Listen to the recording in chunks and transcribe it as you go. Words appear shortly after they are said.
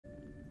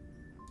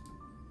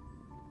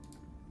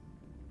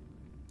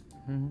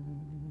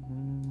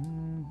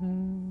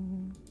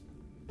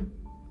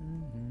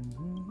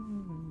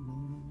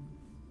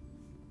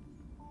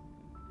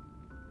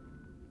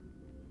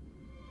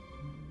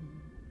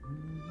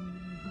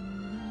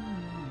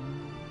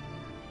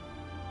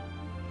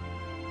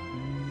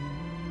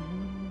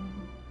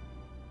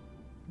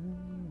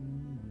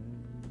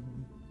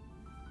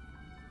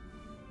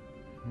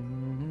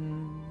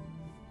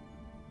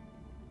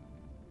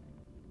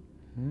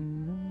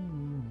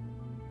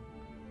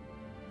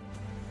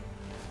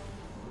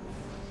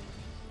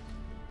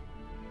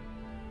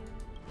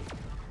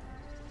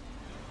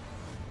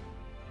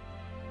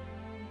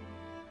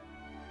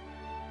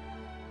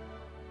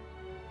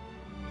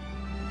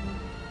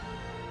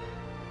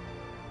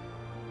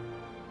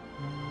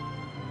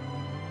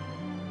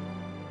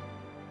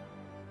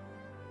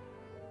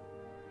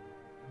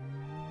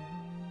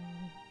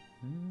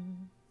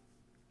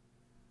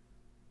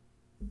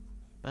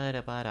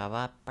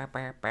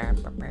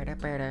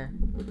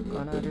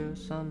Gonna do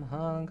some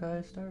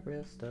Honkai Star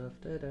Rail stuff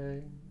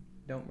today.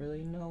 Don't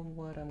really know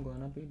what I'm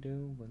gonna be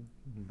doing,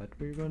 but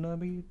we're gonna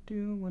be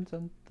doing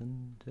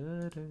something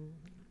today.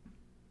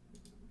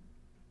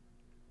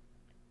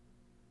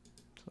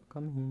 So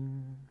come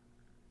here.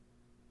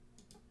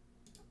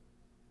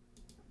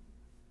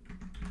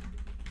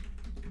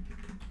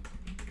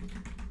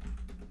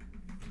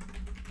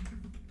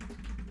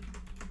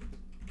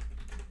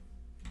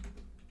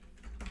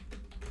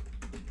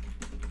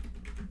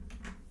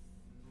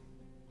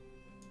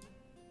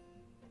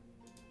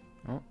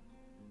 Oh.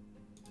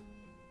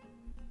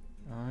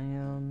 I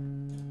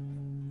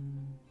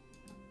am...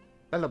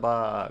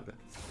 Billabog!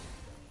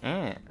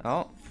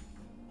 Oh.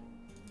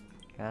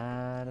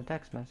 Got a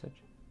text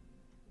message.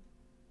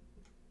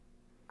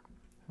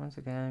 Once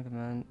again,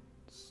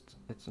 commenced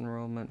its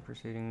enrollment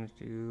proceedings.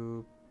 Do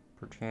you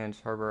perchance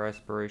harbor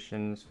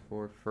aspirations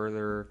for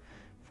further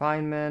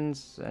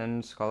refinements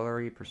and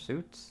scholarly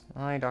pursuits?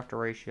 Hi, Dr.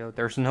 Ratio.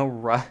 There's no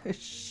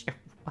rush.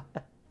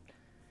 What?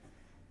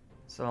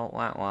 So,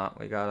 what?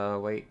 We gotta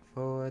wait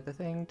for the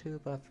thing to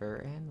buffer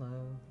and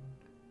load.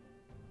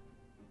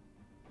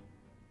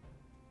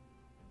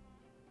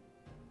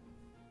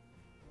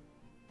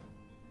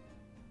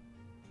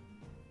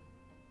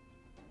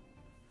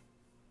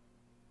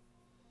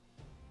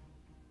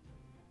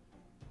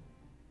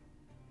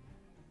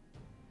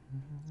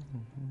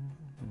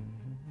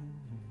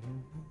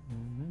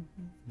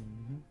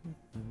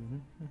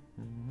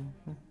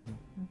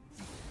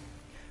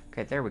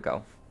 Okay, there we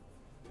go.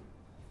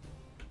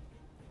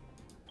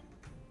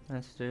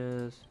 Let's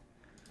just...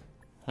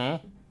 Huh?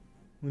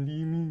 What do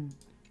you mean?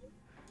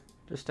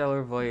 The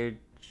stellar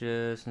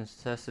voyages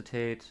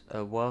necessitate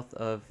a wealth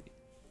of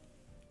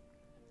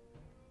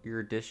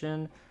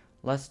erudition,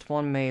 lest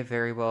one may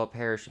very well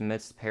perish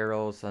amidst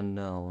perils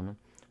unknown.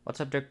 What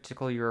subject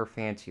tickle your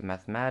fancy?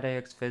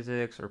 Mathematics,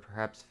 physics, or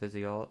perhaps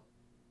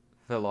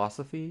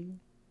philosophy?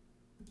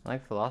 I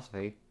like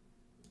philosophy.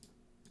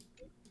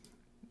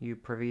 You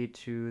privy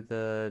to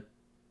the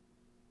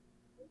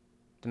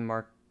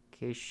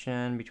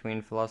demarcation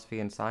between philosophy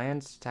and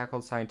science?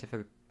 Tackled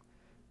scientific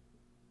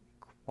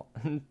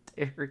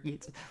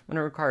quandaries when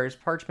it requires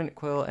parchment,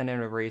 quill, and an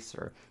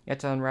eraser. Yet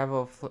to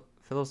unravel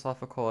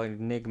philosophical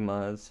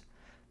enigmas,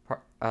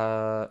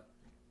 parchment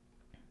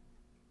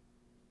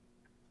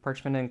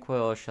and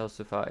quill shall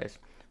suffice.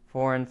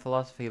 For in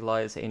philosophy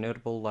lies a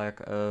notable lack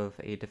of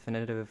a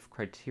definitive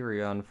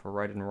criterion for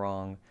right and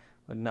wrong.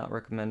 Would not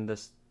recommend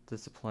this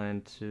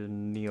discipline to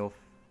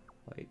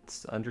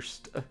neophytes.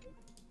 Understood.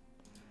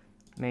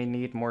 May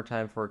need more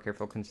time for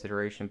careful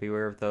consideration.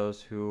 Beware of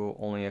those who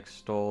only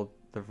extol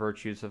the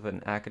virtues of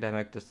an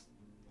academic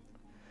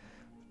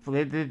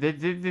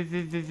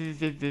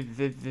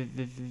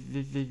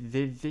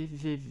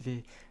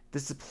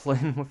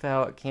discipline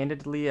without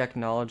candidly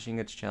acknowledging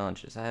its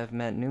challenges. I have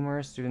met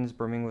numerous students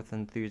brimming with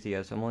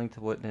enthusiasm, willing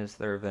to witness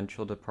their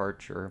eventual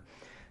departure,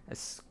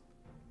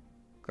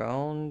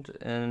 ensconced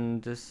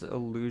in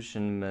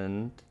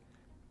disillusionment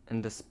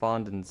and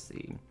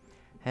despondency.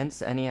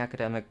 Hence, any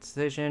academic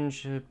decision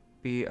should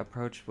be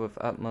approached with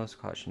utmost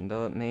caution.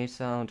 Though it may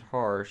sound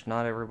harsh,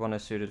 not everyone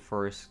is suited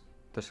for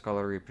the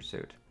scholarly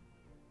pursuit.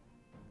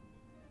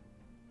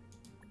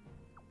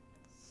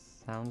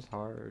 Sounds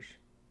harsh.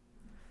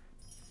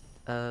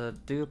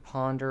 Do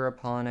ponder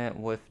upon it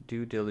with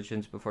due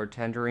diligence before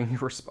tendering your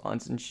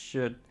response, and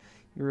should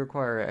you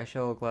require it, I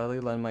shall gladly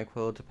lend my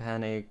quill to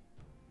pen a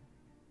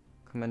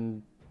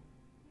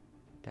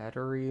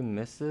commendatory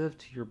missive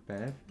to your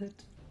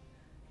benefit.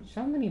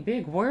 So many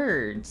big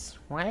words.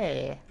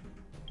 Way.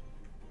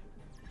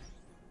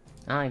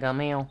 Oh, I got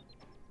mail.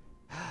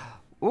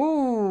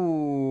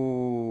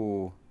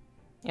 Ooh.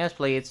 Yes,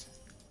 please.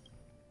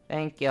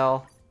 Thank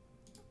y'all.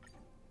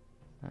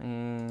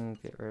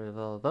 Get rid of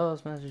all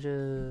those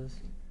messages.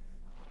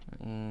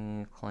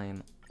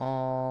 Claim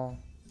all.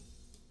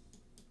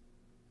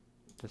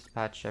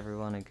 Dispatch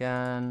everyone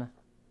again.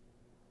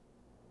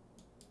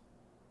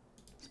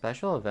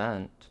 Special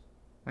event.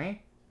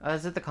 Right? Oh,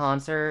 is it the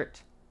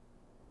concert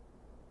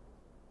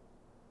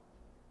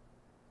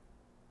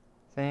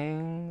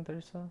thing?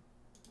 There's a...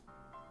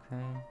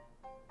 Okay.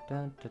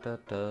 Dun, da, da,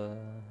 da.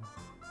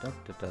 Dun,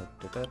 da, da,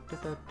 da, da,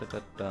 da, da, da,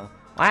 da.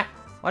 What?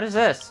 What is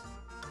this?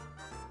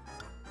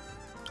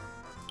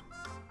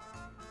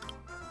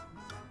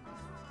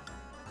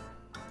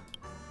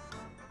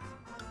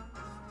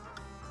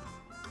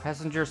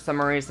 Passenger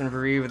summaries and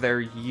review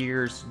their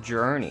year's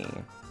journey.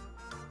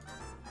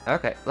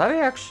 Okay, let me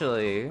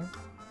actually...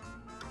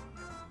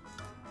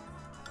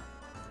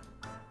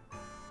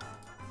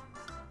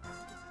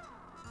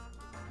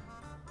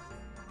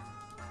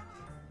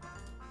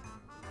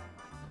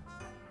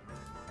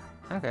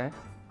 Okay.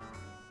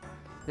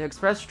 The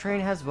express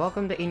train has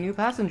welcomed a new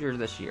passenger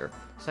this year,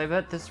 so I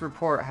bet this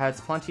report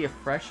has plenty of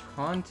fresh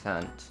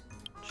content.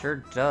 Sure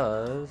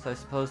does. I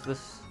suppose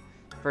this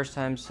first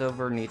time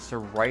Silver needs to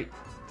write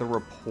the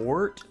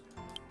report?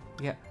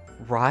 Yeah,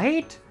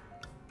 right?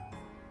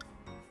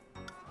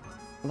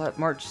 Let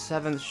March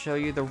 7th show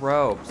you the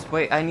ropes.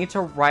 Wait, I need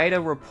to write a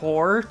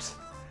report?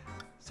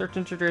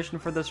 Certain tradition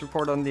for this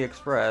report on the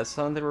Express.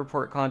 Some of the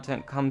report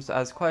content comes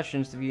as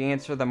questions. If you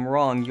answer them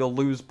wrong, you'll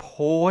lose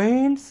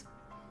points?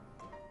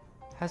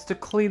 Has to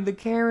clean the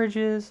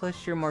carriages.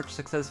 Last year, March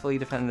successfully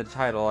defended the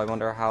title. I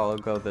wonder how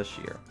it'll go this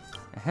year.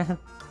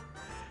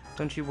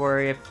 Don't you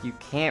worry, if you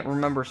can't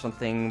remember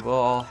something, we'll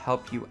all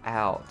help you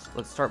out.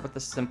 Let's start with the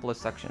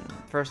simplest section.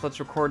 First, let's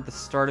record the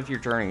start of your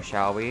journey,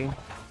 shall we?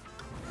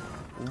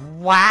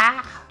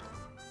 Wow!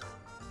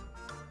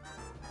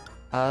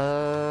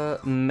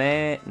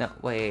 No,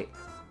 wait.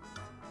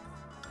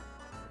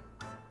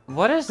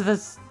 What is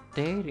this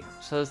date?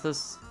 So is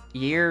this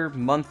year,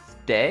 month,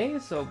 day?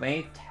 So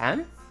May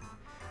 10th?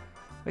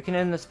 We can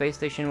end the space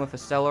station with a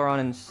Stellaron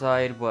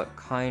inside. What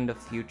kind of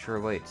future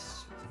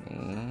awaits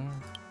me?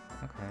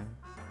 Okay.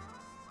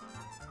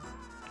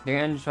 During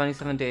the end of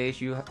 27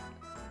 days,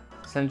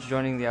 since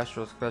joining the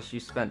Astral Express, you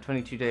spent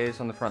 22 days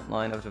on the front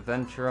line of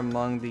adventure.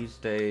 Among these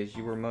days,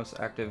 you were most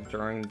active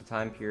during the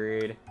time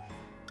period.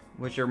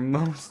 Was your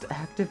most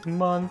active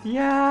month?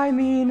 Yeah, I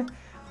mean,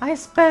 I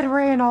sped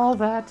ran all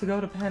that to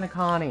go to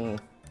Panicani.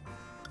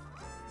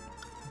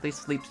 At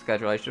least sleep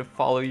schedule, I should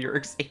follow your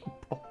example.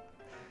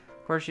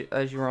 Of course,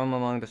 as you roam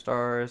among the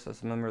stars,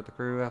 as a member of the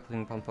crew,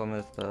 helping Pom Pom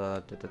is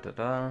the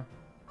da-da-da-da.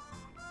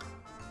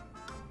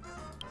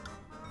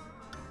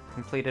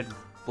 Completed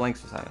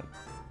blanks assignment.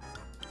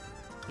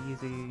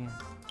 Easy.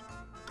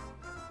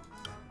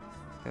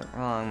 Get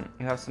wrong.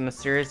 You have some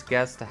mysterious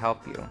guests to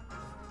help you.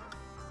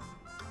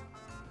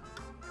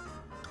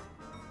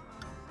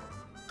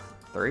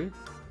 3?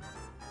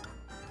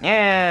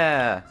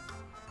 Yeah!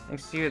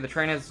 Thanks to you, the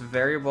train is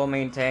very well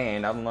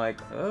maintained. I'm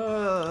like,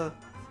 ugh.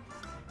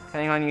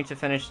 Counting on you to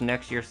finish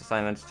next year's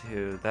assignments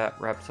too. That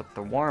wraps up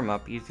the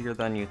warm-up. Easier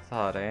than you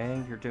thought,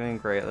 eh? You're doing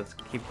great. Let's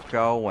keep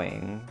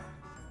going.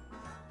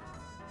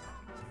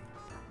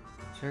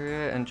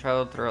 And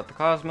traveled throughout the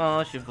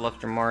cosmos. You've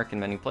left your mark in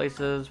many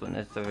places,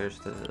 witnessed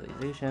diverse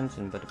civilizations,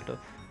 and the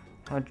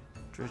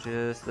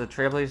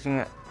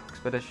trailblazing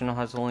expedition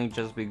has only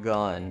just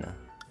begun.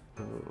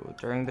 Ooh.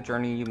 During the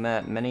journey, you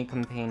met many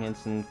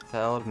companions and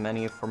felled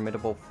many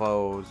formidable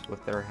foes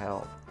with their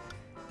help.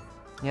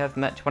 You have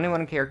met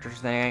 21 characters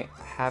and they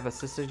have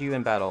assisted you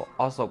in battle.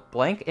 Also,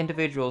 blank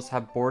individuals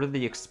have boarded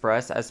the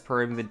Express as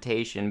per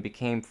invitation,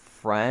 became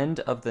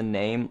friend of the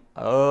name.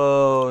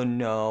 Oh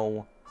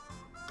no.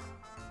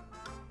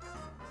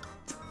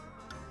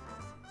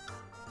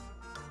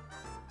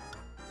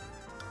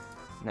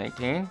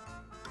 $19?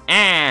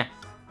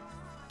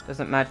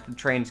 Doesn't match the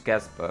train's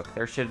guest book.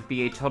 There should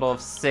be a total of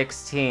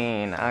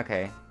 16.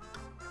 Okay.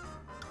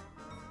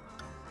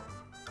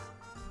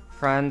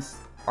 Friends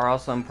are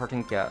also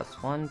important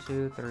guests. 1,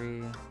 2,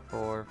 3,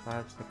 4,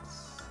 5, 6.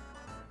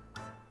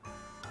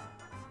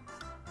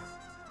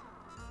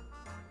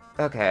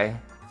 Okay.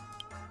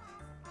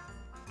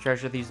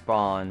 Treasure these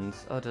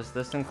bonds. Oh, does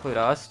this include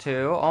us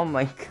too? Oh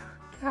my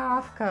god.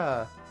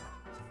 Kafka.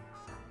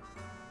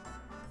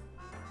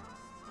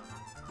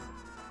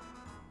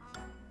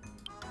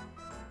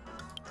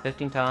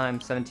 15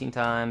 times, 17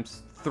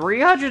 times,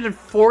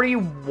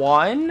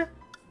 341?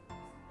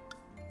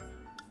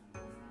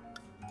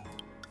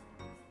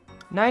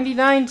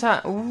 99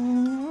 times.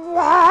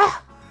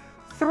 What?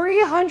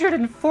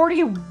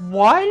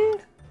 341?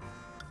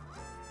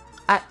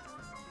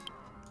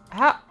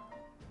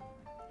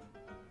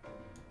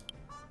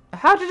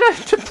 How did I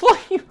deploy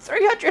you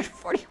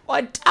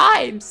 341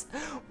 times?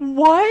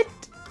 What?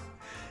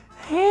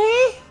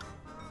 Hey?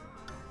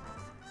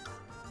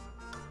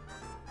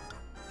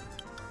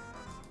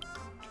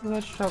 Too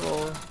much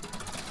trouble.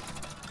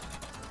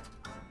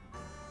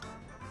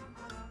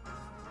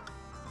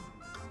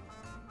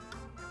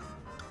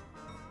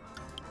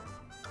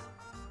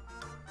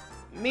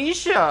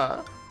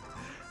 Misha!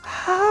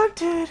 How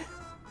did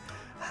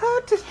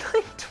I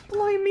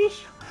deploy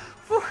Misha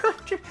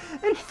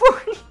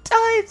 440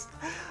 times?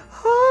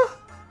 Huh?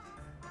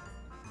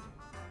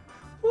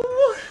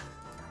 What?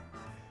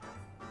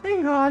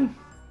 Hang on.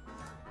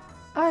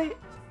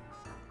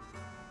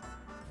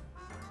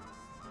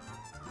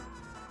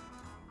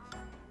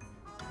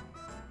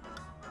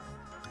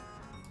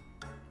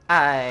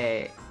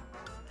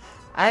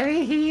 I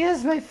mean, he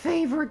is my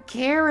favorite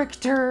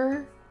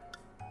character.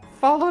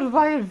 Followed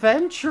by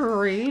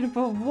Adventuring,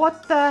 but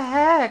what the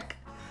heck?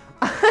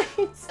 I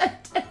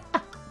sent it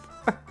out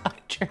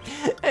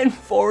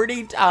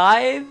 440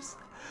 times?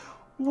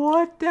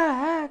 What the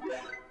heck?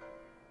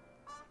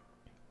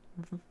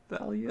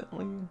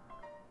 Valiantly.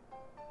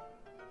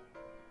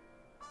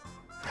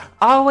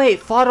 Oh wait,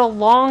 fought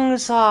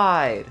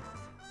alongside!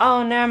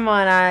 Oh, never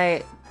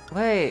mind,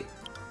 wait.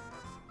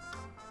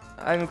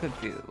 I'm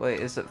confused. Wait,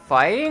 is it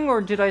fighting,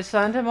 or did I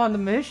send him on the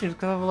missions?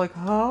 Because I'm like,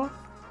 huh?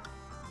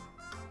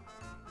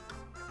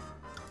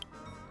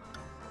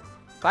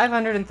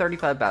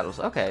 535 battles.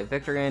 Okay,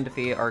 victory and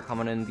defeat are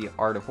common in the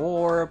art of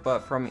war, but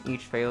from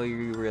each failure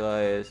you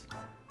realize...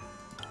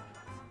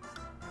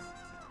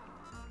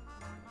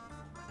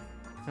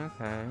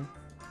 Okay.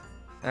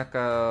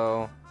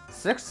 Echo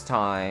 6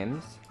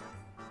 times.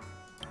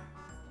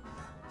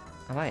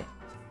 Oh, wait.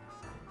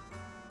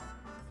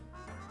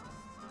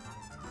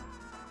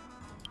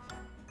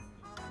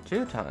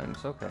 Two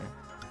times, okay.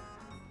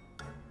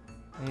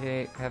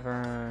 88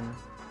 Cavern.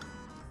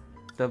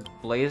 The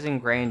Blazing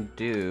Grand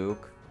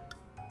Duke.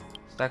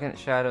 Second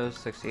Shadows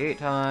 68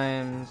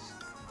 times.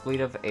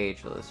 Fleet of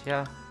Ageless,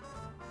 yeah.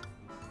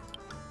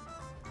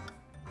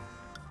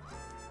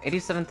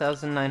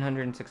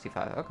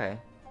 87,965, okay.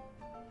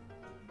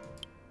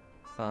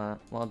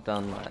 Well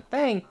done, lad.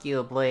 Thank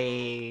you,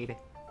 Blade!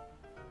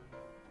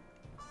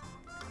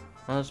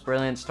 Most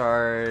brilliant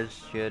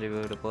stars, blah,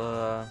 blah,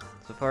 blah.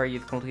 So far,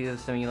 you've completed the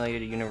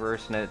simulated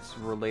universe and its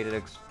related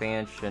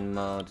expansion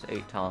modes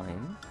 8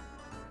 times.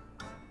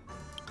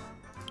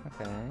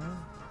 Okay.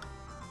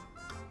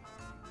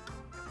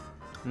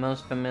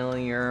 Most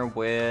familiar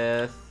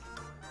with...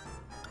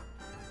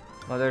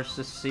 whether it's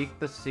to seek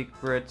the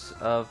secrets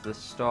of the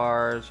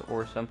stars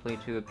or simply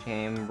to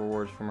obtain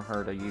rewards from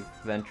Herta. You've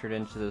ventured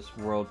into this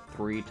world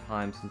 3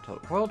 times in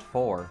total. World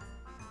 4.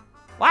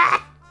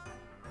 What?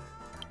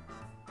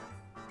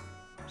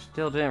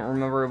 Still didn't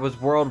remember it was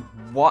world...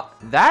 what?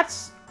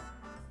 That's...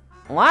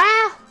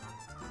 what?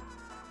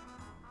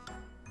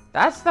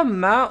 That's the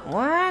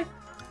what?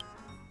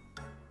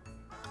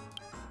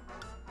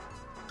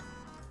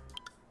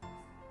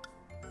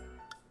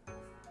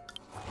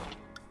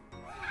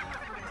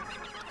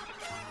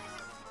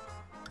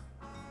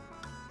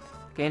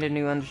 Gained a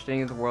new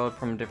understanding of the world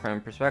from a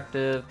different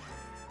perspective.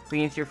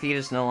 Beneath your feet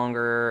is no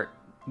longer...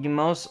 you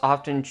most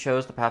often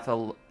chose the path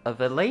of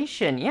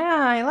elation. Yeah,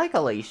 I like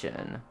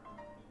elation.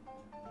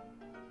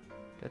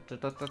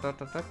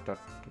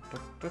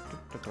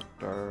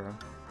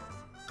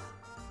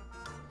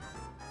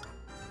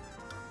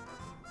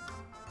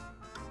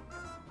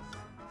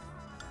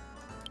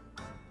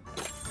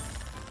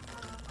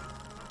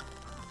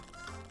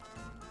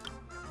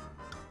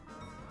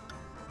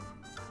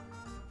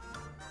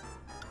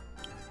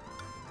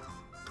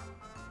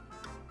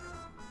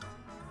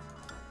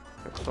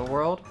 Pixel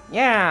World?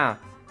 Yeah!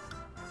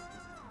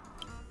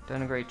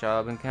 Done a great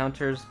job.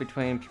 Encounters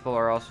between people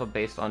are also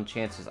based on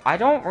chances. I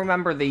don't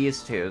remember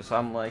these two, so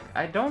I'm like,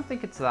 I don't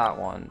think it's that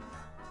one.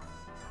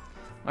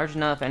 Large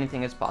enough,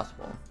 anything is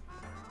possible.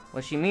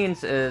 What she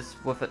means is,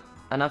 with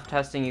enough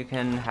testing, you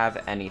can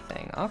have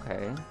anything.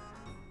 Okay.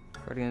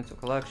 Guardians of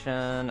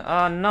Collection.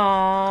 Oh,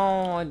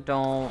 no! I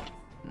don't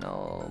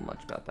know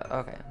much about that.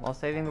 Okay. While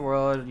saving the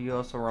world, you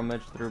also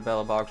rummage through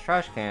Bella Bog's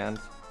trash cans.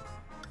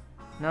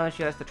 No,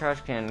 she has the Trash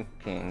Can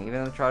King.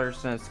 Even the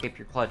Trotters didn't escape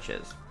your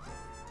clutches.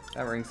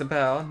 That rings a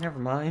bell. Never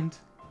mind.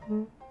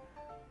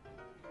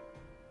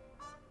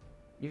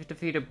 You've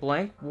defeated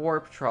blank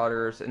warp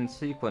trotters and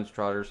sequence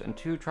trotters, and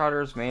 2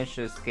 trotters managed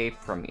to escape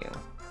from you.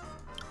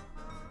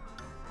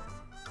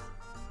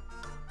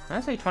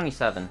 I say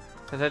 27,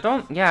 because I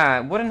don't... yeah,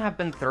 it wouldn't have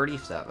been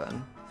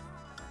 37.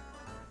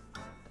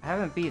 I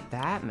haven't beat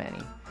that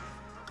many.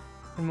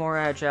 And more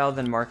agile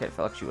than market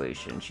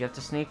fluctuations. You have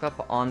to sneak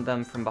up on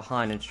them from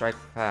behind and strike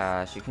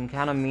fast. You can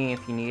count on me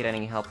if you need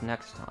any help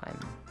next time.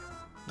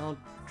 No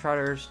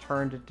trotters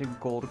turned into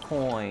gold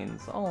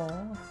coins.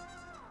 Aww.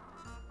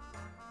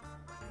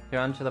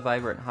 You're onto the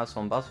vibrant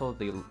hustle and bustle of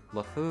the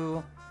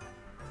LeFou.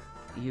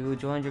 You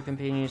joined your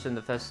companions in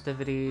the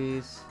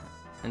festivities,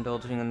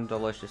 indulging in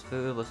delicious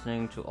food,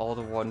 listening to all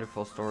the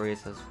wonderful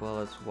stories, as well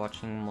as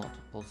watching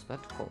multiple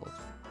spectacles.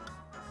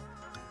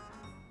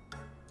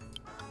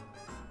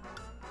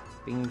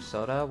 Bean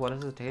soda? What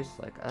does it taste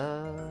like?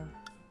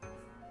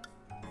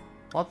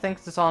 Well,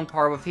 thinks it's on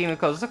par with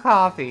Himiko's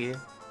coffee.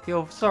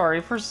 Feel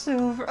sorry for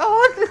Silver.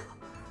 Oh, no.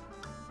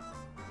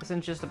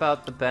 Isn't just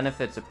about the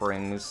benefits it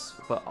brings,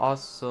 but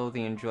also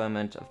the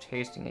enjoyment of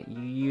tasting it.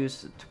 You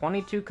use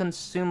 22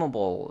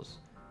 consumables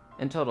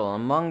in total.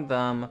 Among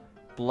them,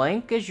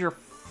 blank is your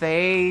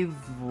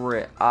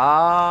favorite. I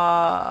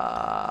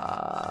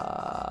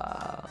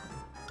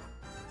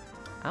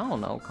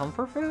don't know,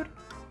 comfort food?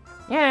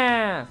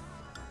 Yeah!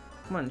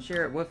 Come on,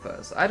 share it with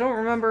us. I don't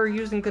remember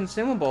using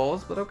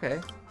consumables, but okay.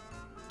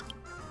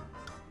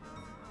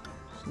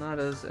 It's not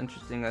as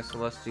interesting as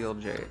Celestial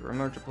Jade.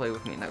 Remember to play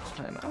with me next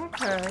time.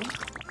 Okay.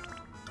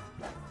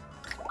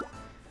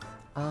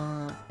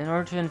 In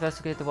order to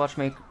investigate the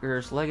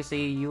Watchmaker's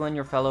legacy, you and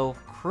your fellow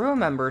crew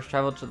members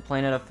traveled to the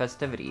planet of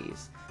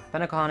festivities.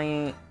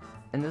 Penacony,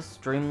 in this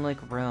dreamlike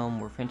realm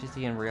where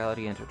fantasy and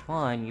reality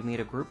intertwine, you meet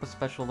a group of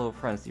special little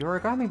friends, the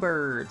origami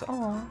birds.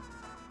 Aww.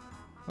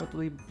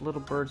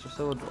 Little birds are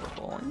so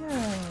adorable.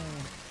 Yay!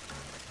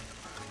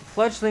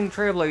 Fledgling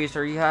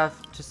Trailblazer, you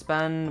have to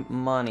spend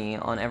money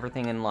on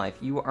everything in life.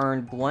 You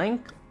earn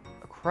blank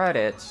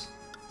credits,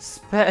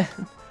 spend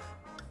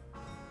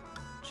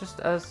just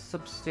as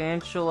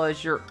substantial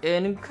as your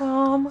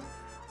income?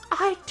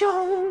 I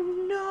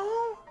don't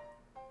know.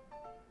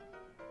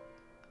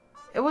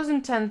 It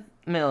wasn't 10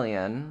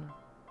 million.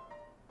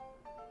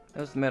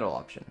 It was the middle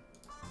option.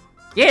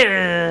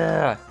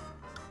 Yeah!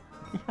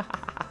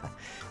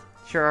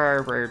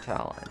 Sure, rare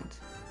talent.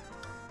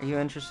 Are you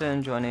interested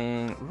in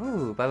joining?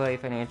 Ooh, bye-bye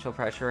financial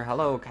pressure.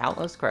 Hello,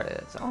 countless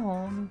credits.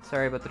 Oh,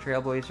 sorry about the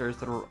Trailblazers,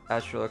 the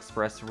Astral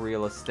Express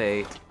real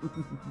estate.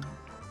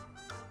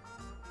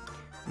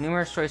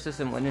 Numerous choices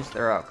and witness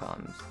their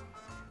outcomes.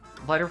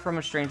 Letter from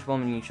a strange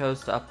woman, you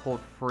chose to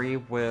uphold free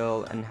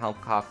will and help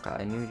Kafka.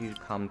 I knew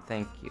you'd come,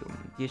 thank you.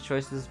 These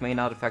choices may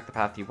not affect the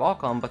path you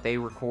walk on, but they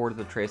record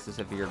the traces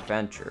of your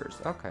adventures.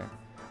 Okay.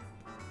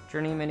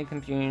 Journey, many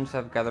companions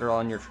have gathered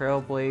on your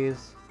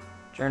trailblaze.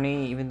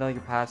 Journey, even though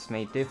your paths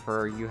may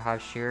differ, you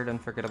have shared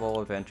unforgettable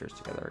adventures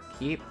together.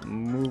 Keep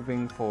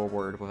moving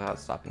forward without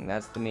stopping.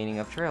 That's the meaning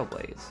of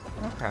Trailblaze.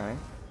 Okay.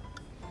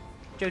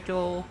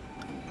 Jojo.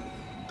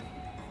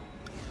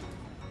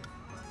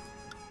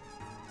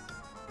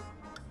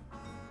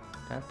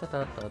 Da, da,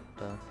 da, da,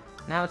 da.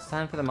 Now it's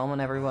time for the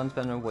moment everyone's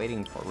been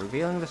waiting for.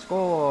 Revealing the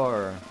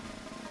score.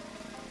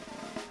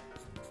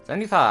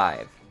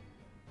 75.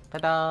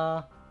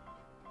 Ta-da.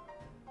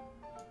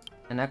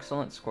 An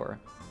excellent score.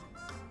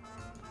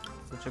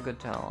 Such a good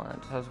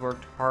talent. Has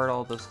worked hard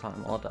all this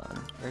time. Well done.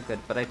 Very good.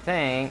 But I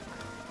think...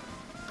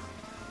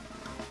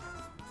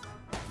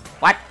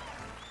 What?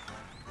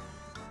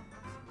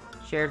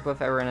 Shared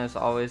with everyone is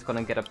always going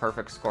to get a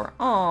perfect score.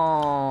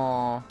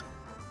 Aww.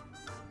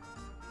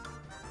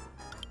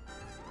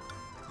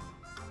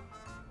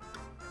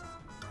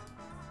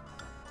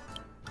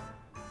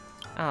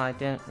 Oh, I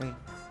didn't read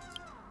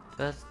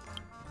this.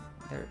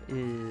 There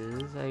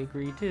is. I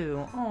agree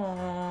too.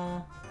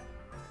 Aww.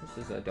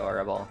 This is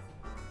adorable.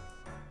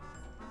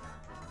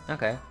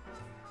 Okay.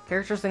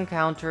 Characters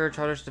encountered,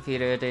 charters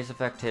defeated, days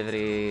of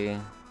activity.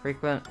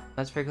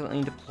 Most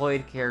frequently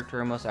deployed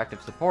character, most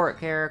active support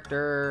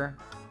character.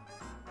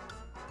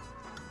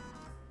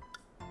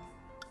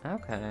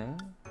 Okay.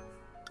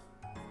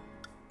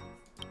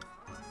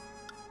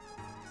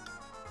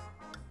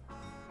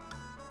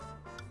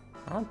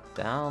 I'll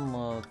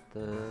download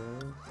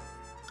this.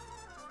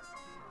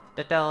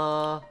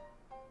 Ta-da!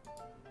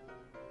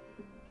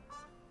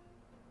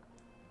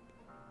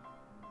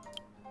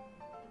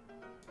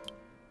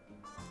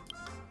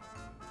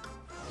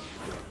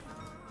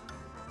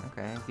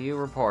 Okay, view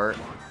report.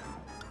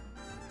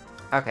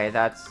 Okay,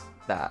 that's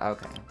that.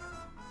 Okay.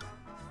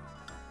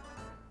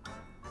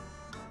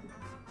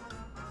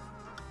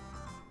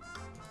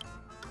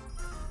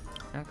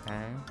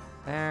 Okay.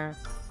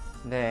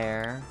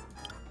 There.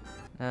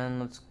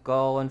 And let's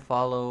go and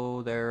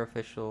follow their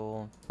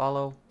official...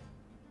 Follow.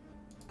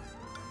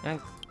 And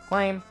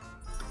claim.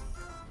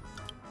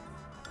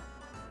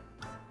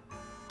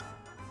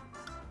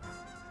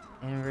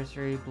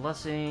 Anniversary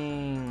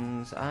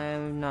blessings.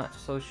 I'm not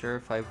so sure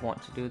if I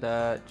want to do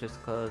that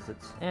just because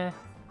it's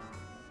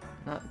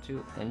not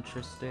too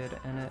interested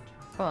in it,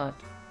 but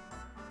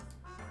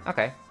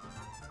okay.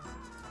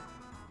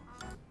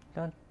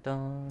 Dun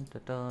dun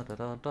dun dun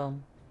dun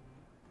dun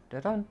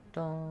dun dun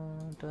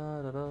dun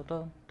dun dun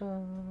dun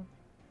dun.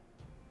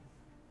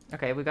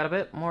 Okay, we got a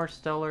bit more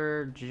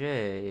Stellar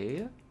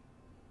J.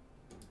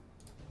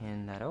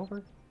 Hand that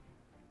over.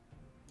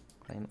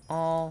 Claim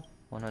all.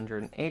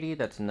 180,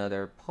 that's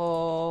another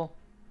pull.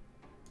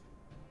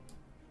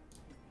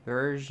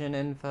 Version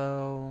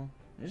info.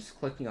 I'm just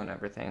clicking on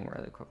everything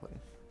really quickly.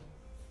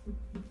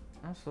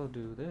 Also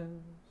do this.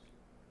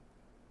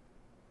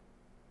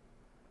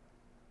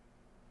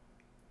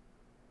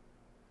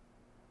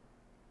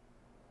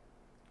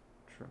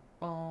 Triple.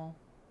 Oh.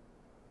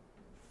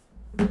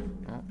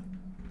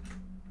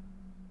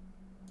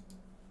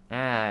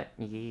 Ah,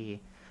 yeah.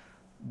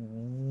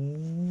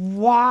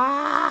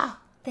 Wow!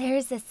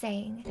 There's a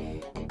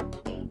saying.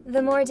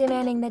 The more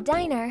demanding the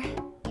diner,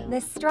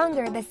 the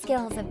stronger the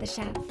skills of the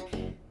chef.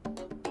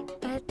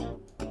 But...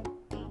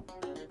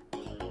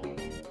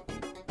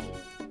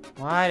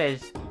 What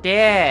is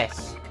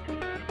this?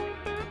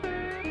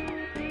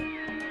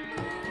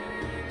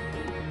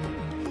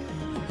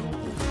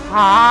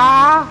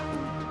 Huh?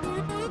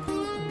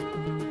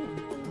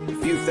 A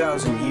few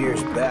thousand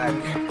years back.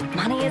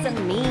 Money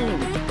isn't mean.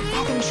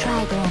 7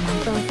 trigram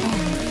on both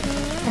ends.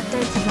 The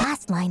third to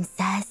last line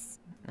says...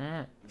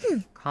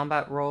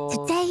 Combat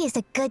roll. Today is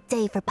a good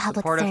day for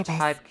public service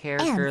type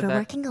character and for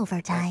working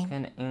overtime.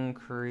 That can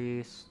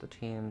increase the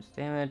team's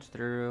damage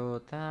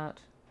through that.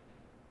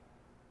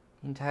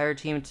 Entire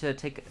team to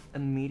take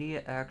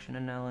immediate action,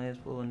 and allies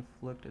will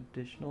inflict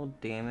additional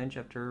damage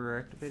after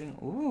activating.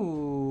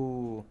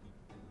 Ooh.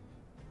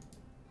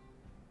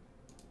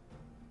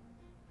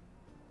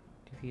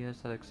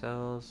 DPS that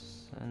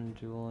excels and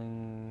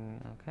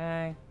dueling.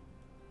 Okay.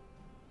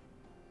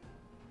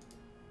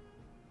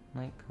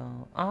 Night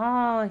call.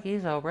 Oh,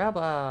 he's a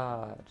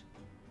robot.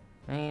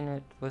 I mean,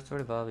 it was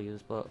sort of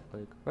obvious, but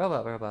like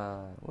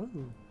robot.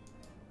 Woo.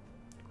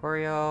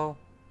 Choreo.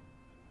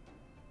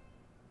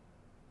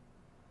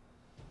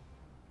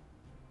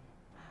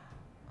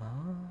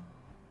 Oh.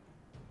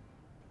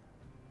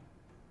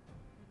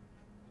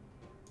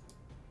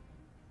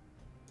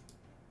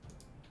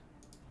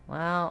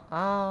 Well,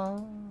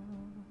 oh.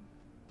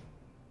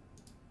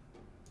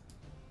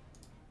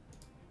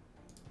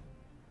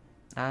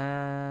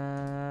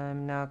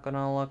 I'm not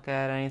gonna look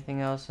at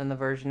anything else in the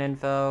version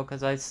info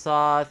because I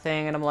saw a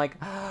thing and I'm like,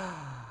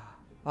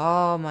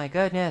 oh my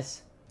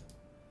goodness.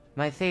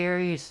 My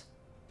theories,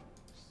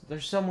 they're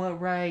somewhat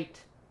right.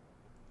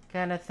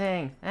 Kind of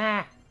thing.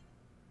 Ah.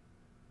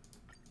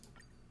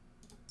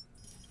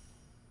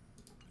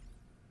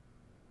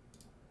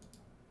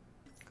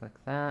 Click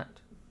that.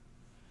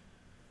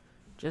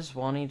 Just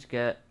wanting to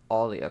get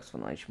all the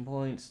exclamation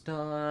points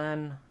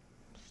done.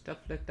 Stuff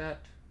like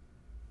that.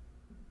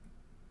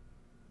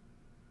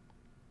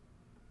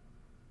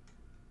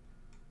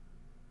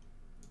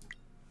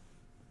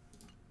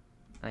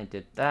 I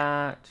did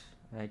that.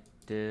 I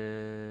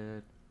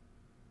did...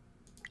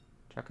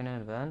 check in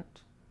an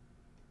event.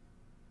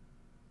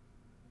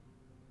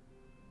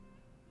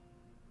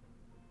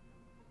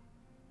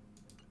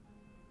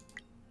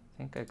 I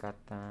think I got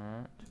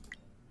that.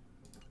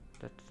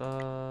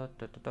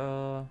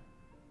 Da-da-da.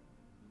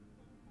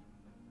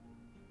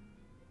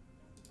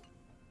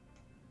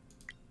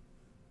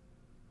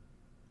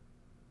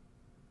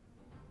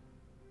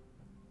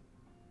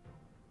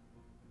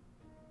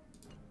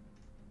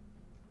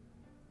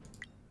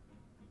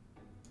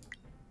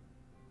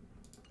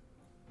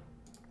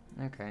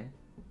 Okay.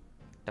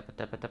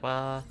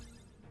 Da-ba-da-ba-da-ba.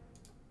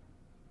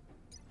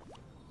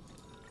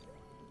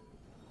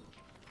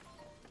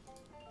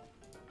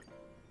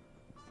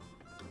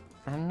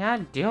 I'm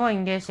not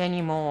doing this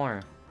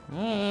anymore.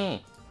 When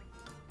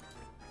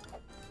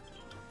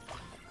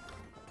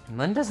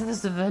does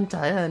this event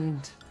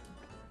end?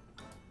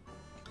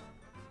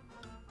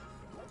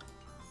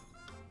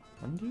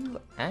 When do you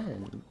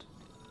end?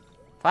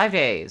 5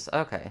 days,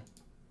 okay.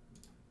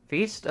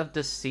 Feast of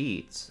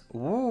Deceits.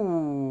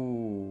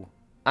 Ooh.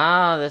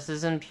 Ah, this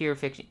isn't pure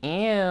fiction.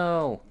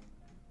 Ew.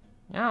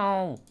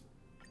 No.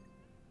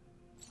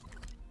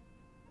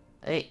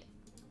 Hey.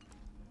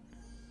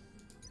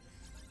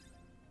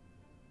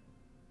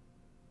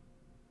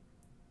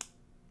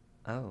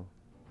 Oh.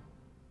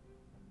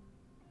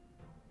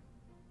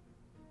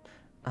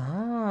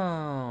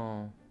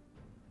 Oh.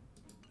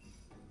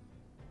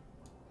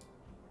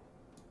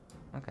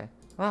 Okay.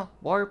 Well,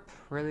 warp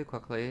really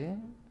quickly.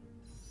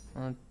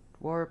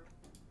 Warp.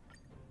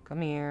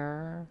 Come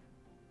here.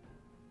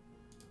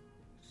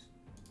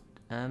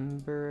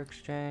 Ember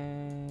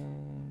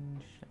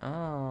exchange.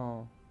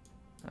 Oh.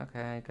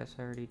 Okay, I guess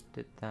I already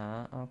did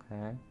that.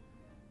 Okay.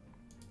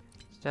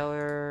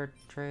 Stellar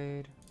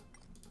trade.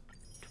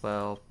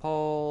 12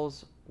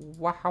 poles.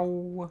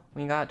 Wow.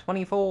 We got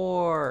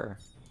 24.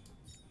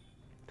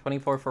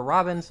 24 for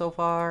Robin so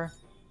far.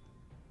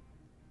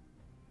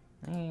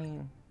 Hey,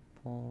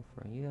 pull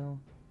for you.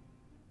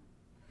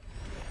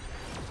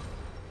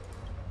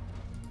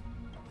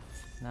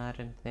 Not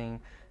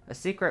anything. A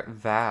secret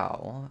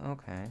vow.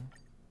 Okay.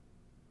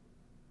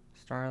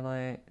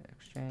 Starlight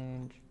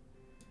exchange.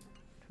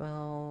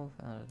 12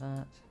 out of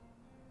that.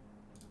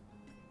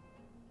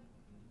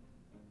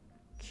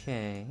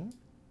 Okay.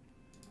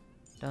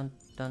 Dun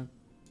dun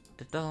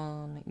dun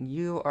dun.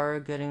 You are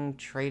getting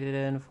traded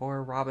in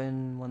for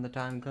Robin when the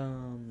time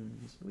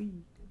comes.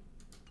 Whee.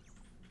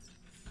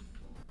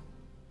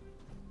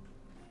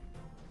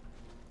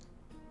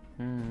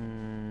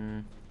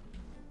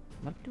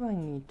 What do I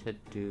need to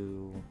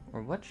do?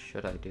 Or what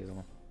should I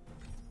do?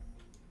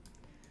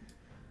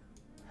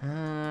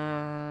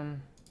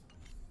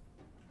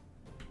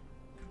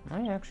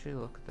 Let me actually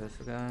look at this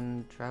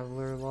again.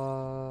 Traveler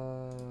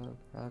log,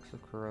 relics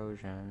of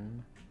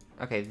corrosion.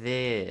 Okay,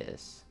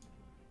 this.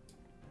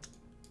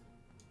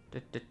 Do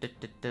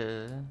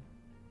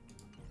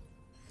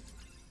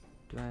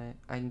I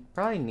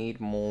probably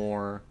need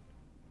more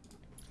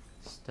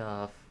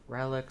stuff.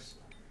 Relics,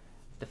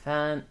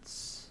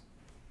 defense.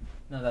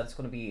 No, that's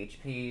gonna be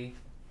HP.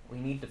 We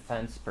need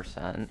defense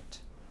percent.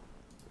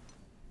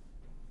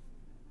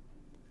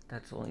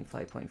 That's only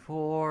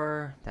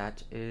 5.4.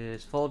 That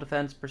is full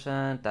defense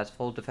percent. That's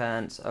full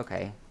defense.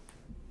 Okay.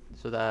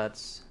 So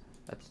that's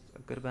a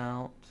good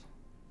amount.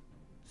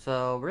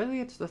 So really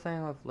it's the thing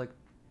of like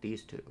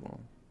these two.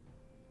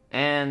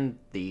 And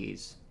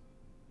these.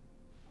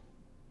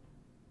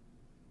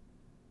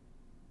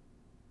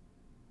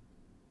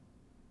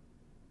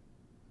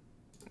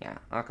 Yeah,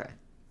 okay.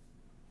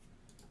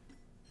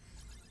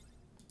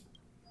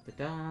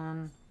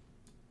 Done.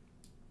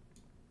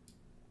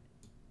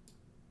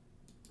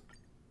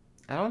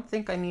 I don't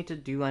think I need to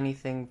do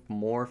anything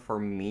more for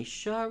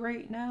Misha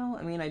right now.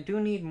 I mean, I do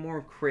need more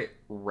crit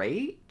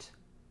rate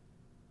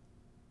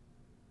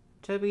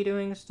to be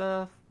doing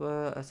stuff,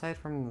 but aside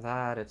from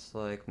that, it's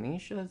like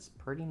Misha's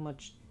pretty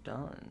much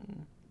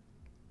done.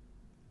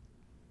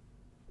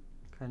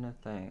 Kind of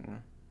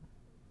thing.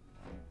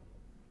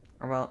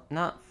 Or, well,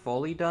 not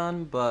fully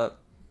done, but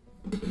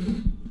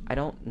I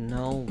don't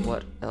know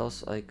what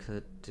else I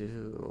could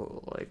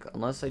do. Like,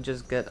 unless I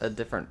just get a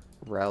different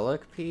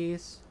relic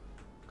piece.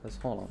 Because,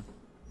 hold on.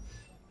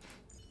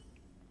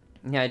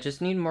 Yeah, I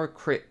just need more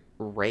crit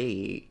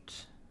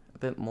rate. A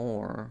bit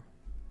more.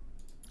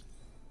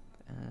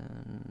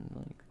 And,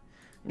 like...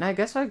 And I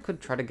guess I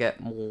could try to get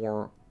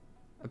a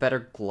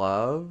better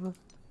glove.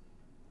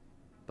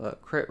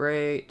 But crit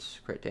rate,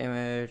 crit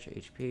damage,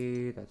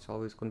 HP. That's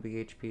always going to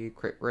be HP.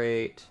 Crit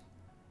rate.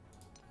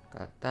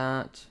 Got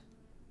that.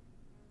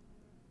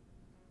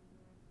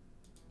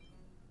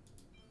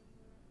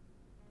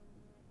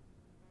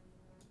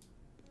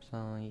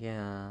 So,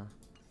 yeah.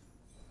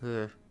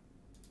 Ugh.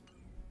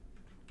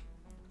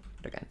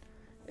 But again,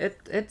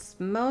 it's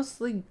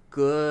mostly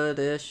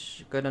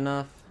good-ish, good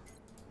enough,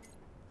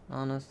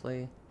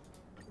 honestly.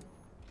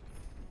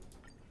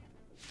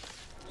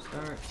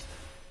 Start.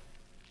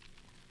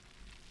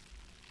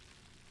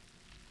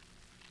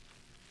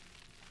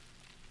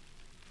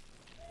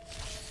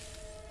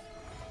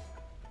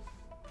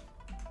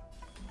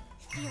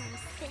 Feeling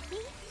spiffy?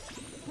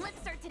 Let's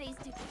start today's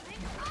duty.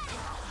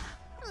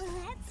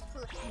 Let's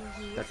play.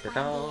 You find the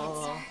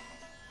answer.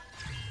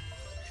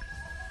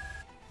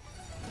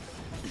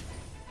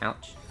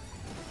 Ouch.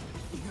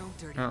 No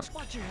dirty. Ouch.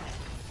 Watch your head.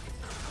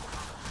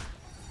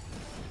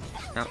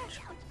 Ouch.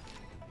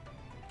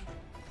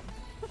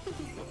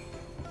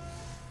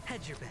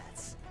 Hedge your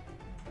bets.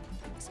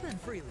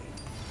 Spend freely.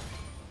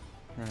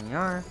 There we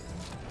are.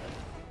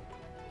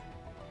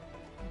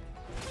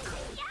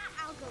 Yeah,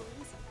 I'll go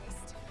easy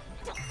first.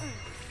 Don't.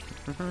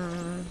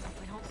 Mhm.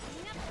 I don't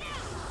clean up now.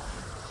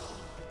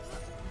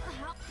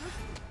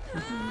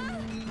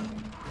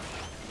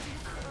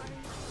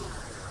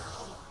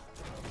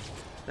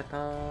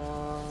 Ta-ta.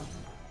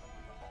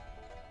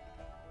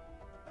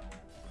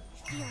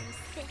 Feeling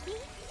spiffy?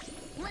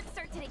 Let's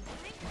start today.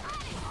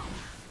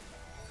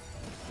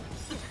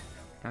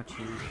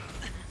 Ouchie.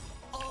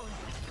 Oh.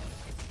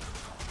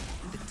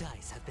 The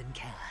dice have been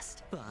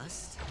cast.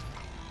 Bust.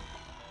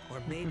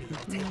 Or maybe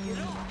I'll take it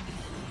all.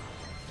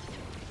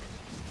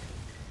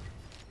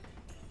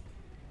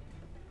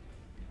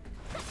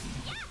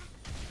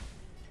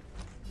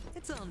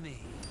 It's on me.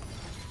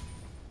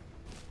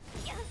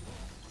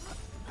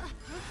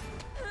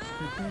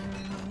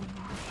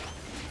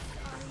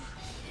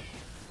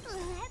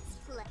 Let's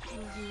play.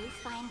 Can you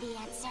find the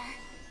answer?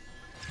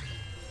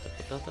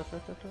 Don't. I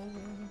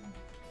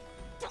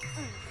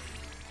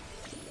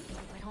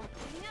don't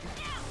clean up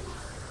now.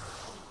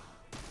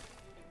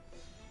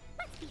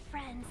 Let's be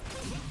friends.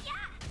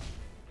 Yeah.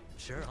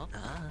 Sure, I'll.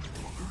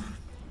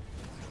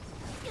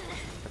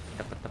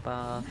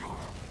 Ta-ta-ta-ta.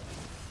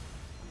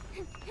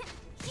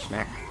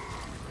 Smack.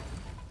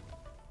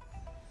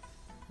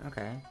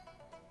 Okay.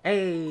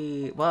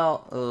 Hey,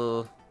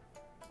 well,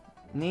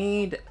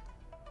 need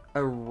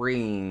a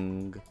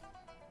ring.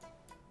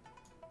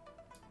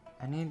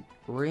 I need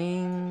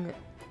ring.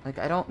 Like,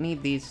 I don't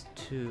need these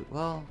two.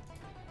 Well,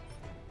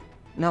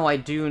 no, I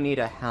do need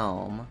a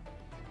helm.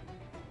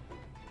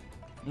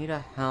 Need a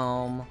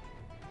helm,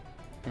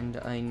 and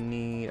I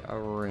need a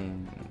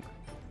ring.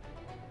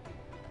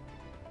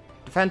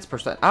 Defense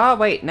percent. Ah,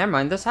 wait, never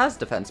mind. This has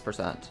defense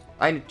percent.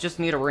 I just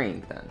need a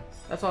ring, then.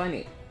 That's all I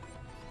need.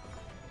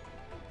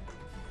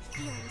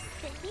 Feeling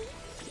spiffy?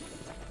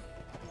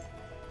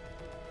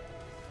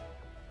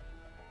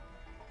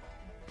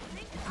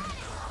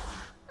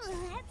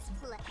 Let's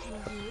play. Can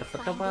you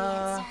find the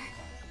answer?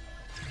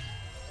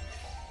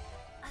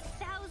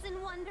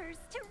 1,000 wonders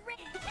to ring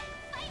and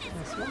fight it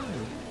That's through.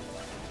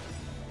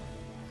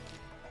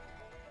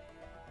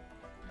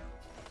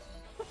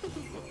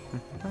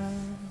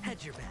 fine.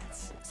 Hedge your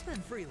bets.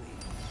 Spend freely.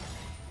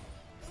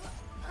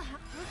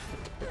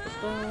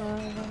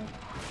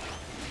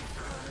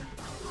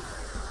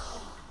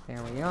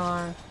 There we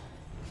are.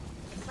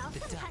 The Welcome,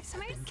 dice have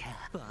customers. been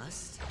cast.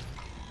 Bust.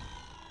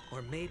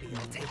 Or maybe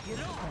I'll take it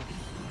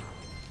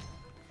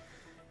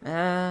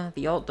all.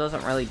 The ult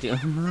doesn't really do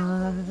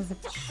much,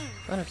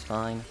 but it's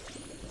fine.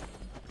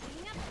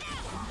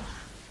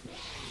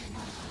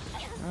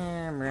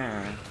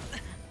 Yeah.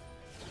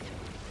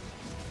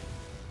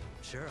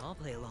 Sure, I'll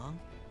play along.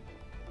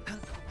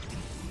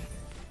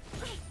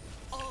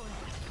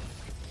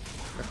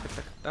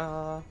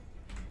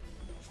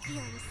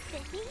 Feeling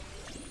spiffy?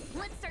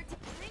 Let's start to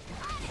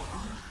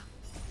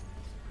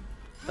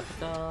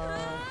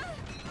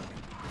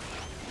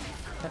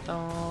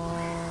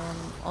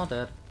All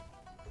dead.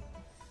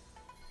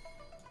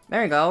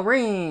 There you go,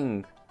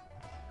 ring!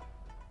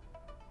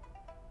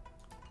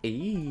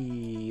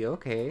 Eee,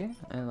 okay,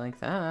 I like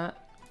that.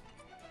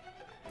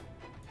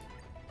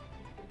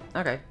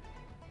 Okay.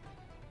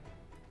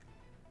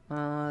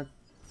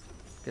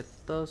 Get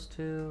those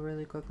two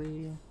really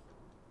quickly.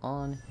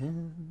 on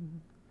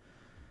him.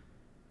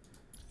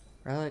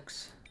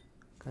 Relics.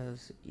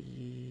 Because,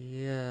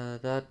 yeah,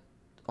 that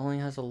only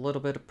has a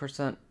little bit of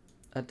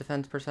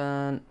defense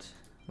percent.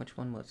 Which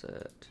one was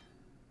it?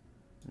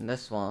 And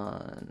this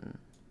one.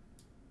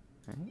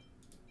 Right?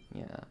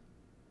 Yeah.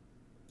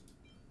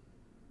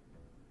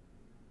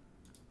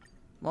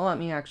 Well, let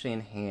me actually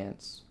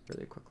enhance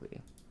really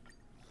quickly.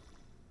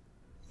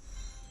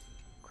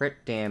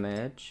 Crit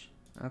damage.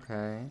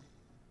 Okay.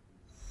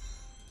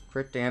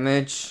 Crit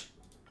damage.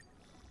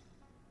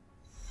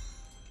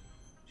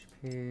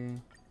 HP.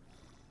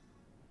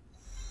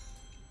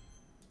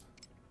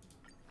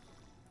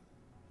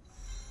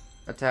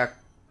 Attack.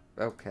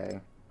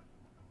 Okay.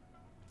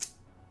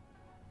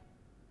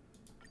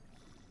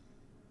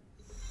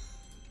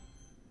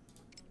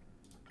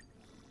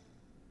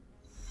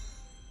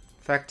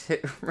 Effect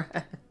hit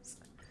res.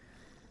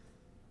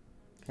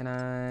 Can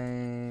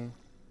I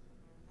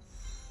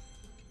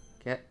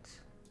get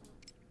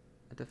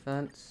a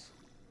defense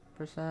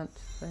percent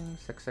thing?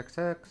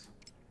 666.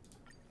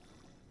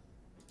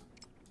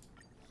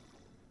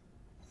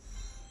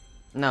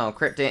 No,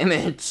 crit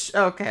damage.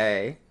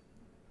 Okay.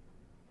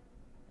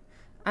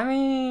 I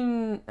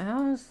mean,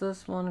 how is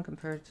this one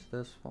compared to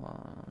this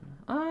one?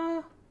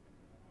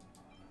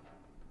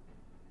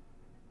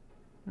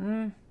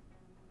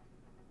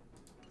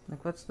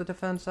 Like, what's the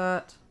defense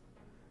at?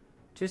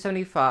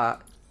 275.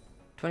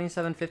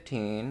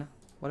 2715.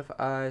 What if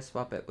I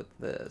swap it with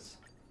this?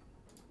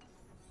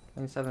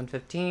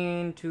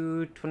 2715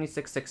 to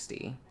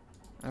 2660.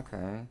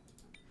 Okay.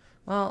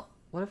 Well,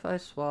 what if I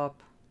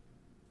swap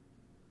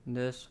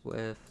this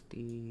with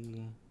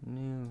the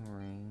new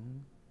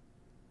ring?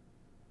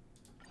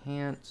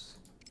 Enhance.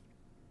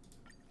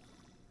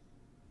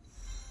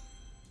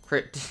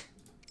 Crit.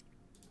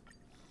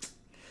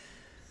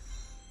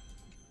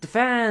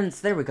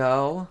 Defense! There we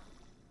go.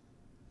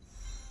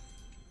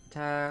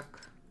 Attack.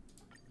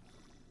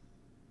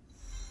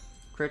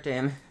 Crit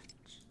damage.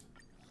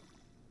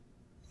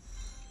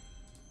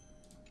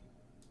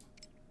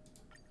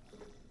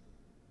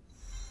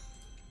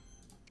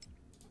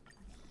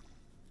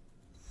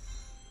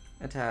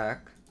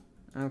 Attack.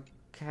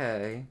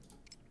 Okay.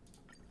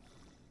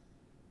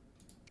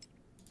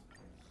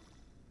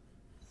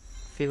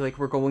 Feel like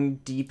we're going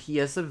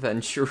DPS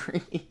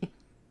adventuring.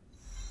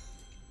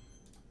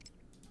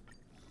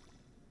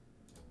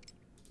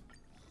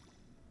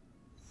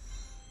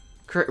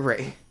 Crit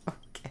rate.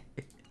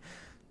 Okay.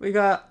 We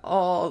got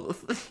all the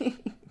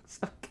things.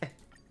 Okay.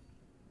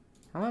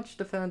 How much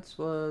defense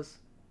was...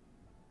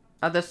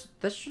 this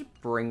should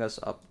bring us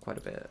up quite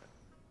a bit.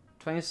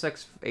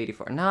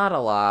 2684. Not a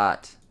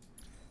lot.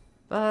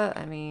 But,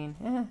 I mean,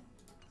 eh.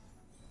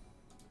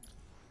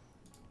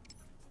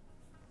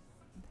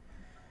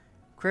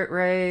 Crit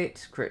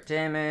rate, crit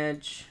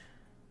damage,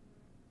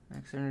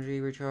 max energy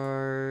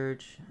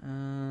recharge,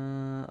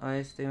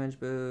 ice damage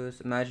boost,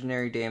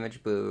 imaginary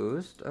damage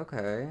boost.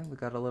 Okay, we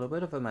got a little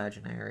bit of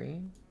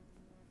imaginary.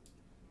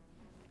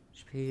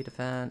 HP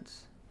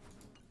defense.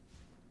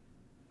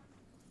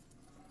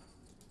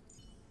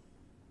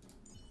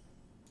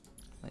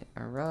 Wait,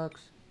 our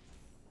rugs.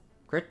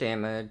 Crit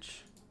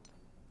damage.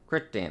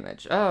 Crit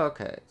damage. Oh,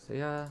 okay. So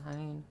yeah, I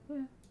mean,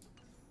 yeah.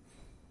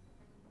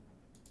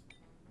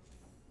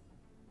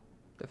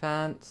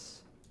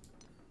 Defense.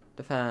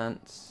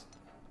 Defense.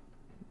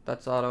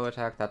 That's auto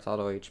attack, that's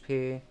auto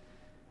HP.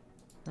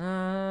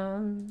 I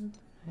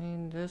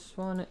mean, this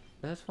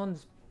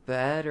one's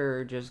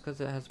better just because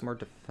it has more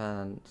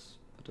defense.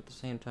 But at the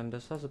same time,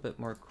 this has a bit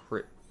more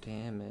crit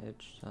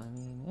damage. So, I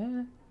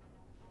mean,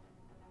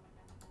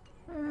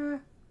 yeah.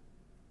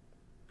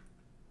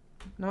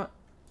 Not.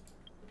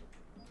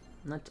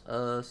 Let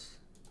us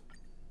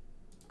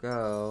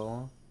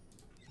go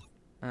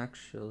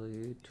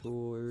actually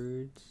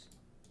towards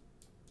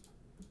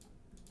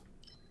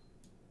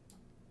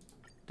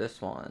this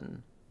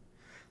one.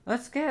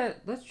 Let's try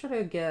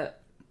to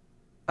get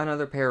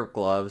another pair of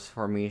gloves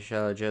for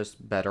Misha,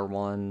 just better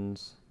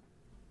ones.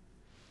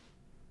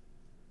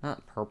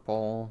 Not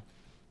purple.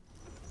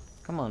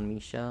 Come on,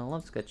 Misha,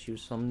 let's get you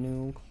some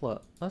new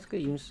gloves. Let's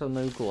get you some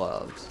new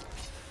gloves.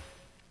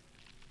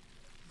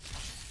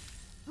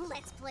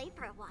 Let's play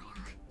for a while.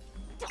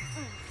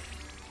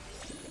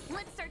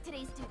 Let's start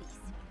today's duties.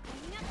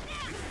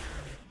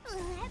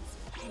 Let's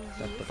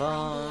Set the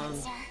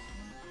bomb.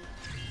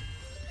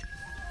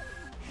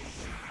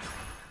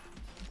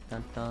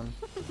 Dun dun.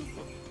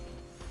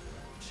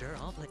 Sure,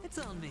 I'll play. It's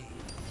on me.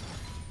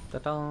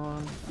 Dun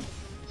dun.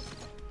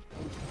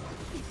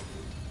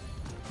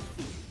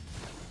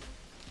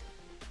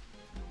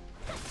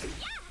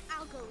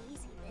 I'll go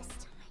easy this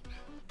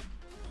time.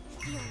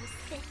 Feeling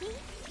spiffy?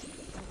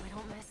 Hope I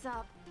don't mess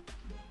up.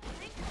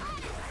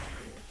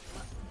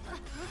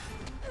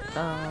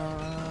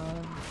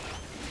 Dun.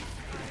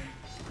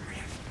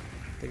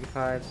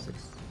 35,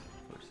 6,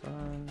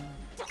 47.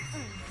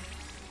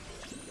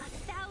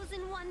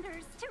 1,000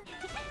 wonders to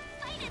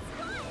fight is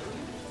fun!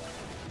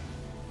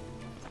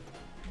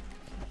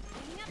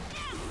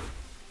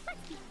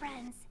 Let's be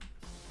friends.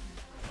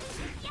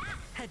 Yeah!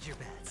 Hedge your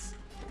bets.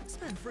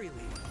 Spend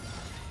freely.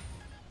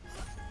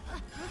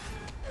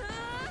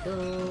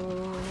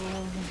 Go.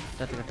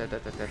 Da, da, da, da,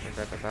 da, da,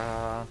 da, da,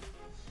 da.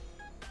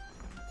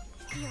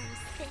 Feeling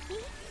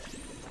spiffy?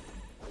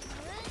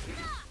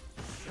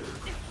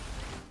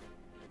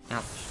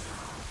 Ouch.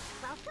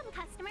 Welcome,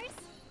 customers.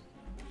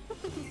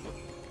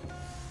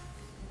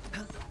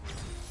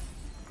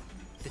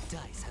 The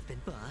dice have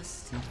been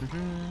bust.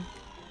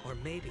 Or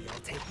maybe I'll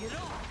take it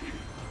all.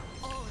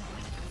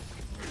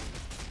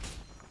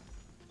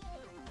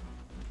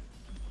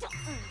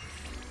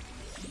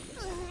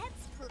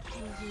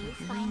 Can you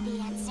find the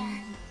answer?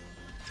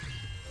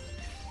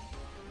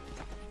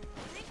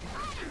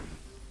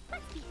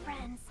 Let's be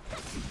friends.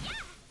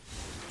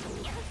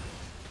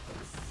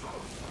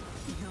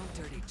 No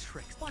dirty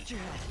tricks. Watch your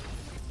head.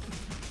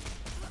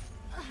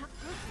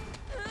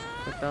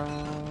 Ta-da.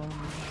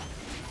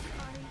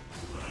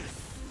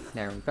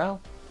 There we go.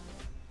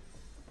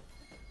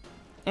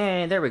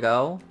 And there we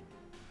go.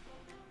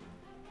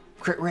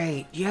 Crit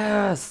rate,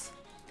 yes!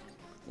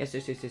 Yes,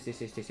 yes, yes, yes,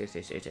 yes, yes, yes, yes,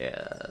 yes, yes,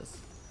 yes.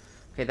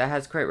 Okay, that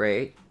has crit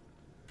rate.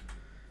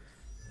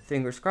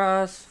 Fingers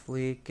crossed,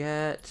 we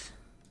get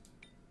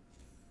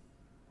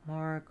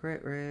more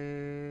crit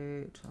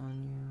rate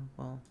on you.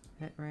 Well,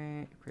 hit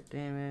rate, crit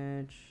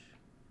damage,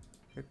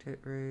 crit hit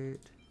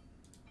rate,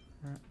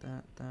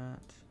 that.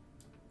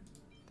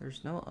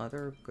 There's no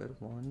other good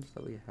ones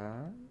that we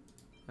have?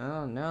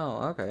 Oh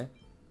no, okay.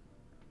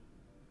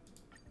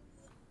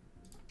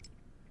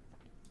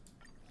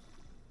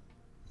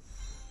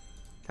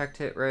 Effect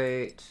hit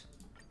rate,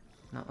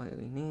 not what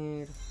we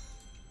need.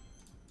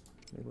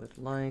 We would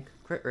like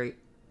crit rate.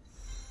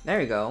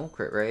 There you go,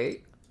 crit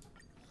rate.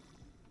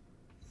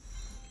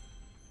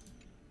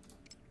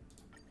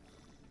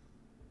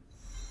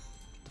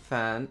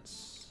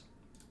 Defense.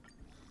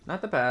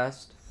 Not the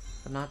best,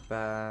 but not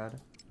bad.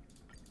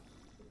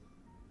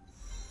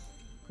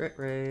 Crit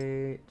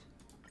rate.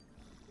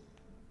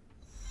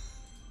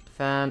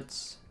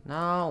 Defense.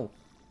 No.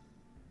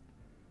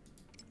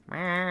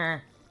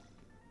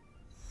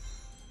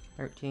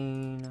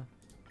 13.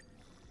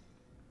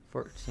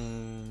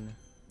 14.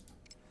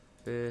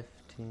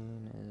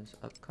 15 is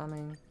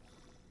upcoming.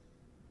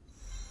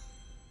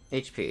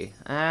 HP.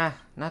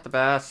 Not the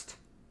best.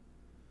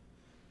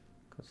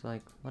 Cause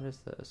like, what is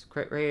this?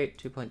 Crit rate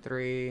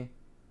 2.3.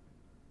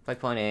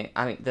 5.8.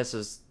 I mean, this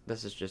is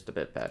just a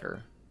bit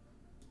better.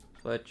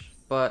 Switch,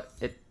 but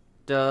it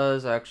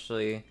does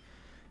actually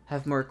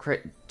have more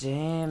crit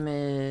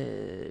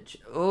damage.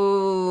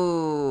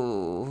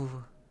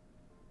 Ooh.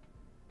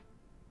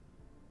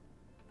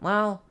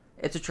 Well,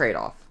 it's a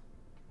trade-off,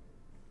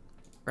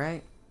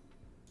 right?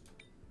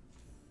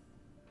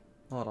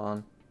 Hold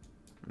on.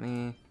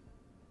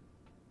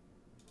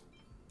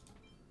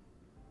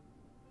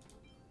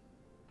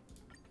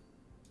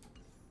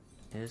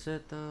 Is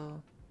it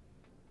though?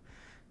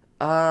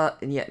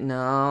 Yeah,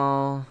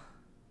 no.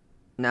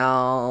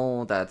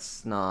 No,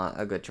 that's not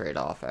a good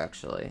trade-off,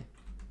 actually.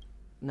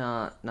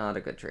 Not a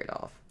good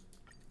trade-off.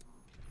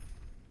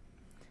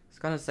 I was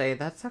gonna say,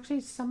 that's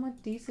actually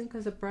somewhat decent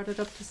because it brought it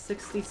up to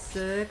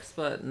 66,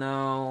 but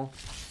no.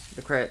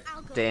 The crit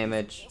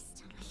damage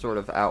sort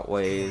of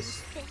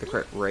outweighs the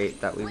crit rate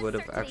that we would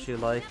have actually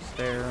liked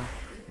there.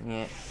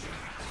 Yeah.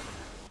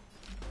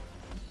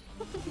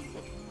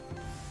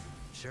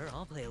 Sure,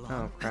 I'll play along.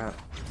 Oh, crap.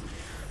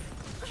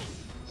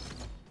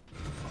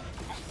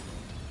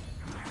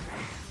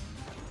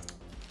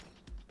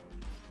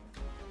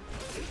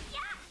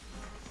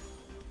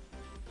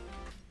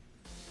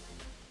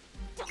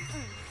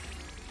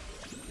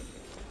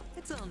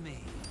 It's on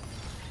me.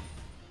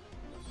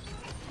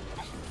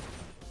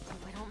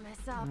 Hope I don't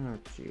mess up. Oh,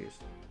 jeez.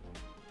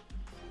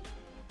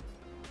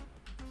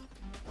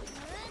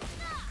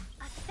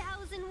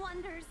 1,000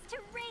 wonders to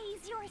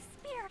raise your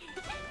spirit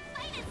and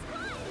fight is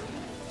fun.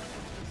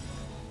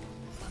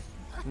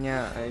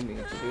 Yeah, I need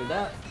to do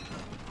that.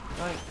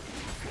 Right.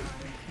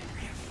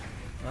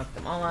 Knock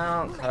them all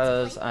out,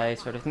 because I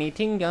sort of need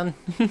Team Gun.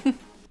 Feeling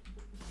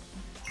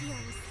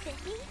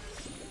spiffy?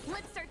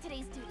 Let's start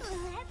today's duty.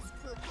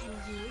 Can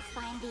you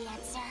find the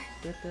answer?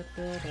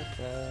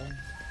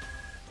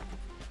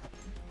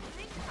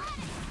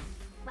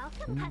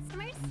 Welcome,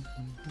 customers.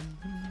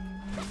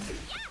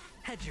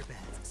 Hedge your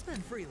bets.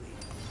 Spend freely.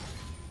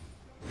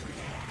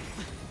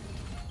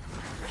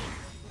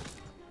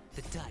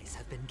 The dice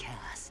have been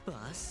cast.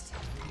 Bust.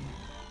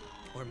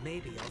 Or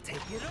maybe I'll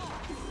take it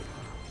all.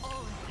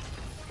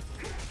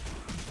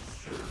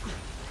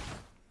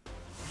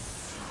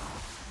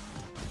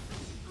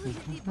 Please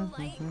be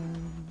polite.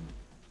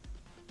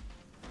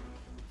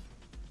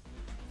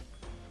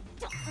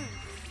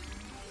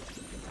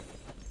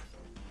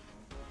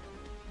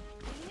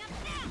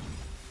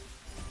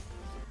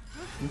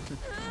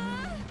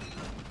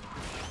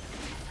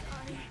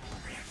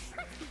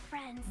 Let's be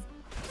friends.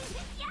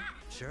 Yeah.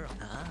 Sure.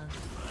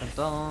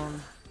 Dawn,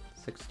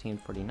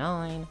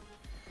 1649.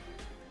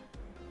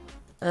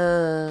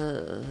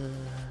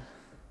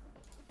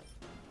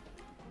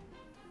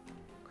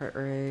 Crit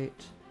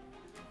rate,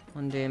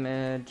 1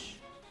 damage.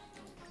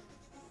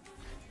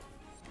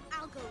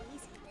 I'll go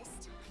easy this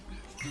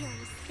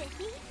Feeling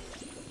spiffy?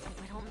 Hope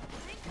I don't.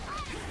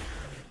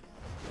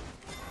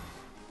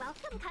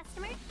 Welcome,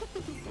 customer.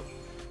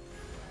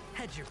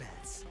 Hedge your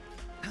bets.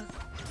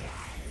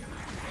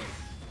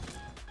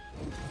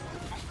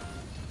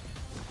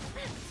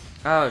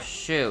 Oh,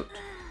 shoot.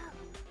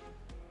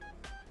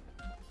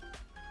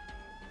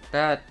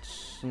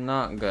 That's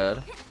not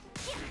good.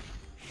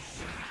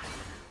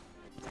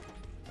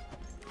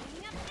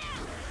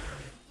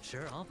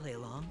 Sure, I'll play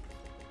along.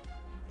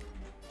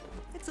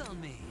 It's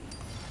on me.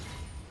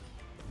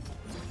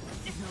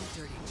 No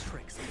dirty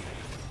tricks.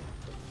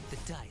 The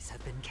dice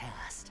have been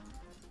cast.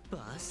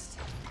 Bust.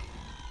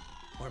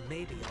 Or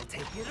maybe I'll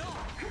take it all.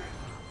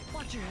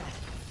 Watch your head.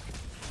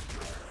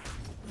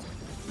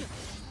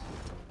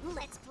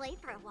 Let's play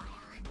for a while.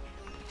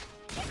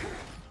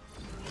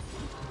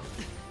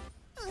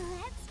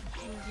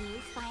 Can you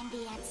find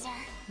the answer?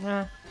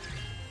 Nah,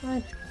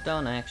 I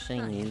don't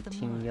actually need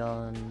to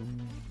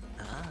yawn.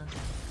 I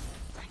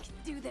can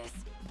do this.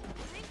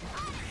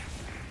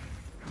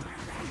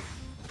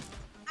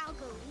 I'll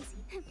go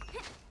easy.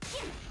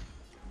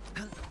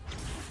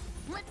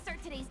 Let's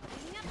start today's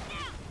cleaning up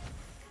now.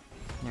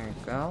 There you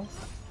go.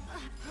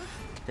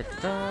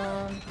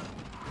 Da-da.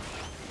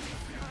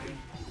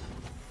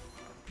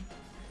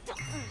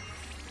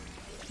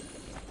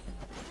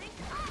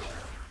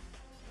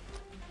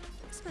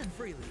 Spend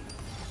freely.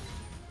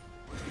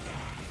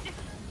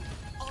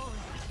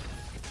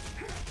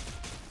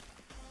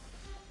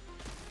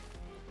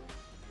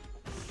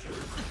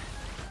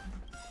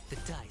 The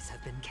dice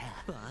have been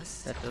cast.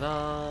 Bust.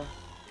 Da-da-da.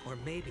 Or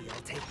maybe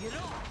I'll take it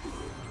all.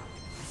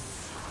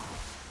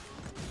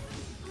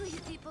 Please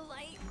be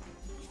polite.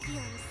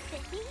 Feeling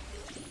spiffy?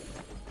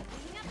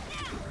 Cleaning up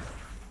now.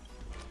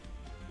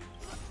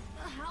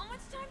 How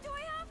much time do I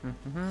have?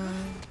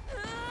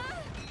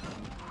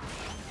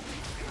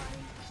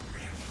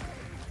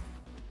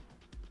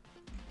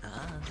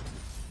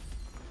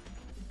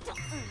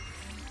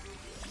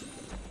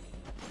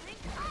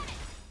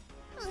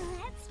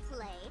 Let's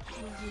play.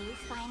 Can you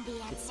find the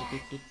answer?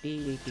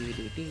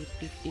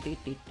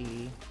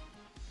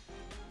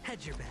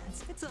 Hedge your bets.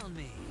 It's on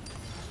me.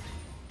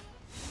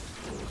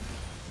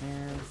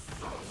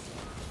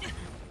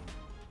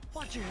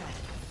 Watch your head.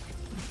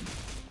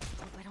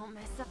 Hope I don't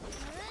mess up.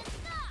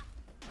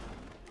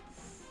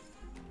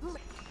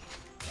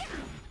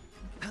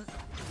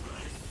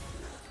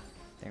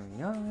 There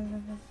we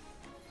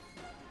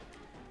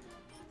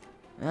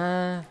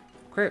are.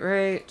 Crit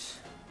rate.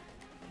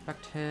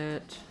 Effect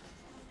hit.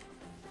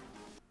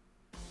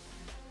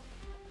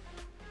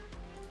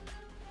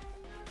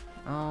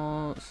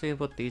 I'll see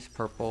what these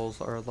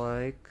purples are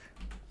like.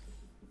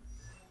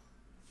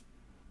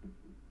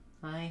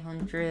 Hi,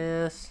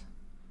 Huntress.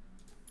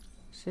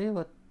 See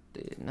what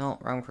the... No,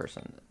 wrong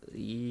person.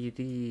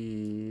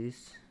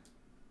 These...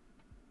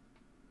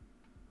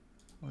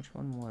 Which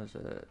one was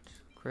it?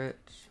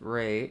 Crit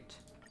rate.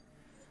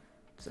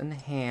 It's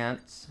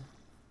enhance.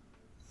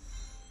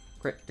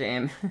 Crit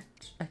damage.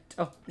 I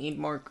don't need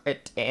more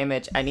crit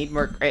damage. I need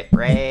more crit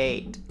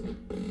rate.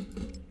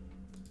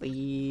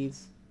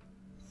 Please.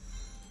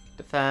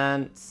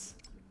 Defense.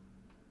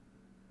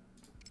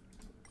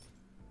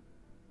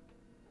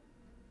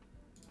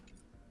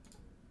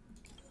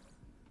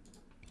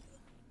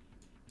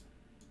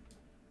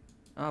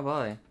 Oh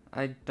boy.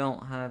 I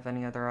don't have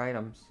any other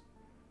items.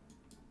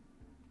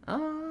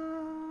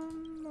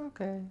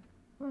 Okay.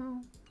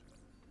 Well,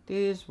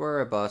 these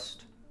were a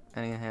bust.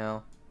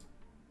 Anyhow.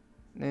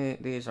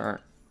 These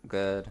aren't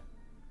good.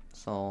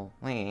 So,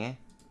 wait.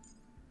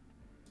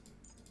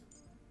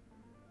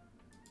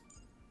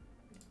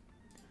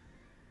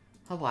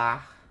 Hello.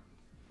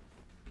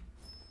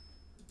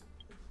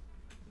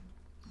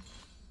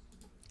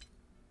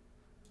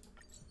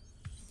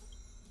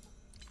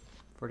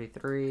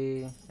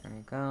 $43. There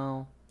we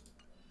go.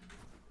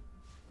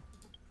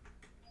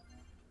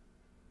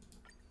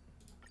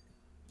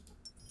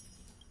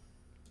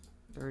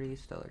 $30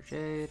 Stellar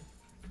Jade.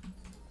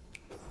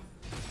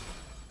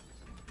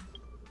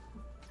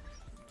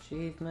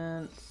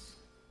 Achievements.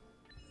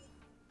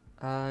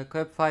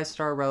 Equip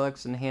 5-star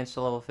relics enhanced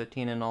to level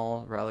 15 in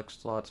all relic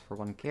slots for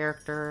one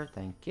character.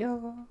 Thank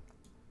you.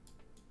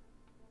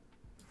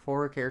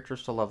 4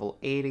 characters to level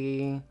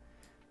 80.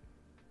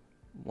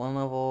 1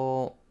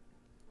 level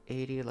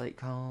 80 light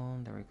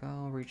cone. There we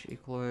go. Reach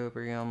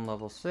equilibrium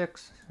level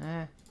 6.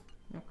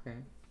 Okay.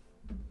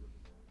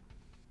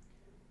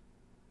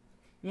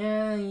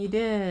 Yeah, you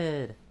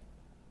did.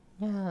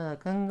 Yeah,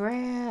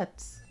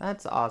 congrats.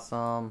 That's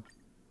awesome.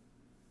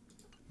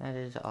 That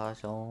is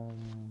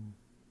awesome.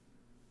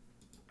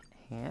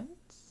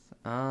 Hands?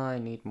 I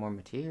need more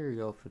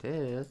material for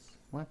this.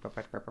 I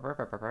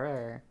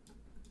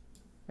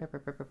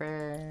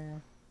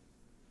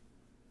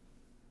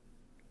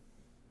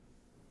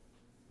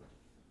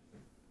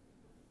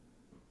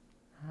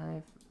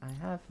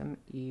have him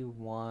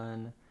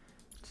E1.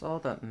 It's all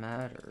that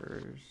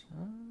matters.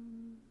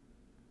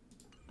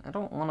 I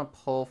don't want to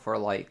pull for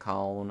light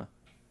cone.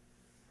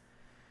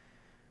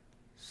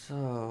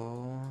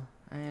 So,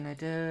 and I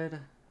did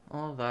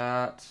all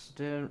that.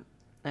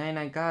 And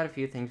I got a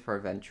few things for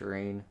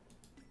Aventurine.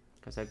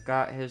 Because I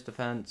got his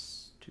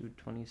defense to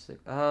 26.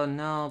 Oh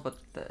no, but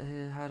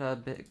he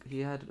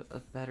had a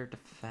better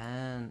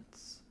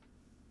defense.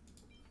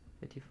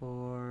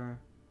 54.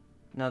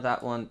 No,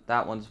 that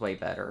one's way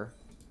better.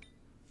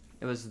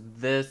 It was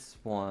this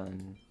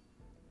one.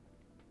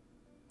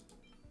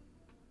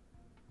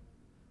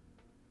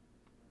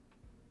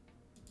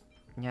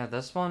 Yeah,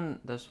 this one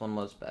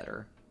was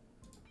better.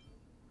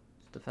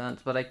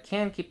 Defense, but I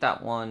can keep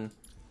that one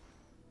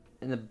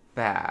in the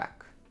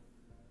back.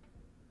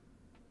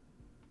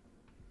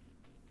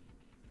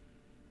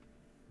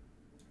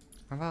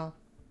 Well.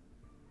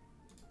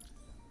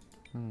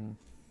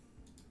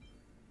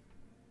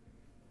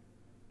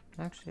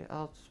 Actually,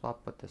 I'll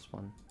swap with this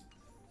one.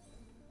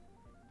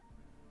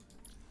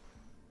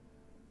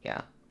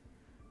 Yeah.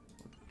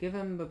 Give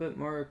him a bit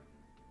more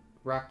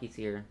Rockies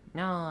here.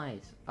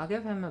 Nice. I'll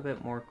give him a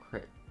bit more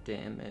crit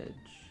damage.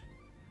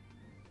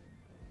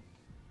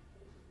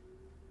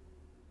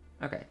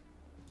 Okay.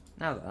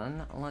 Now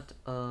then, let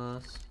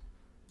us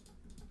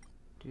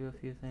do a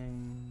few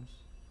things.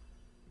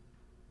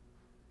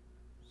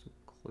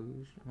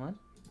 Seclusion. What?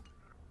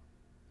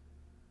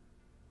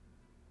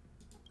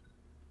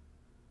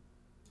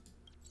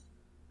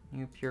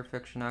 New pure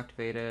fiction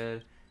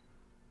activated.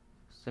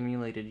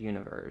 Simulated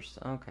universe.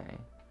 Okay.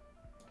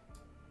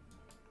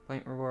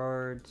 Point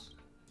rewards.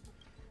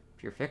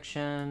 Pure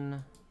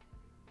fiction.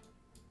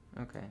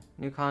 Okay.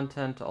 New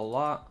content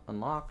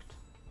unlocked.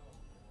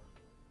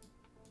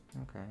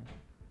 Okay.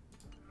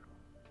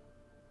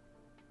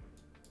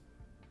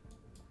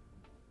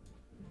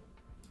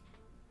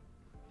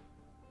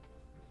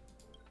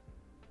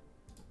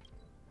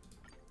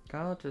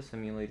 Go to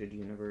simulated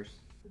universe.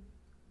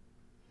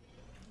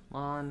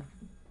 On.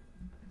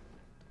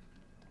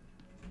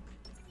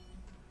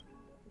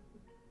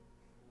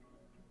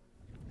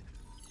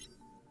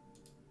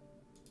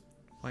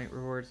 Point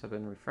rewards have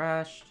been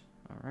refreshed.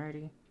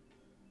 Alrighty.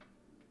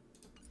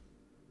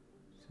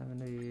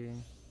 70.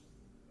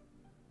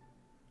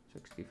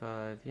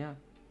 65. Yeah.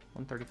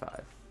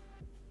 135.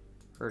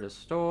 For the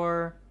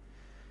store.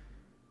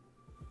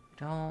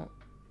 Don't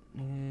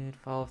need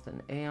Fall with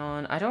an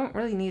Aeon. I don't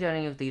really need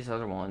any of these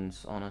other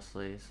ones,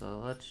 honestly. So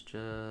let's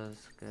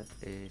just get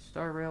a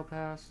Star Rail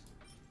Pass.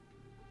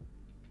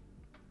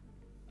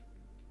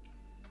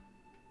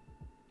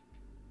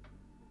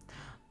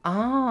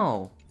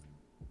 Oh!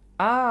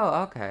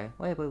 Oh, okay.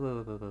 Wait.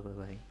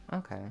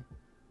 Okay.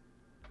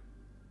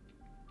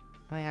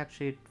 I might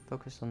actually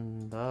focus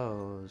on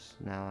those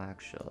now,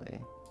 actually.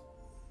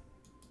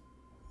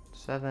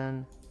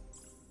 7.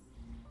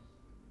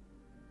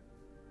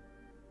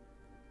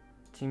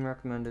 Team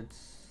recommended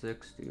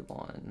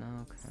 61.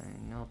 Okay,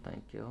 no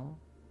thank you.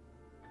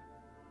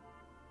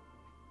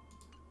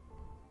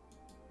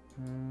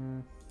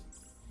 Hmm.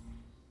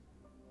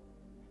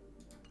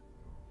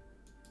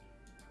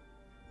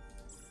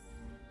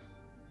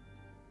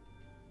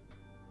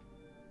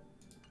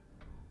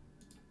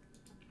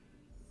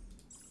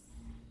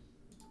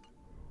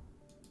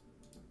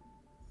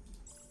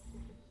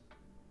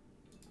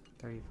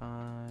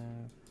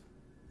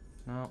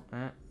 No,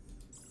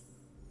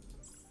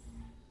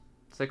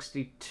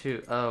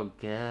 62. Oh,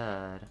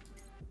 God.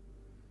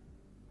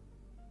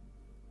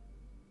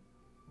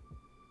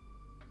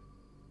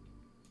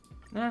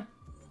 I'll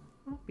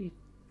be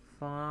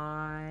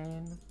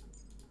fine.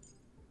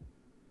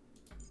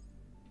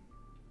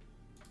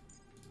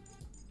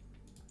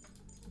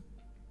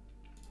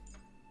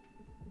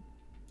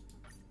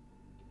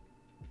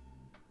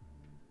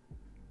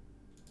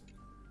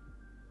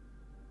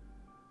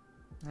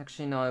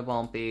 Actually, no, it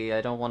won't be.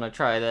 I don't want to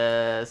try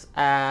this.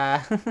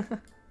 Ah.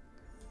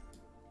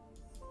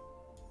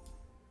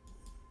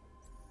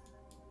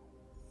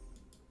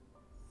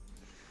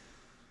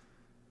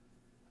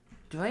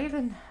 Do I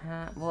even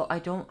have... Well, I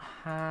don't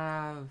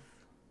have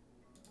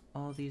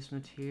all these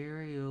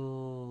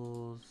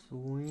materials.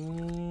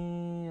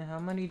 How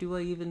many do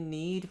I even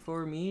need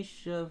for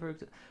Misha, for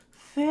example?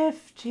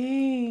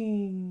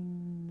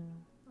 15!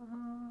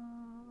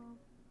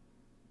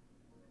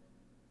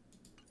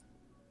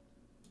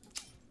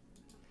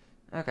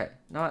 Okay,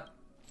 not...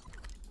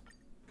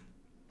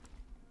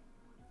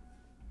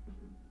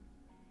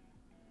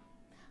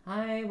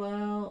 Hi,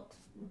 Welt.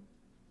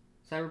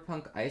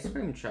 Cyberpunk ice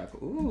cream truck.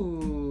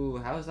 Ooh,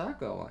 how's that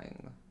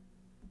going?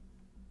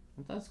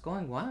 Well, that's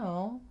going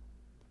well.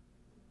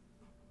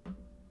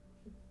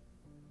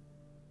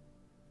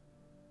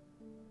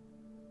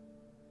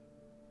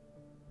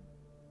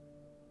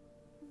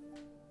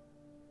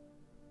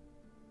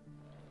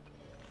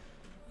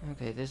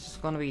 Okay, this is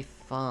gonna be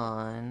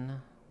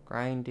fun.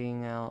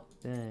 Grinding out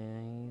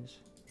these.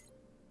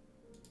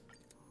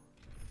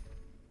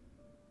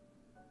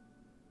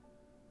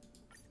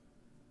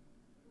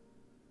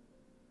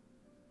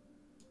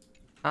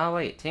 Oh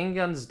wait,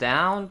 Tingun's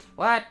downed?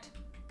 What?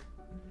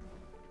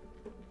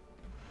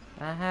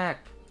 The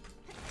heck?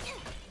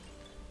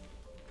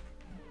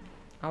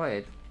 Oh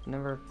wait,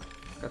 never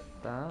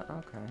got that?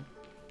 Okay.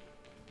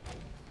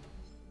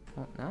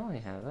 Well, now I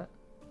have it.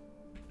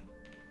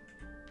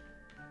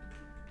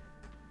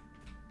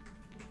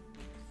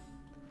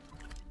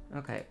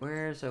 Okay,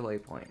 where's the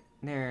waypoint?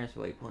 There's the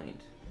waypoint.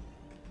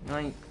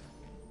 Like,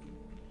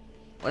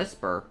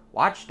 whisper,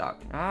 watchdog.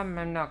 I'm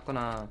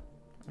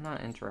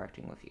not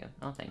interacting with you.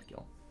 No, thank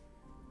you.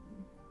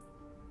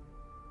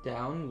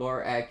 Down,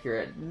 lore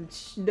accurate.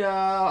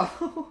 No.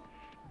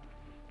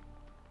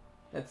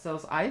 That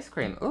sells ice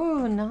cream.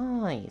 Ooh,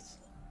 nice.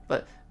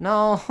 But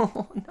no,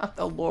 not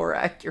the lore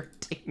accurate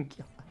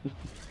Tinguon.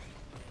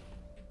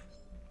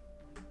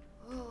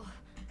 Oh,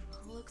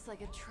 looks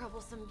like a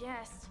troublesome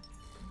guest.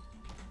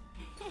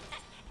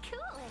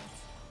 Cool it.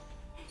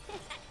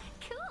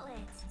 Cool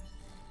it.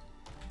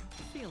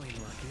 Feeling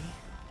lucky.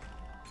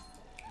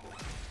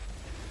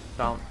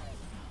 Don't.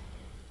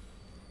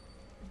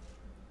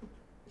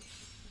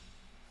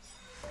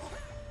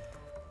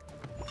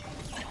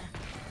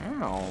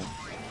 Ow.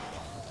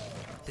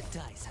 The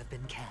dice have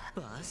been cast.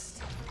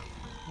 Bust.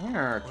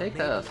 Here, Or take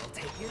maybe this. I'll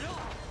take it all.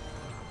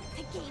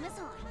 The game is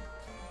on.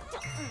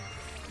 Don't.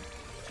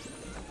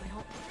 I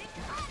don't.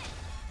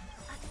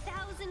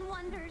 1,000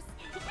 wonders.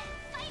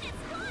 Fight is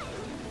fun.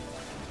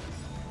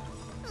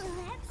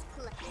 Let's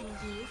play. Can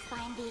you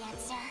find the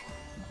answer?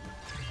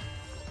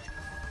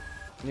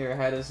 Your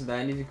head is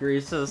 90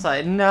 degrees to the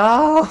side.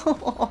 No!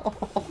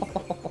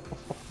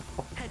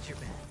 Hedge your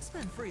bet.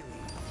 Spend freely.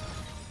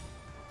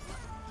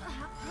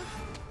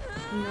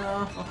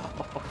 No.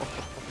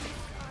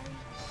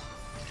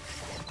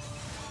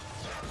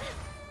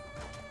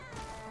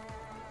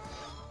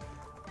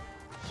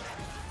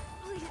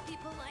 Please be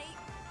polite.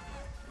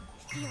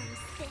 Feeling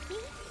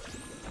spiffy?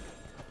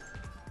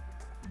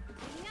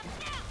 Bringing up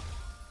now.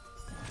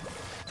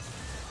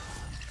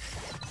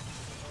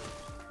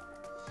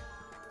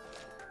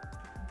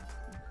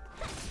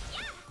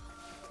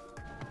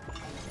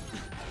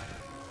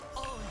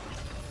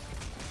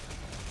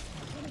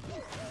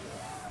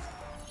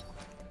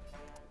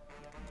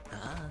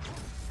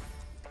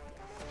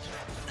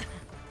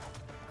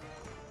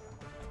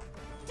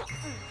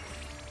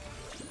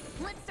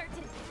 Let's start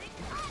to.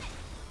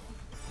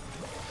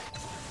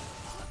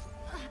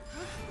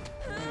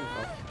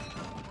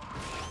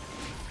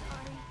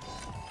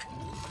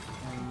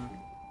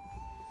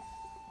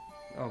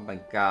 Oh my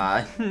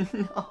god.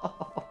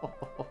 No.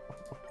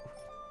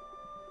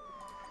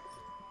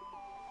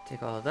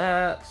 Take all of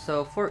that.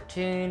 So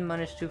 14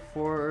 minus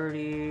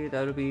 240,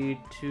 that would be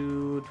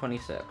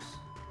 226.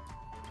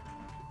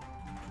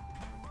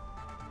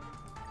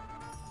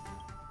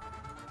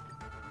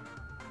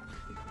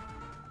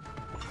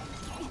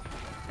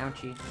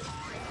 Ouchie.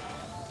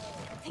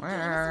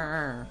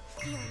 Arr.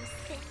 Feeling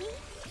spiffy?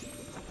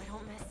 Hope I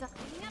don't mess up.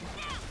 Bringing up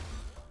now.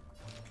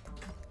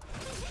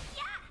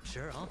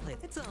 Sure, I'll play.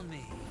 It's on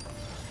me.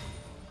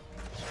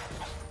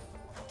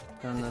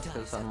 Done this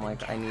because I'm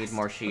like, I need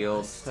more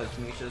shields because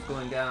Misha's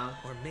going down.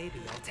 Or maybe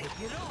I'll take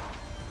it all.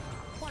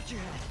 Watch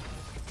your head.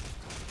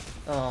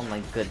 Oh my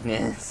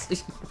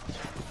goodness.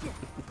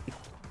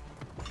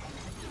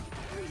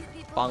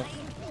 Bonk.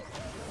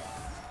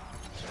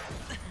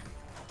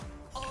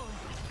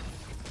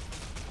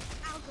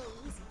 I'll go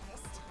easy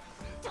this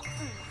time. Don't.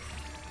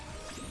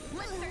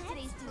 Let's start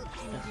today's duel.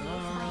 Can you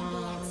find the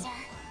answer?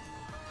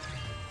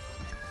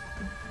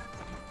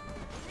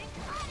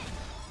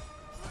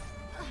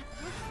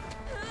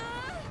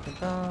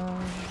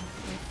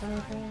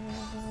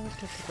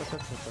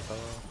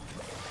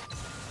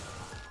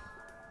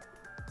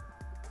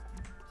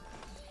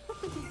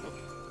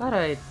 Thought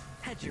I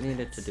Hedge your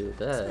needed bets. to do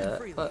Spend that,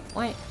 freely. but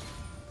wait.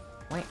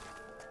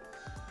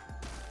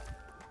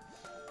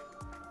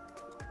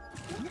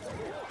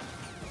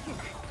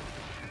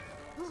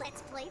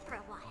 Let's play for a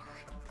while.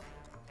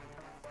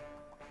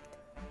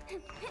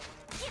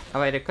 Oh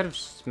wait, I could have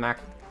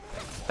smacked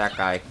that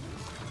guy.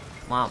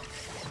 Wow.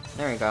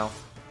 There we go.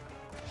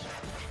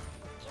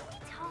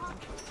 Talk.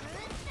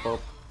 Boop.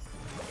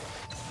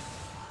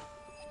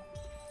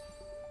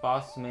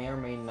 Boss may or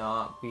may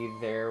not be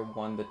there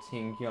when the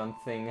Tinguon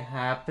thing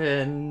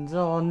happens.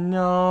 Oh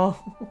no.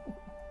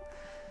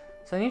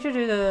 So I need to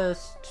do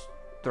this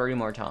 3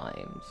 more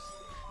times.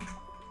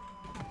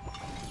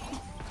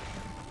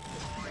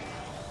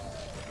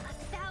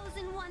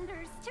 1,000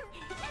 wonders to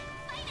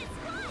fight is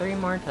fun. 3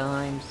 more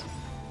times.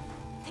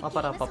 The Pop,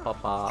 game pop, is pop, on.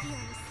 pop, pop. Feeling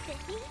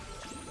spiffy?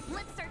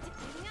 Let's start to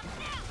clean up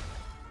now.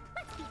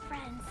 Let's be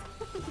friends.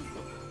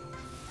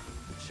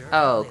 Sure, Oh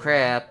I'll play.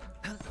 crap.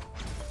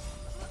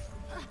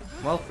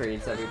 Well,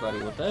 freeze everybody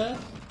with this.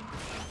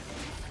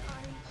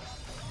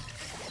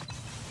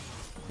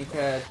 You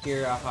could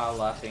hear Aha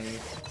laughing.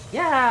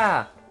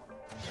 Yeah!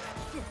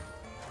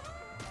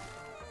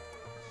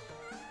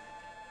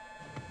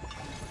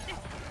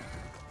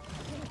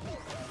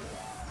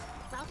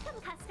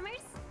 Welcome, customers.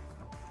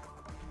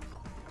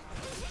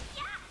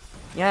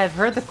 Yeah, I've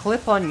heard the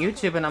clip on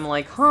YouTube and I'm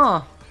like,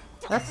 huh,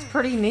 that's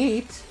pretty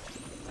neat.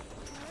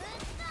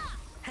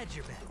 Hedge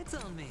your bet. It's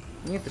on me.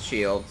 Need the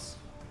shields.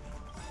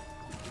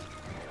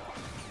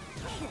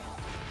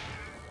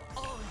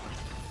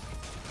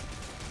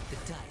 The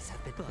dice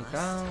have been There we bust. go.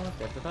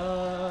 Da, da,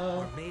 da.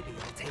 Or maybe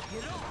I'll take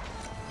it all.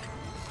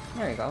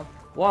 There you go.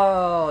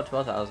 Whoa,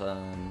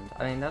 12,000.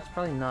 I mean, that's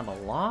probably not a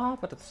lot,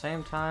 but at the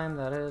same time,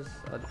 that is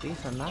a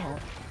decent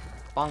amount.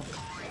 Bonk.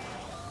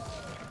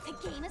 The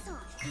game is on.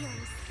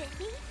 Feeling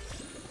spiffy?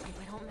 Hope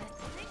I don't miss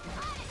it.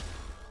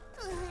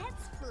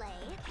 Let's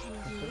play. And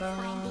you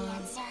find the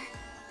answer.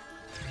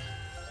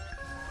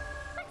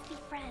 Let's be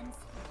friends.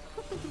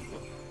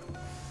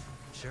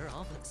 Sure,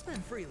 I'll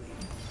spend freely.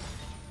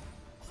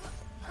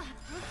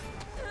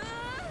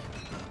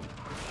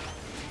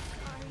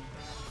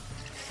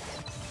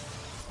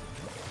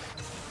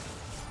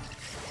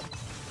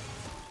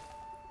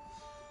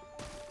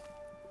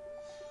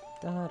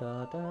 Da,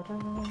 da, da, da, da,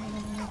 da,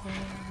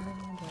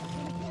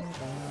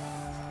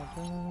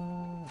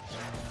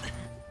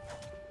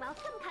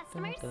 Welcome,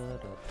 customers. da, da,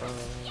 da, da.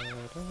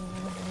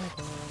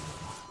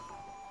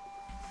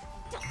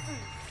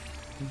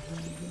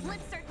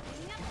 Let's start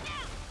cleaning up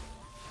now.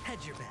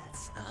 Hedge your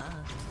bets.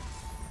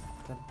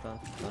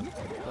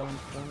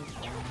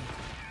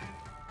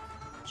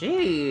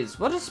 Jeez,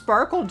 what does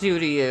Sparkle do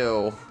to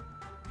you?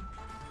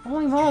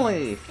 Holy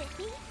moly!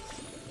 Spiffy?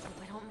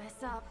 Hope I don't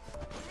mess up.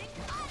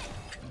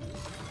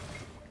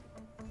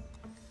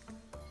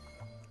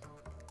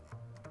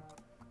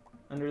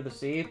 Under the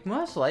sea?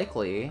 Most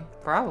likely.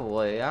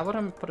 Probably. I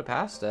wouldn't put it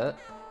past it.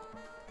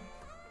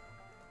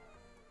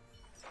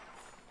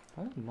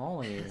 Holy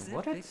moly, Is it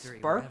what did victory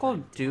Sparkle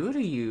whatever? do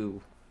to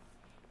you?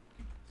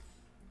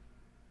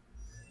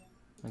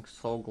 Like,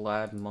 so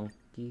glad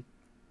monkey.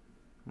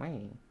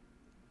 Wait.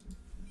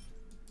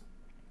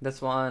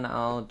 This one,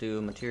 I'll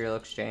do material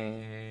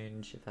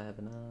exchange if I have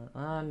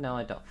enough. No,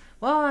 I don't.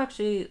 Well,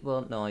 actually,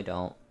 well, no, I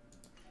don't.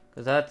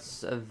 Because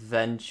that's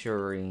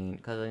adventuring.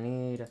 Because I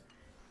need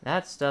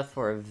that stuff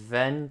for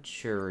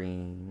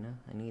adventuring.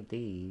 I need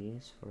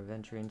these for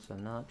adventuring, so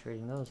I'm not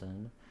trading those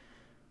in.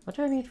 What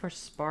do I need for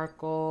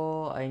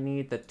Sparkle? I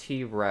need the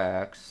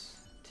T-Rex.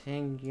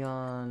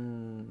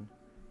 Tingyon.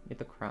 Need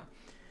the crown.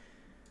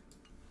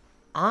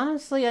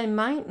 Honestly, I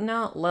might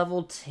not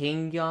level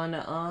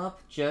Tingyon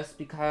up just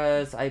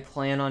because I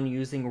plan on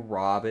using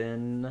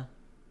Robin.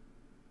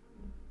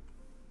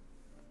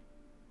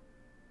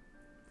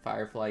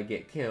 Firefly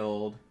get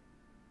killed.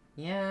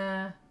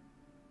 Yeah.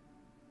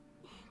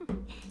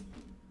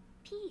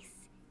 Peace.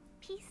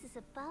 Peace is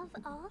above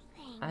all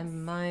things. I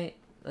might,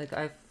 like,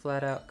 I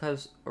flat out,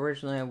 because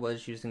originally I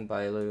was using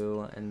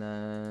Bailu, and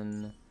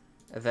then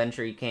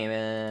Adventure came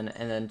in,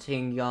 and then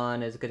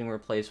Tingyon is getting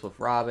replaced with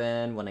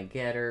Robin when I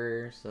get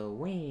her, so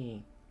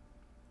wait.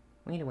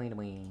 Wait.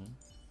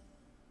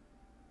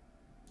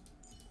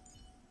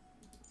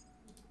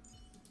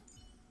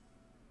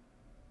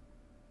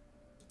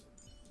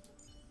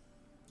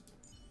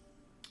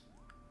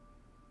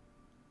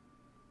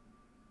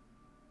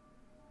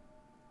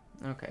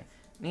 Okay,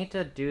 need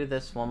to do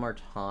this one more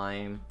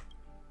time.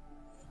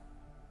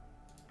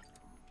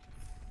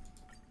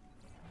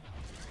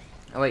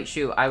 Oh wait,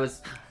 shoot, I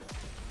was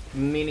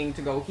meaning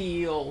to go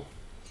heal.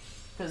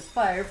 Cause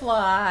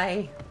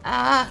Firefly!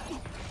 Ah!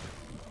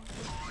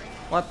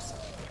 Whoops.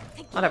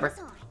 The game Whatever. is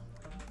on.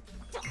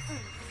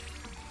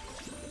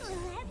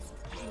 Let's.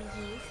 And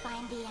you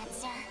find the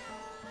answer.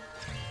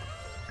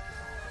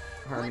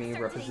 Army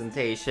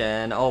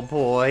representation, oh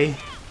boy.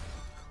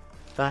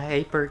 The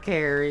hyper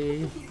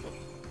carry.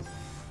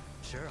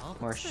 Sure, I'll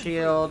More spend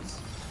shields.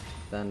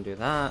 Then do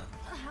that.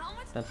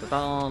 Dun dun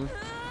dun.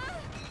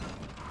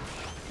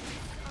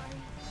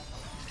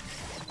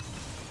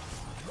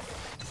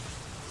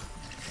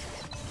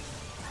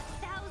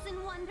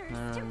 Thousand wonders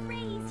to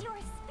raise your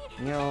spirit.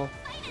 You know,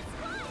 Fight is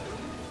fun.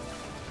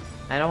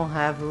 I don't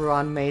have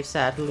Ruanmei,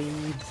 sadly.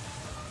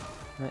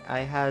 I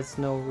has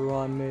no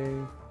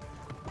Ruanmei.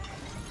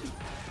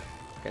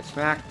 Get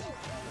smacked.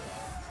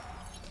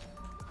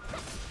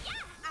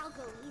 I'll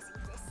go easy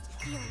this time.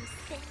 Feeling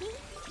spiffy?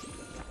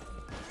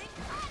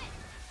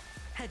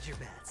 hedge your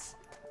bets.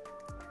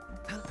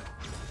 No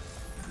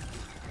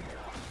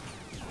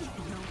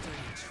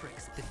dirty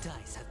tricks. The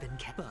dice have been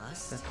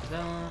bust.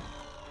 Da-da-da.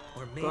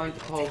 Or maybe Going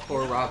to I'll call take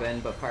for it.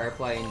 Robin, but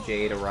Firefly and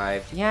Jade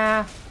arrived.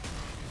 Yeah.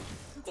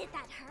 Did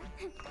that hurt?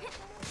 Yeah.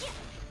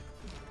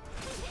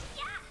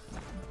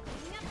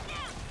 Cleaning up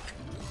now.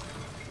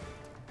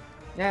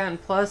 Yeah,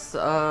 and plus,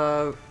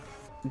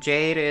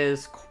 Jade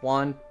is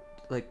quantum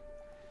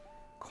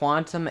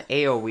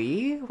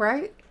AoE,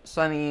 right?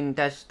 So I mean,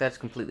 that's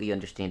completely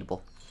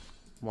understandable.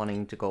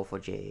 Wanting to go for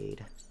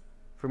Jade.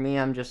 For me,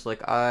 I'm just like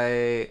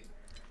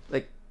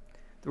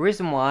the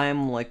reason why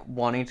I'm like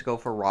wanting to go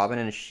for Robin,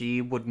 and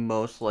she would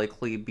most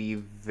likely be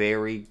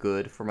very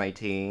good for my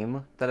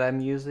team that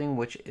I'm using,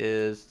 which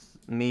is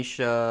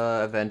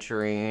Misha,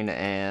 Aventurine,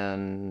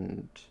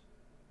 and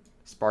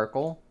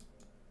Sparkle.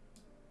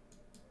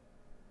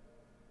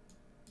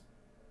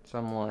 So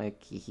I'm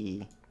like,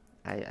 hee,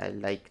 I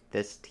like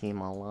this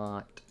team a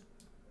lot.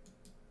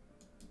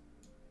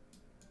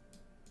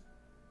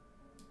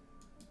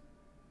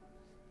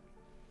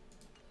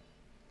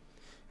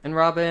 And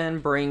Robin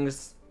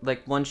brings,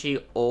 like, when she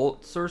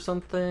ults or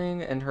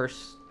something and her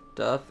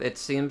stuff, it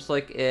seems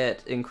like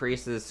it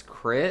increases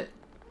crit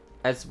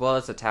as well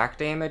as attack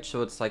damage,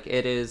 so it's like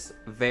it is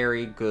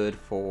very good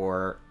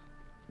for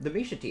the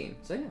Misha team.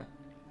 So yeah,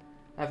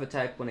 have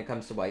attack when it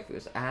comes to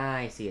waifus. Ah,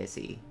 I see, I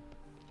see.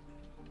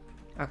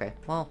 Okay,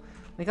 well,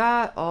 we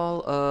got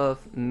all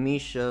of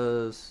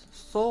Misha's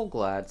Soul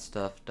Glad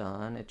stuff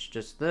done. It's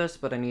just this,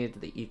 but I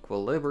need the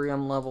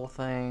equilibrium level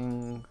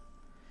thing.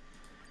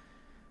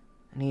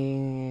 I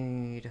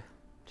need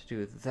to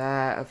do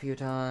that a few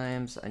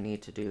times. I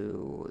need to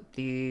do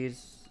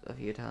these a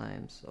few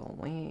times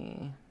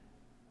only.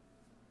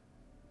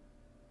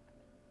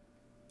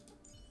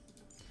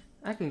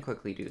 I can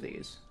quickly do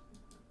these.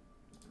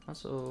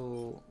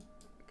 Also,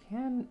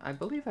 I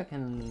believe I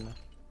can...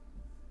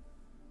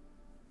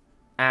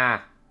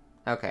 Ah,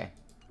 okay.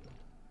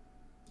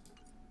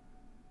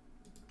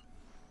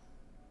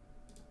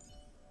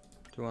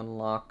 To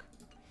unlock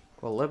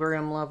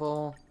equilibrium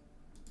level.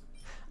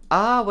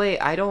 Ah, wait,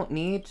 I don't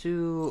need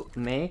to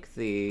make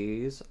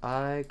these.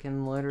 I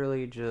can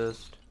literally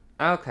just...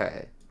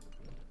 Okay.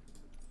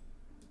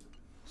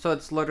 So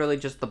it's literally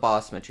just the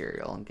boss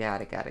material.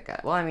 Got it, got it, got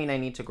it. Well, I mean, I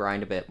need to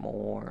grind a bit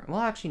more.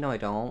 Well, actually, no, I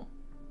don't.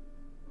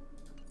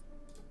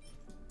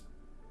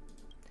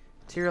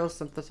 Material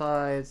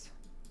synthesize.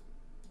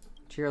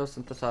 Material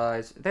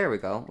synthesize. There we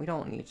go. We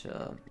don't need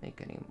to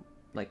make any...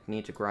 Like,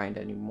 need to grind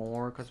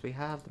anymore, because we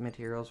have the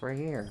materials right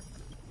here.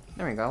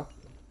 There we go.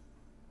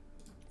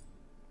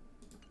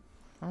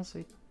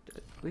 Honestly,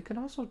 we could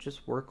also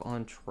just work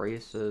on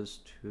traces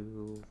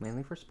to...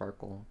 Mainly for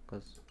Sparkle,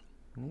 because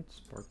we need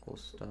Sparkle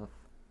stuff.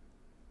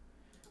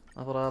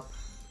 Leveled up.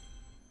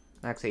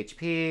 Max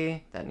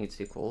HP. That needs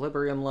the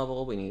equilibrium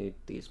level. We need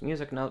these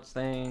music notes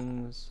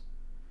things.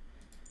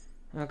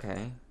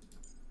 Okay.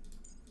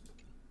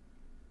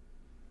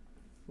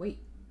 Wait.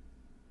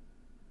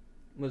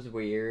 Was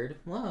weird.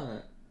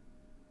 What?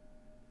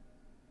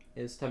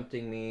 Is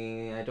tempting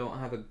me. I don't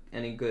have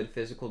any good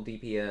physical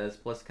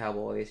DPS plus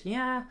Cowboys.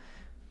 Yeah.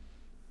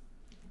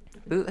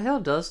 Boot Hill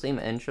does seem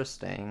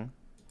interesting.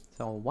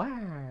 So,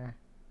 wow.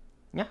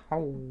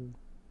 Yahoo.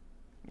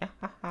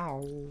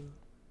 Yahoo.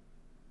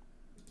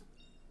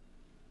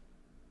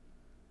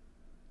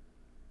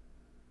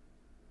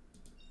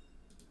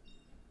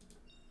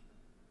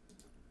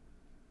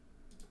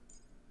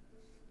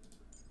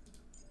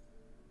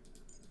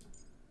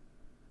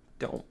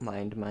 Don't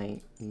mind my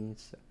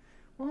knees.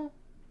 Well,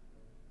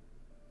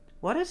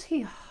 what is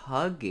he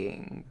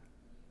hugging?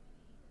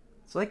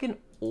 It's like an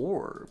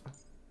orb.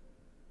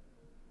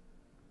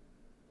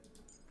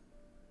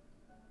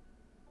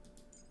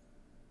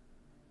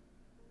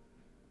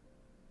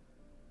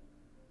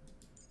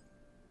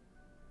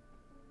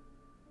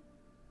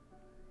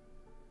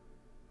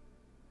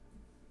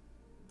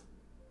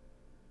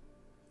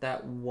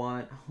 That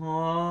one,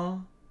 huh?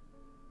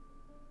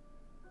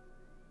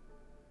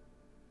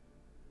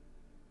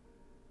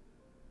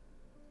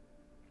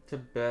 To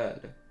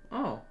bed.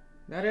 Oh,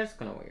 that is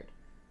kind of weird.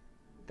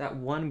 That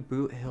one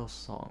Boot Hill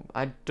song.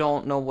 I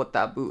don't know what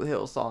that Boot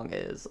Hill song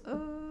is. I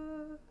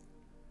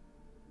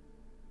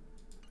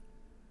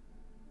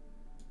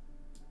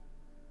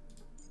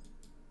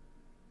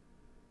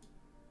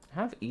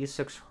have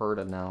E6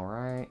 Herta now,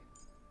 right?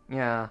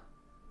 Yeah.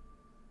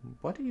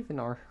 What even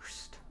are her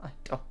I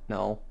don't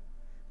know.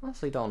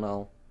 Honestly, don't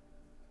know.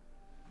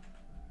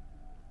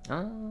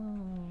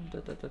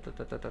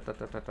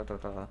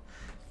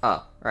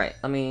 Oh, right.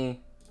 Let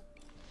me...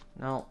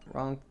 No,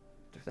 wrong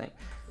thing.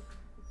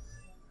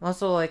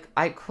 Also, like,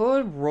 I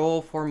could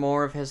roll for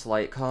more of his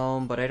light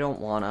comb, but I don't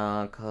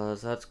wanna,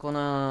 cause that's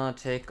gonna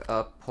take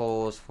up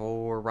pulls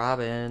for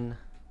Robin.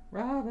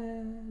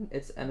 Robin!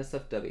 It's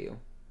NSFW.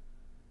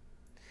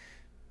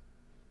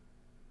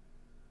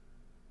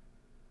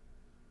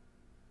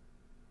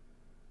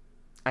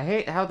 I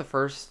hate how the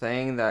first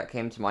thing that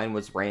came to mind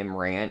was Ram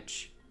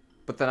Ranch,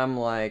 but then I'm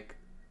like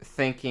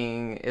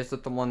thinking, is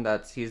it the one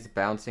that he's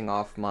bouncing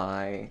off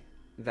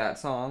that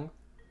song?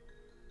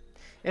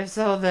 If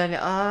so, then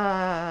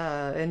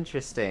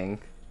interesting.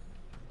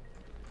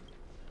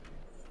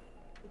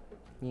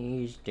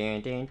 Well,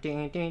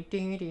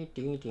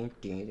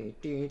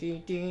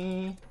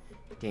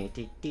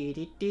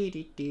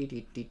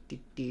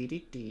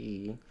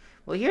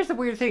 here's the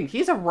weird thing.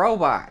 He's a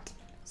robot.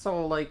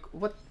 So, like,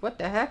 what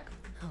the heck?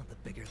 Oh, the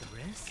bigger the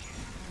risk,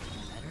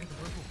 the better the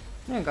reward.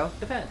 There you go,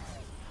 defense.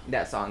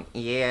 That song.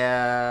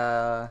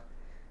 Yeah.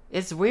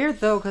 It's weird,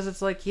 though, because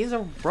it's like, he's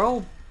a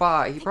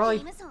robot. He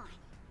probably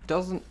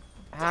doesn't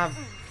have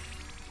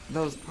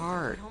those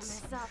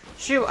parts.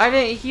 Shoot, I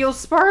didn't heal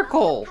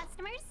Sparkle!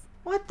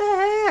 What the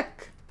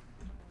heck?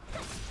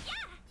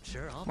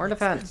 Sure, I'll More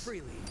defense.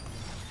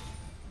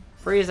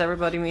 Freeze,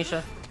 everybody,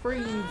 Misha.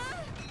 Freeze!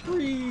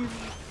 Freeze!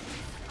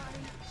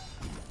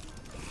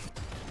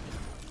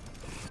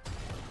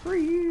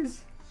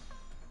 Freeze!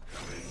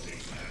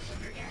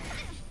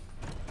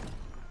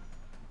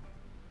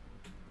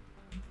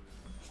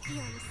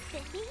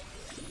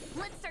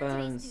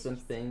 Been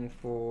something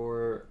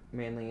for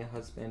mainly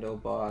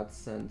husbando bots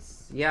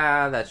since...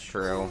 Yeah, that's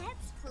true.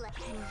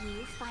 Can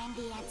you find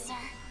the answer?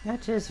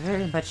 That is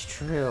very much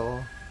true.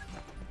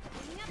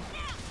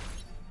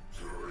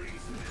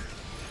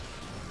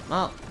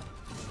 Oh.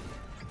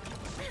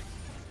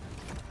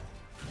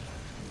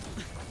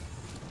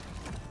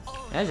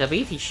 That's a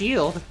beefy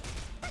shield.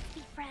 Let's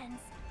be friends.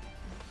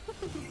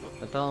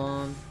 But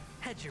don't.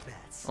 Hedge your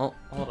bets. Oh,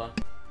 hold on.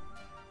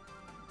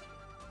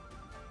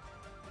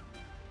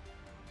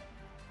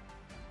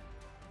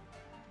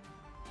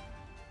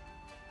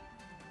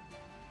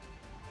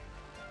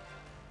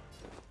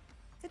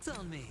 It's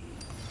on me.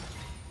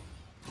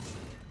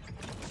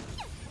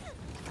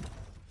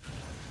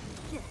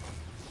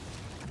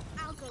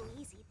 I'll go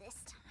easy this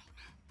time.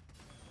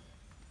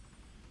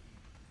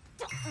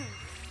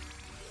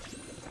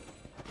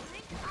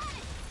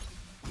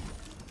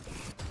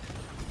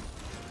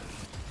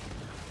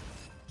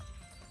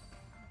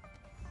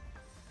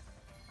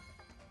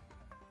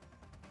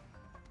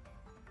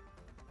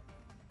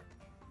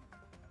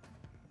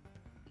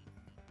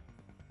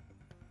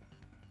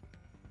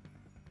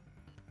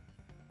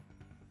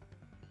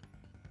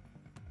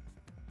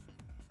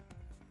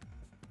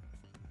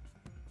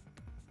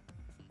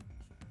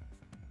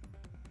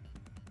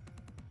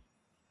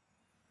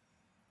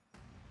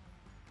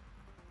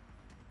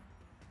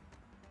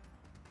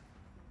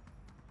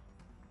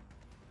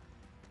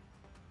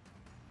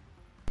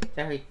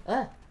 Sorry.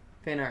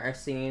 Fan art I've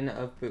seen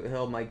of Boot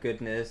Hill, my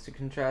goodness. To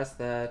contrast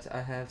that,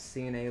 I have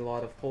seen a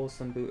lot of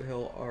wholesome Boot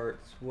Hill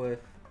arts with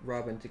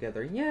Robin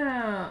together.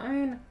 Yeah, I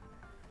mean...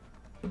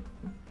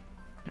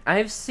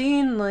 I've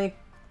seen, like...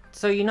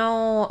 So, you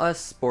know,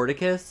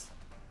 Sporticus?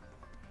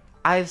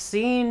 I've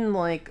seen,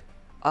 like,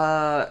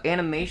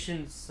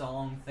 animation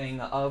song thing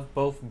of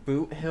both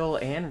Boot Hill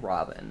and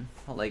Robin.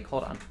 Like,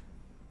 hold on.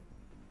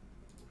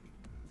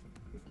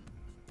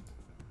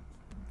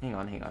 Hang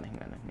on.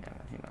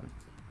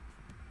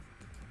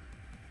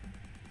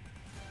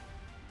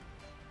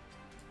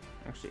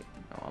 Actually,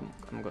 no,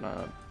 I'm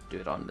gonna do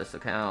it on this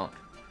account.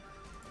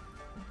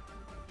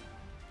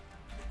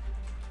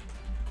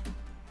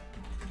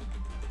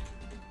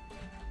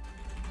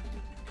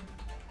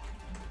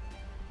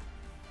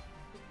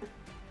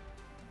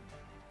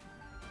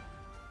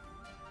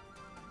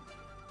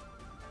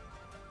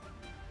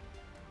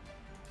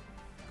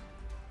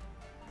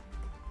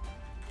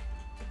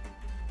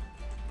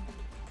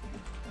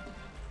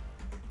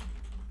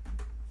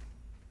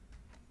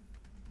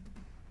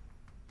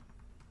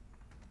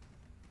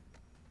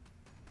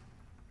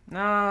 No,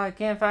 I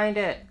can't find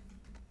it.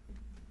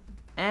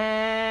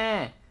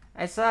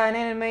 I saw an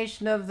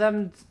animation of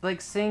them, like,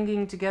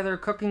 singing together,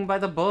 cooking by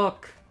the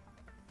book.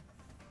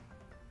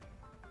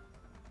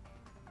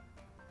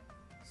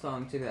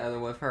 Song together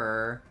with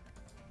her.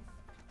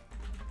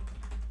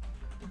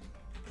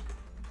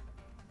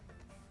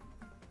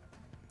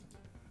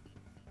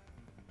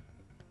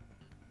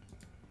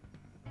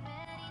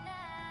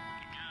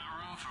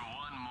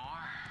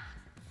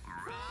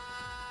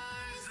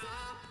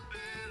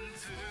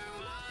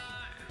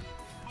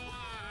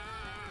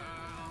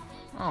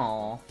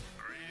 Aww.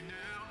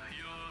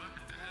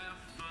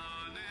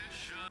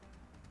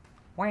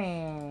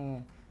 Wah.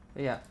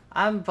 But yeah,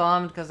 I'm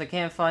bummed because I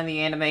can't find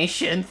the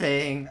animation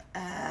thing.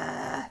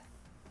 Rise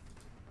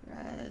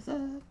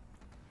up.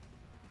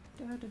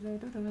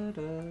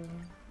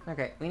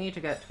 Okay, we need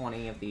to get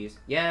 20 of these.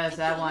 Yes,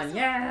 that one.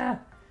 Yeah.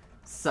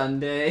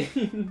 Sunday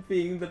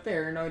being the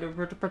paranoid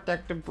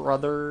overprotective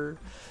brother.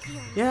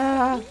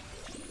 Yeah. Hope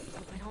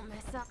I don't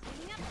mess up.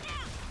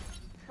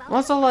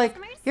 Also, like,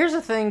 here's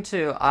the thing,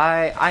 too.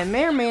 I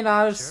may or may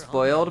not have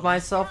spoiled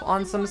myself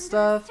on some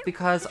stuff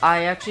because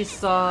I actually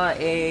saw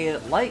a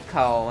light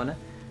cone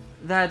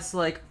that's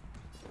like,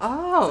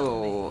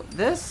 oh,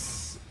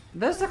 this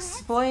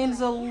explains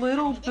a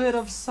little bit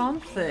of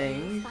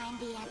something. Find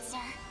the answer.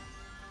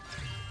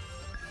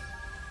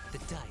 The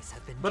dice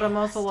have been But I'm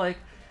also cast. like,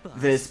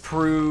 this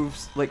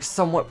proves, like,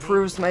 somewhat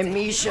proves my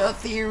Misha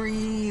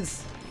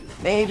theories.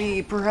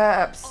 Maybe,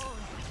 perhaps.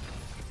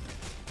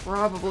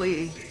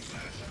 Probably.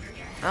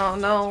 Oh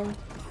no.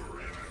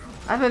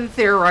 I've been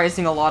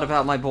theorizing a lot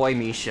about my boy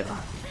Misha.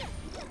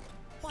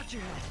 Watch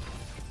your head.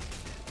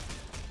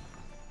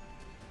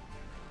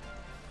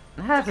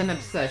 I have an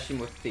obsession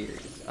with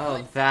theories.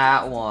 Oh,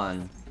 that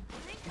one.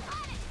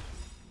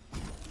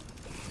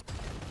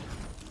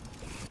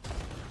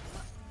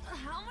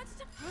 How much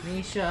to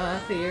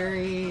Misha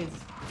theories.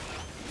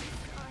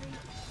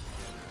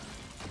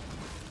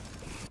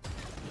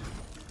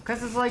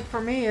 Cause it's like,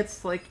 for me,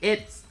 it's like,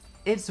 it's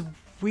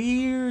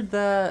weird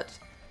that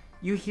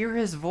you hear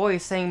his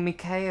voice saying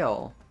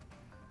Mikhail.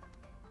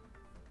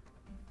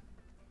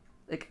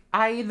 Like,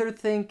 I either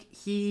think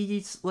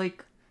he's,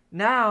 like,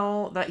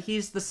 now that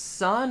he's the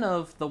son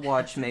of the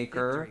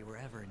watchmaker, Victory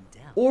wherever in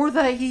doubt. or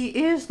that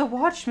he is the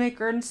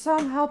watchmaker and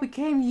somehow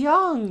became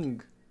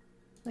young.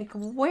 Like,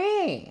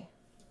 way.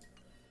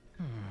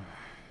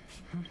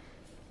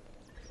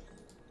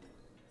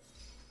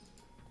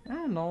 I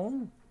don't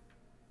know.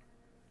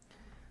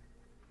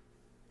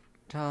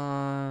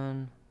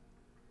 Done.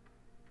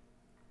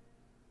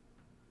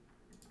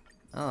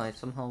 Oh, I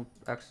somehow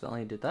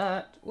accidentally did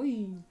that.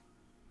 Whee!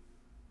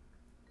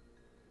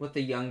 With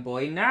the young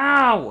boy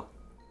now!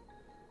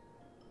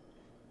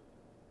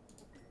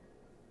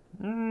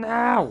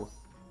 No!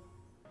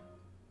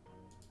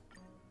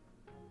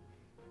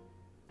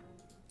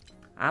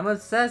 I'm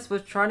obsessed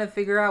with trying to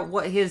figure out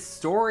what his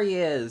story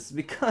is,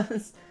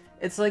 because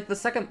it's like the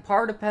second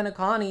part of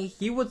Penacony,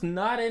 he was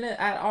not in it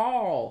at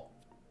all.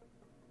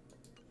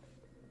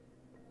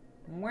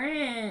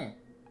 Wah.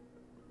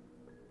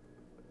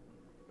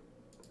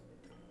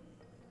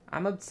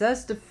 I'm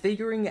obsessed with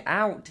figuring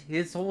out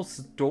his whole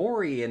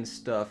story and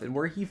stuff, and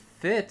where he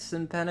fits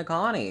in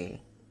Penacony.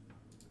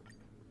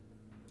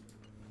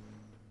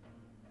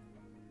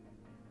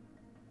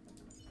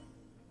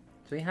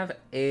 So we have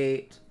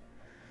 8.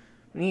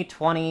 We need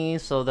 20,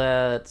 so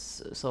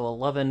that's... So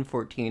 11,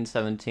 14,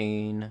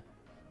 17.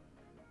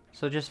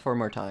 So just 4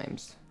 more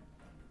times.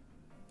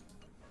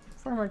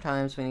 4 more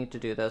times we need to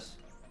do this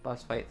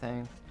boss fight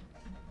thing.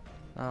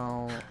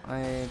 Oh,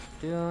 I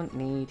do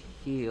need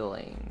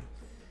healing.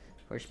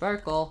 For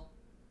Sparkle,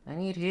 I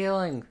need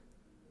healing.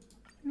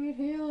 I need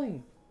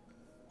healing.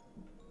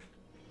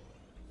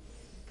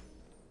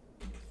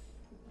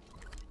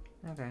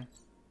 Okay.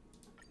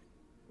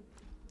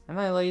 Am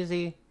I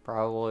lazy?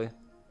 Probably.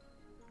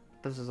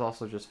 This is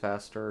also just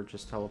faster,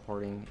 just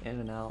teleporting in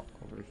and out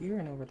over here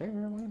and over there.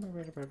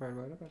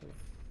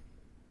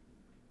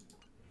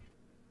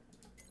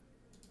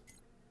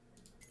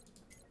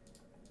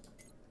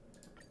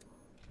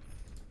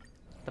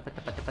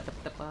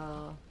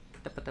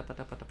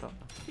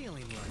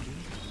 Feeling lucky.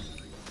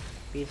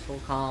 Peaceful,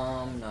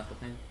 calm,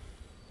 nothing.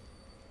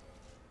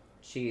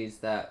 She's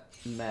that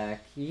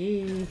mech.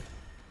 Yee.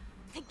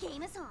 The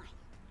game is on.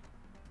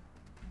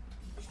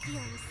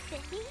 Feeling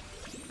spiffy?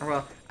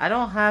 Well, I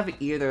don't have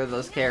either of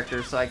those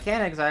characters, so I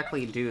can't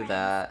exactly do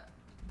that.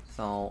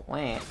 So,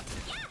 wait.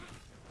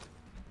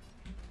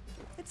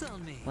 It's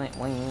on me.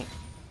 Wait.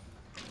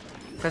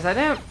 Because I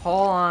didn't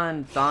pull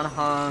on Don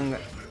Hung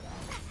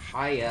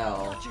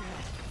IL.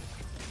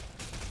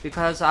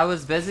 Because I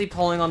was busy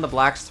pulling on the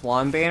Black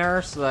Swan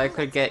banner so that I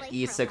could get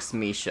E6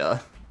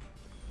 Misha.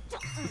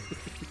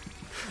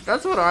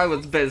 That's what I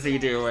was busy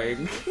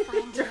doing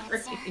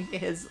during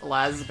his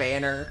last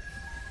banner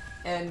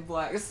and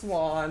Black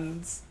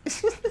Swans.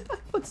 I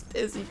was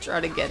busy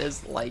trying to get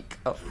his light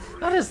cone.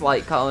 Not his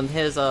light cone,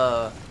 his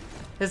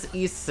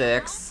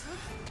E6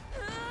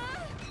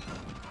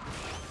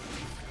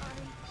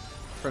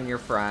 from your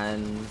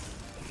friends.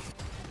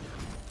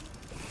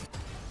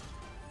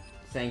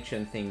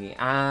 Sanction thingy.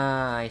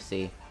 Ah, I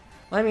see.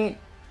 Well, I mean,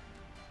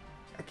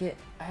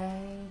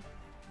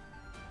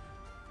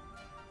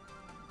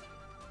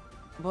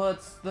 well,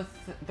 it's the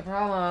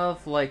problem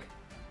of, like,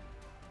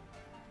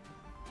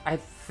 I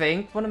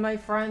think one of my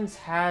friends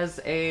has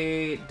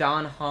a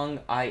Don Hung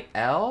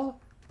IL,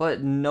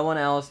 but no one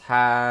else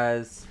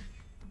has,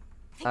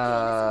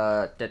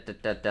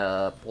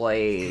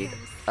 Blade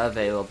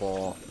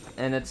available.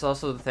 And it's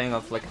also the thing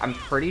of, like, I'm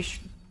pretty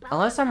sure,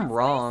 unless I'm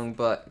wrong,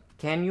 but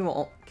can't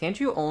you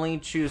only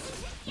choose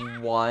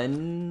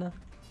one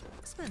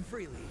Spend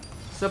freely.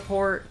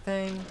 support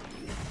thing?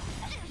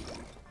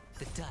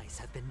 The dice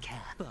have been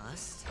cast.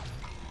 Bust.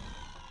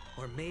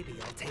 Or maybe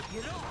I'll take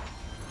it all.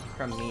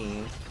 From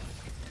me.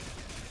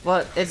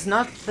 But it's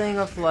not the thing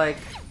of, like,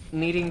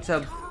 needing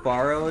to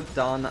borrow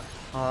Don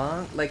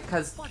Hung, like,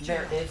 cause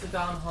there is a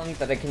Don Hung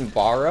that I can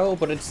borrow,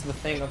 but it's the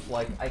thing of,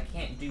 like, I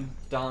can't do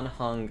Don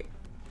Hung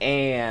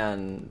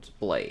and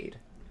Blade.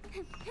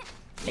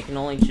 I can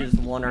only choose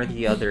one or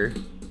the other.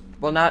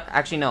 Well, not,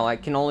 actually no, I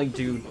can only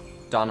do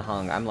Don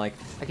Hung. I'm like,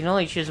 I can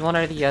only choose one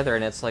or the other,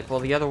 and it's like, well,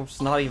 the other's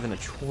not even a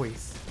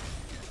choice.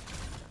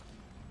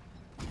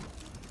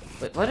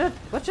 Wait,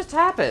 what just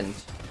happened?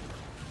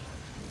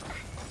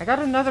 I got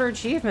another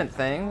achievement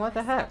thing. What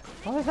the heck?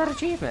 What was that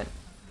achievement?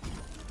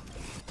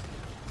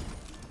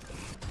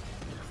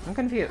 I'm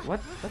confused.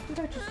 What did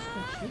I just get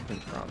an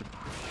achievement from?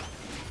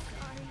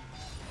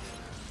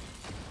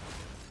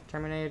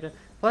 Terminated.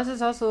 Plus,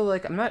 it's also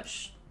like, I'm not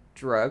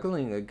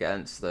struggling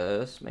against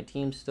this. My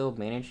team's still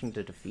managing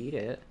to defeat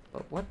it.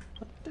 But what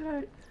did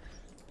I...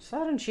 It's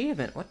not an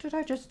achievement. What did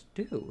I just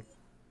do?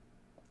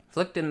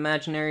 Inflict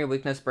imaginary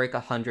weakness break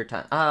 100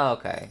 times. Oh,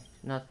 okay.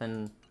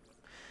 Nothing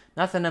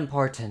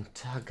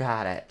important.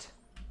 Got it.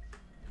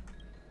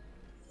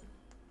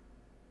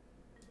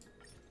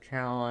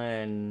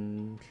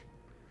 Challenge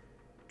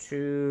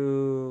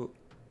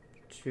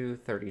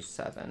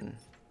 237.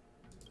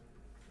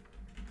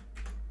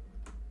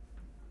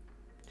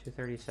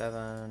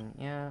 237,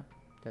 yeah.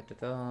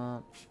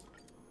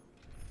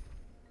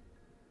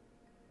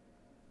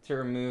 To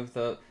remove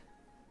the...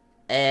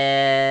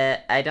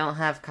 I don't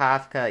have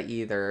Kafka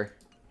either.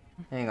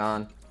 Hang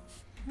on.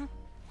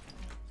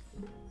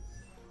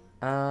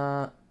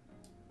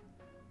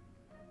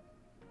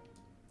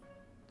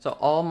 So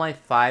all my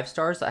 5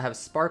 stars, I have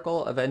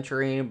Sparkle,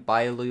 Aventurine,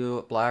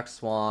 Bailu, Black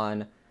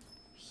Swan,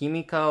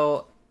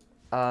 Himiko,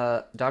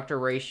 Dr.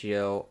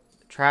 Ratio,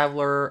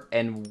 Traveler,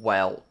 and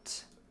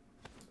Welt.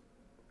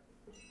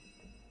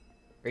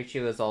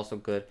 Ratio is also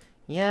good.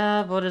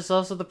 Yeah, but it's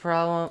also the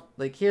problem.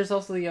 Like, here's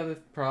also the other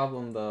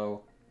problem,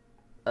 though.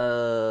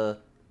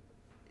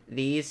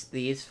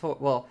 These 4,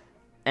 well,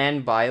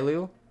 and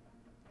Bailu.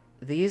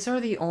 these are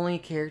the only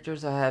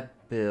characters I have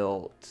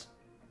built.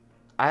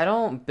 I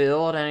don't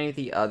build any of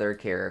the other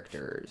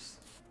characters.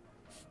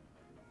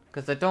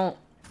 Because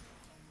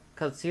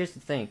here's the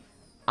thing.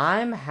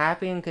 I'm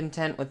happy and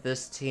content with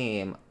this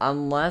team.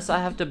 Unless I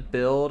have to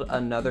build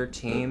another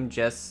team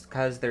just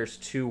because there's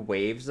 2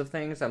 waves of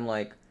things. I'm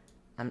like,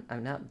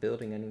 I'm not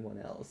building anyone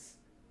else.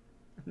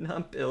 I'm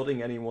not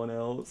building anyone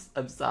else.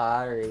 I'm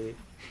sorry.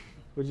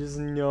 But just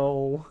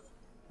no.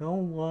 I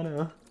don't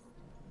wanna.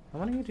 How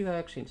many do I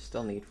actually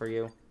still need for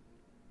you?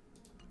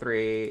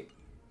 3.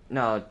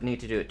 No, need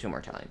to do it 2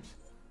 more times.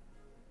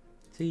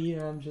 See,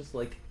 I'm just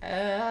like,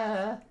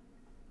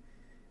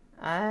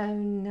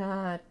 I'm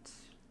not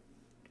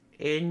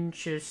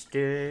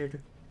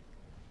interested.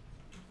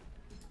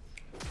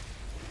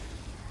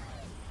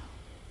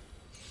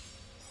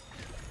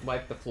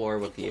 Wipe the floor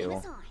with The game you.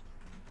 is on.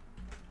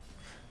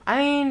 I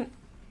mean,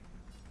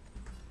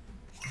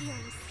 Feeling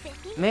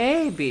spiffy?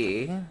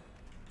 maybe.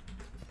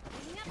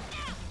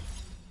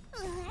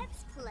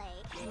 Let's play.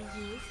 Can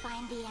you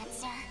find the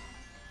answer?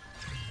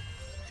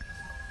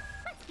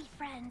 Let's be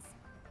friends.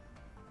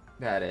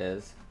 That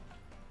is.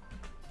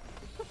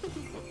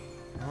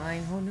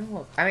 I don't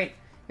know. I mean,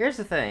 here's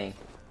the thing.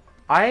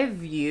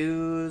 I've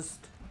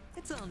used...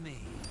 It's on me.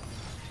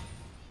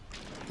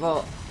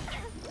 Well,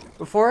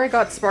 before I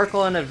got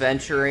Sparkle and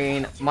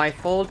Adventuring, my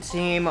full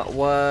team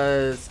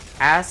was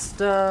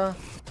Asta,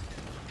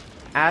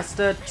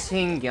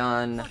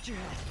 Tingyun,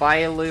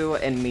 Bailu,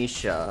 and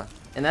Misha.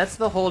 And that's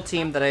the whole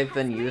team that I've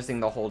been using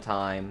the whole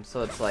time.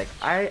 So it's like,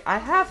 I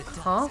have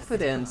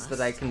confidence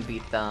that I can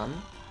beat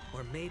them.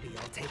 Or maybe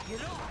I'll take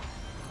it all.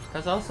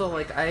 Because also,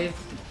 like, I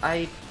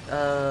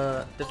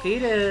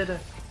defeated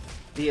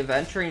the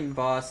Adventuring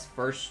boss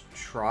first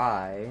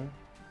try.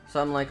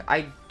 So I'm like,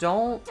 I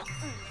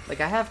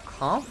have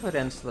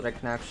confidence that I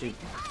can actually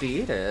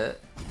beat it.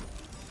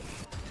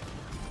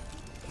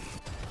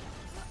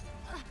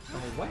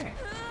 Oh, wow.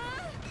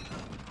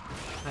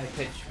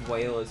 High-pitched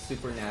wail is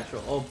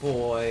supernatural. Oh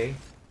boy.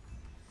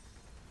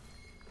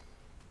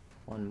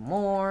 One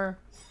more.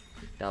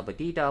 Double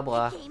D double.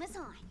 The game is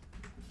on.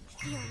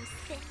 Feeling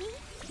spiffy?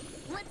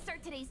 Let's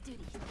start today's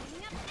duties.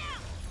 Moving up now.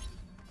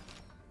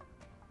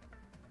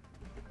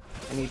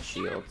 I need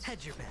shields.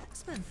 Hedge your bet.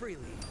 Spend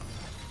freely.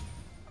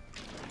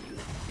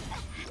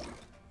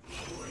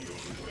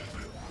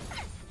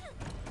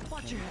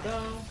 Watch your head. Go.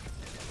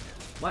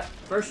 What?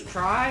 First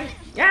try?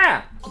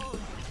 Yeah!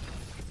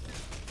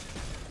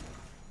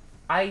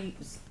 I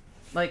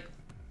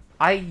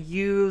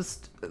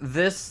used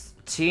this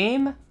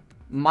team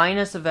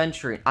minus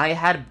Adventuring. I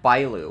had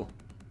Bailu.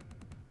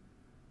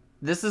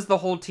 This is the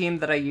whole team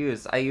that I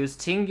used. I used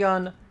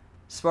Tingyun,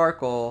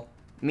 Sparkle,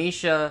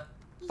 Misha,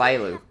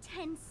 Bailu. You have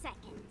 10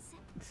 seconds.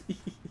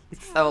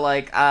 So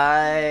like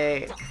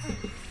I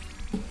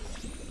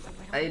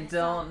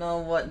don't know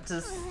what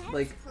to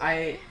like.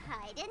 I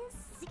Hide and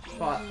seek.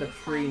 fought the Can you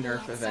find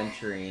pre-nerf the answer?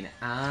 Adventuring.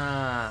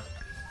 Ah.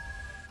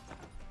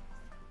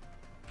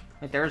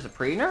 Wait, there was a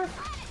pre-nerf?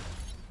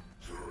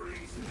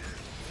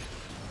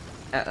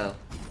 Uh-oh.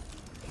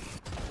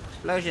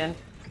 Explosion.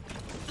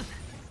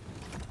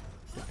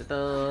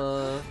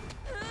 Da-da-da.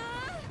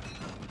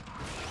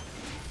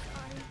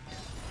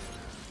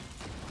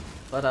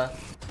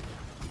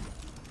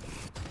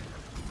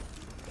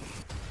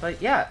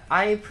 But yeah,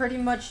 I pretty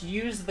much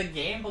use the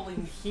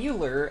gambling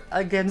healer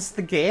against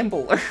the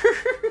gambler.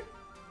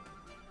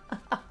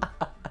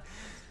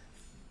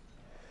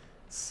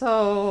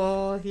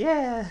 So,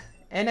 yeah.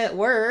 And it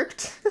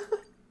worked.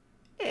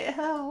 It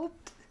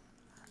helped.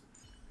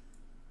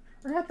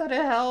 Or not that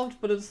it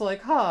helped, but it's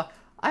like, huh,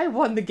 I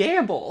won the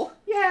gamble.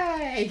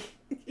 Yay!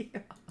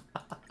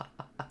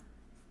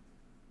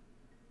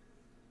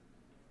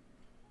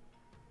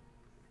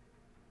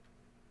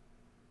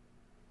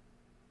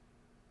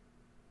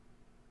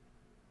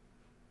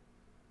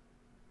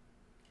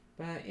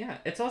 But yeah,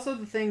 it's also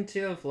the thing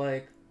too of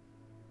like,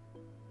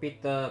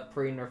 beat the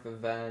pre-nerf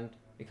event.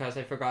 Because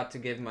I forgot to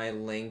give my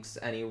links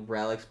any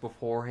relics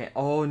beforehand.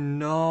 Oh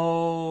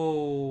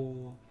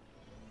no!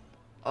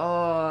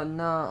 Oh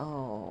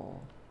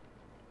no!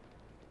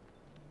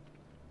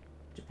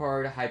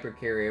 Japar to hyper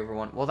carry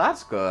everyone. Well,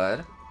 that's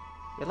good.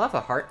 You love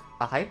a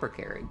hyper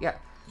carry, yeah.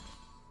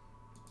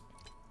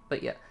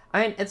 But yeah,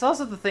 I mean, it's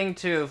also the thing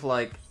too of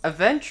like,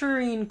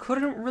 Adventuring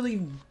couldn't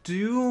really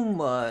do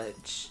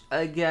much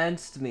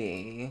against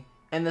me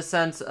in the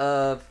sense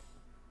of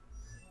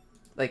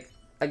like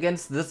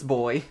against this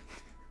boy.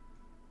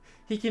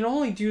 He can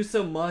only do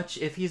so much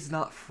if he's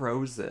not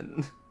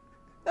frozen.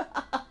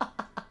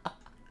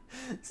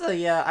 So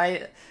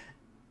yeah,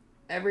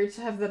 every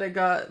time that I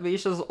got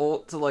Misha's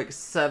ult to like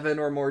 7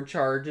 or more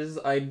charges,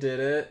 I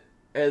did it,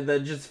 and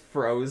then just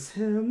froze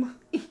him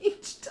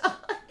each time.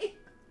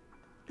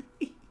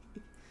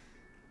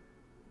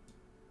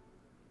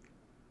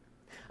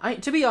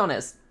 To be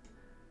honest,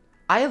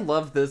 I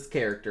love this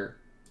character.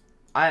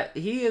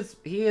 He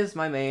is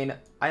my main.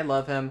 I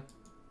love him.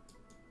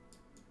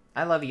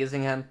 I love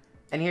using him.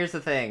 And here's the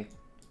thing.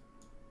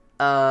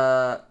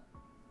 I've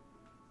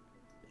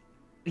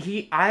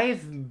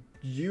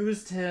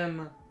used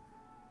him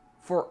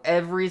for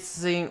every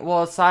single,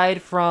 well,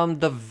 aside from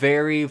the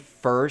very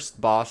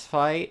first boss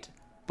fight,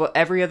 but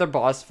every other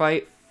boss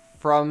fight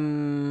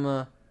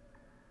from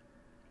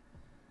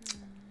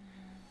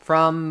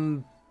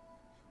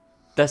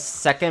the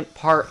second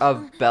part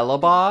of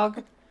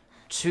Belobog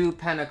to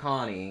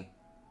Penacony,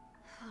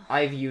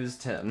 I've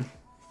used him.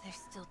 There's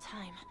still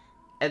time.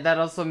 And that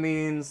also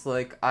means,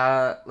 like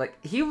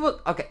he was,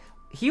 okay,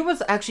 he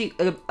was actually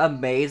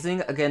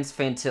amazing against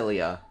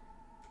Fantilia.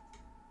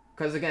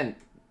 Because, again,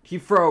 he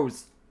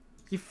froze.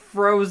 He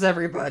froze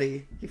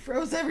everybody. He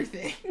froze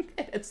everything.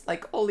 It's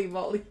like, holy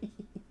moly.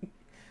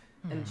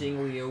 And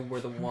Jingliu were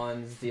the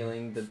ones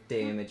dealing the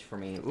damage for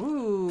me.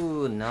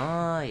 Ooh,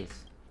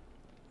 nice.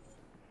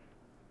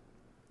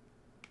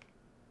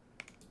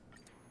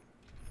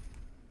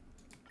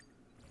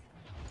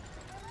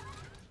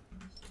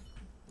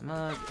 I'm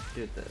gonna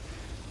do this.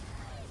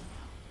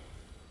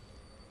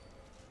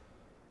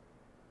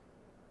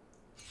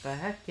 The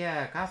heck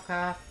yeah, cough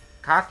cough.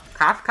 Cough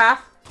cough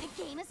cough?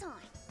 The game is on.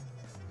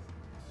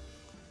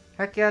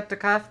 Heck yeah to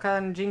Kafka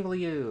and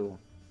Jingliu.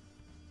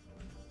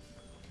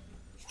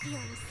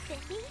 Feeling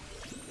spiffy?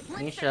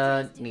 Let's Misha,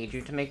 start tasting. need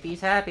you to make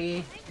these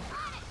happy.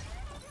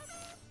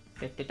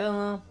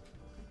 Da-da-da.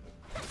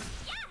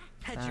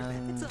 Hedge your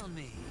bet, it's on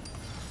me.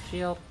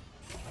 Shield.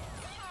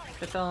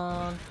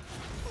 Da-da.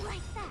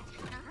 Like that,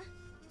 huh?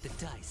 The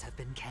dice have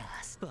been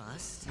cast.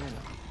 Bust.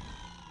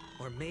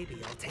 Or maybe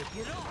I'll take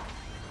it all.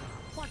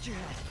 Watch your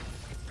head.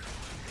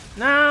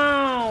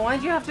 No!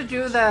 Why'd you have to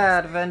do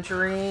that,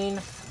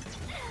 Venturine?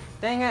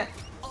 Dang it.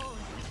 Oh,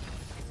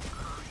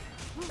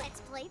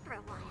 Let's play for a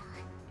while.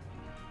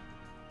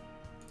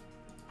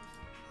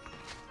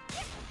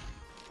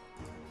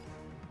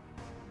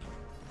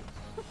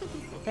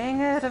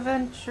 Dang it,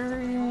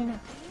 Venturine.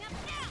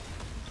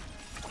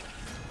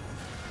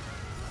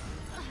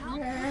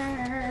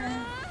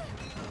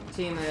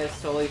 Team is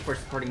solely for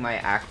supporting my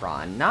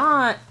Akron,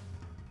 not...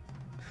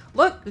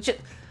 Look, just...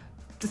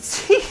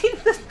 See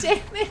the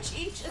damage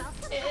he just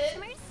Welcome, did?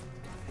 customers.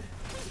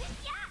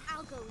 Yeah,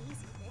 I'll go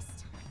easy this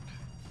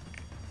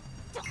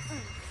time.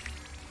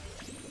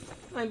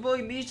 My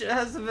boy Misha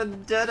has a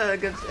vendetta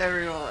against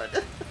everyone.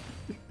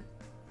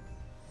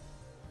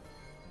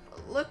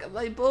 Look at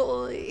my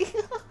boy.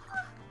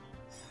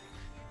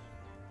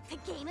 The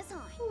game is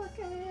on. Look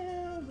at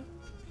him.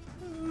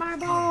 My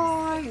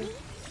boy.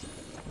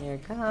 Here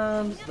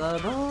comes the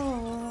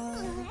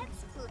boy.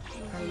 Let's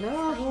play.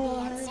 Hello,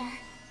 boy.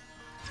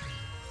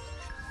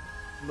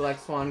 Black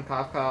Swan,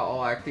 Kafka,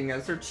 all acting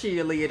as her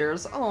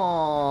cheerleaders.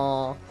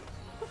 Aww.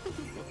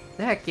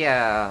 Heck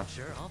yeah.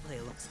 sure, I'll play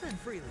along. Spend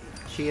freely.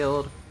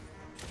 Shield.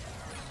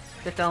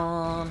 Get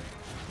on.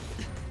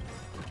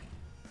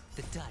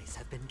 The dice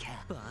have been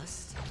cast.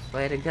 Bust.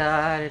 Play to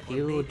God if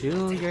you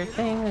do your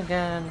thing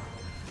again.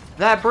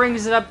 That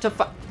brings it up to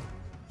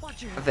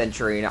Watch your head.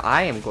 Venturine,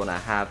 I am gonna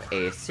have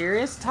a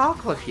serious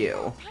talk with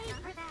you. Pay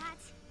for that.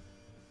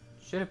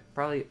 Should have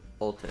probably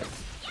ulted.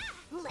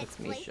 Let's That's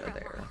play Misha for a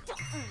there. while.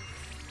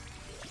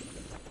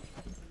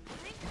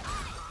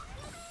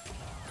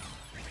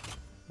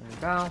 There we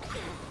go.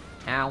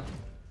 Ow.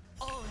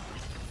 Oh,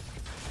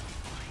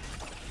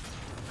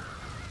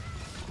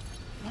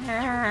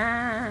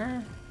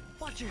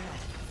 watch your head.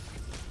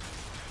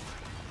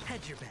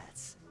 Hedge your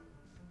bets.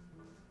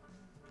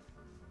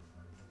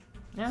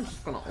 Yeah, I'm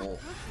just gonna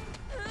ult.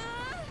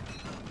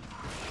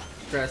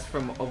 Stress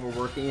from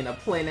overworking in a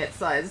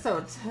planet-sized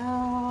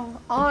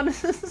hotel.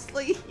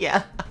 Honestly,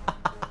 yeah.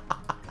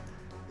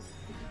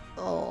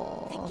 The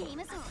Oh, game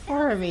is on.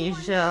 poor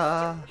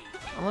Misha.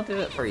 I'm gonna do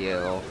it for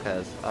you,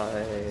 cause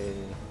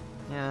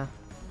yeah,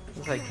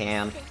 if I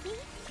can.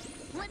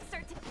 Let's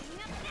start to clean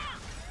up now.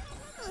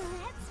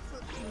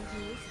 Let's can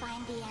you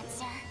find the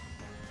answer?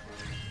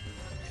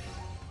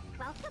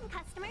 Welcome,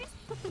 customers.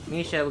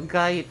 Misha,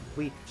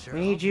 we Sure,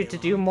 need I'll you be to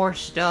along. do more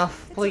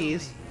stuff,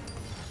 please.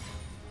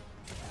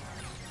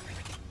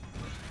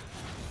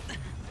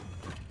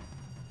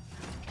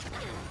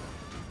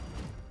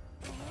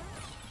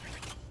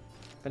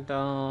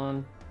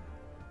 Badon.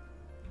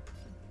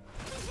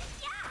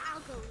 Yeah,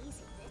 I'll go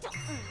easy.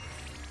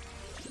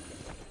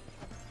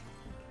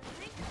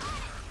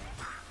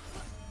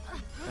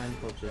 And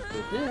we'll just do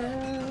this.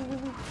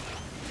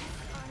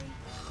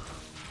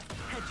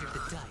 Hedge your the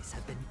dice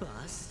have been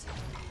bust.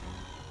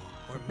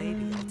 Or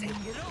maybe I'll take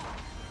it all.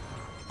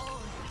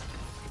 Oh.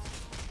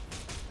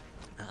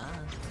 Ah.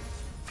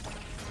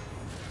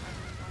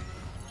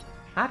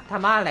 Hot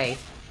tamale.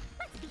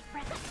 Let's be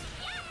friends.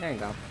 There you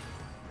go.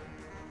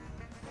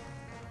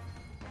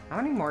 How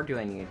many more do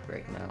I need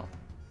right now?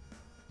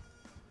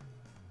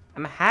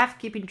 I'm half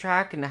keeping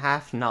track and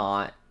half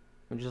not.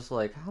 I'm just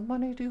like, how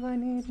many do I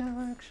need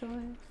now,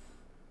 actually?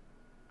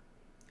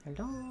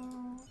 Hello?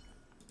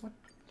 What?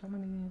 How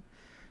many?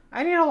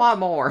 I need a lot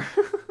more.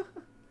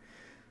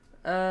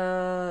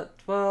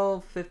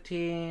 12,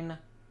 15,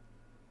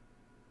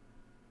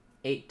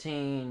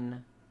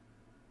 18.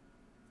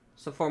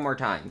 So 4 more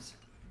times.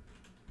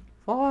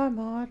 4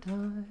 more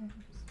times.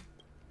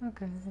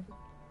 Okay.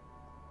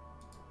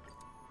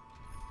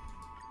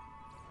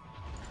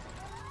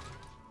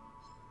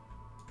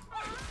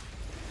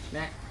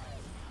 Nah.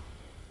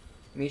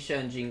 Misha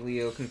and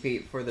Jinglio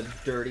compete for the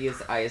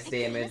dirtiest ice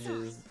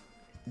damages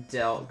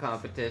dealt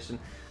competition.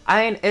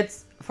 I mean,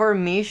 it's for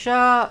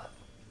Misha,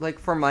 like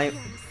for my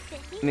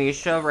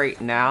Misha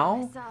right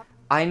now,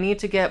 I need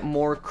to get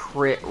more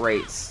crit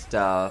rate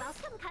stuff.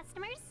 Welcome,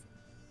 customers.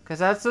 Because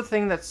that's the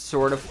thing that's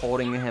sort of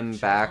holding him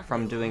back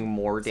from doing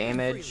more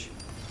damage.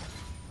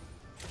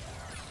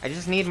 I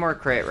just need more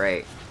crit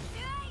rate.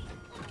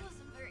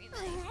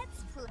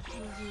 Let's play.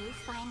 Can you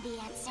find the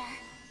answer?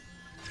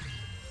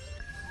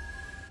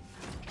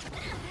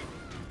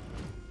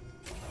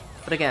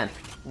 But again,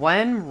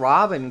 when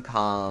Robin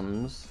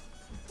comes,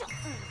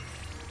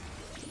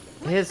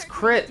 his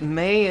crit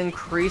may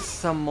increase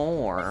some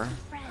more.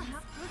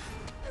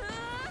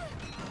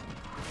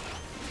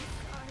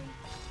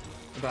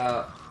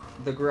 About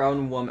the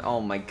grown woman. Oh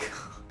my god.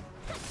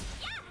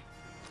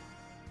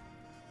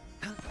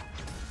 Well,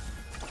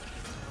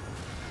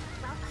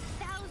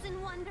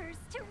 1,000 wonders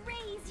to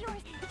raise your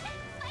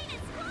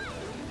finest one.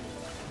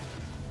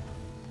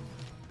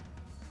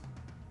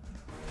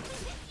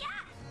 Yeah.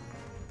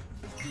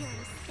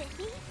 Feeling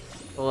spiffy?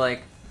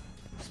 Like,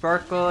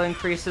 Sparkle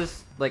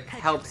increases, like,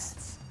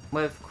 helps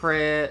with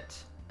crit.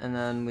 And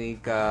then we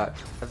got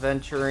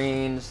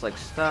Aventurines, like,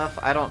 stuff.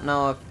 I don't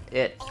know if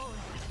it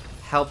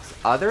helps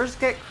others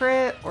get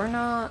crit or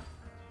not.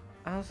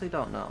 I honestly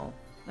don't know.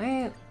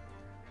 Let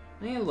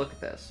me look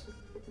at this.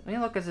 Let me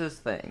look at this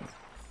thing.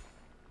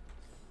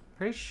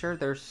 Pretty sure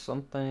there's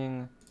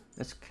something.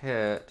 This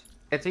kit.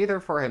 It's either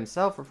for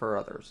himself or for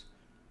others.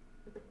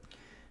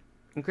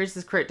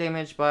 Increases crit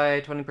damage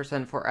by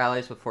 20% for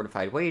allies with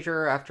fortified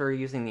wager. After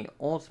using the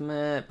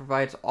ultimate,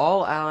 provides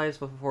all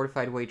allies with a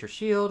fortified wager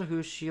shield,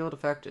 whose shield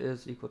effect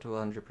is equal to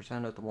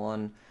 100% of the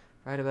one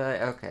right about.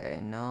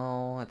 Okay,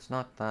 no, it's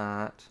not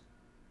that.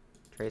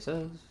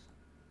 Traces.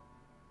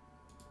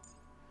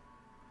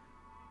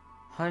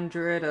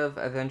 100 of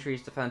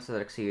Aventure's defense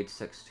that exceeds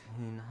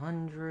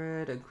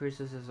 1600.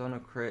 Increases his own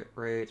crit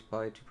rate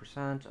by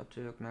 2% up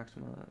to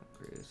maximum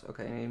increase.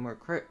 Okay, I need more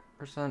crit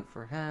percent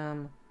for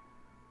him.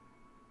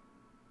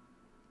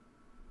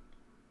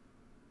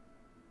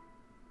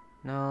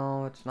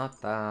 No, it's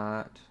not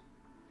that.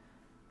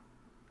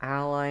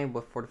 Ally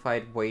with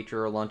fortified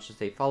wager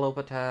launches a follow-up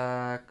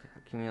attack.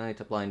 Accumulate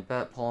a blind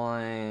bet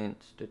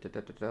point.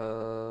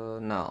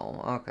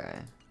 No, okay.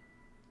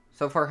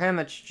 So for him,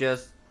 it's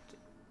just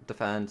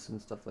defense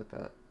and stuff like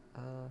that.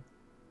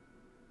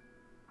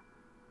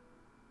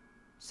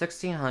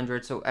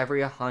 1600, so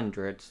every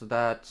 100, so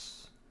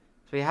that's...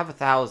 So we have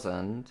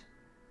 1,000.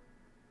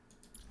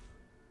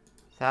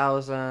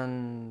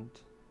 1,000...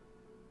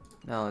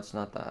 No, it's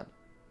not that.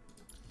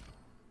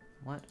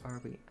 What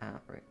are we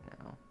at right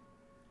now?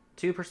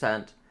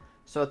 2%.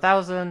 So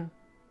 1,000.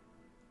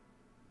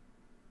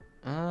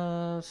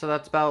 So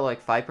that's about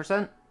like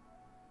 5%.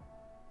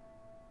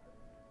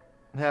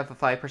 We have a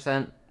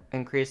 5%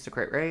 increase to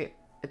crit rate,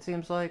 it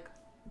seems like.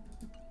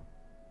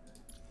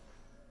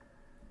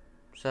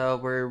 So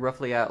we're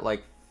roughly at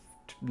like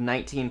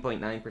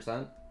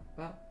 19.9%.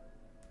 Wow.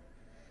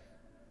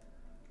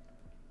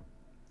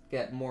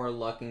 Get more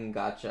luck and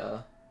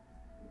gotcha.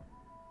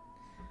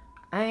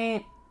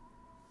 I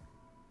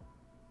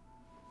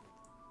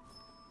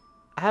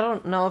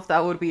don't know if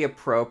that would be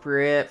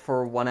appropriate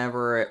for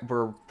whenever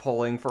we're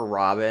pulling for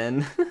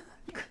Robin.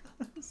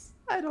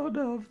 I don't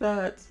know if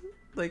that,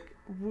 like,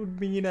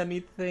 would mean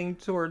anything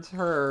towards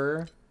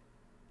her.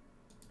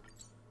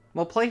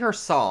 We'll play her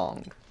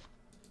song.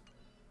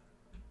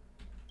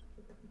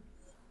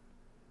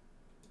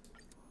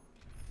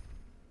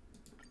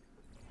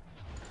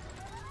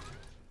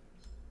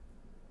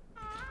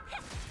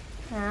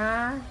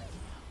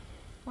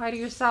 Why do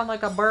you sound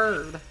like a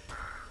bird?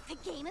 The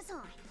game is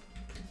on.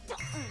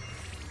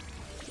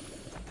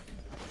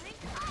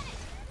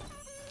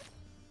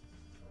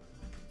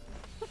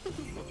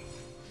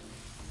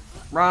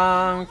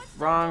 Wrong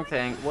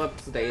thing.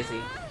 Whoops,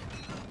 Daisy.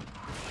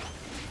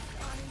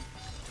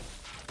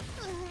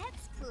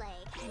 Let's play.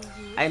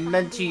 I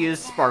meant to use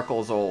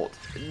Sparkle's ult,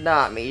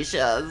 not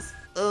Misha's.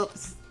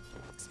 Oops.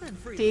 Spend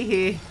free.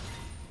 Teehee.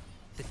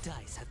 The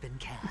dice have been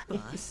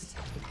cast.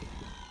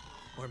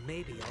 Or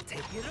maybe I'll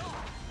take it all.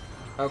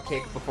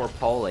 Okay, before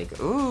polling.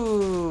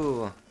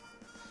 Ooh.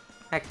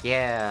 Heck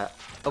yeah.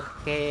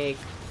 Okay.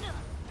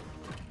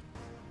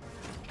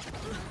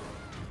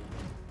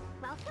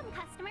 Welcome,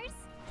 customers.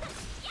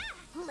 Yeah.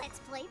 Let's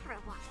play for a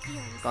while.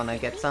 Feeling Gonna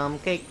get some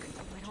cake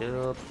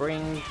to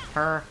bring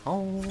her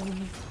home. Sure,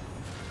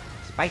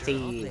 I'll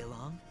Spicy. play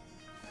along.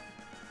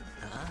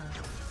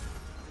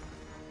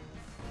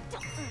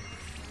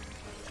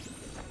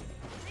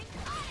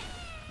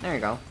 There you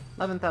go.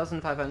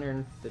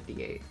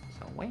 11,558.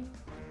 So wait.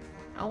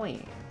 Oh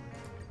wait.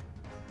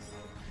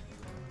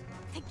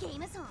 The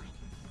game is on.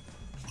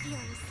 Feeling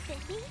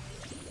spiffy?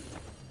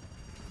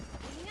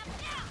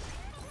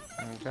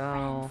 There we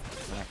go.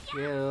 More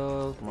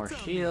shield. More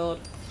shield.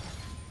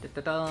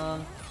 Da-da-da.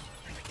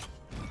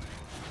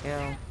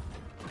 Yeah.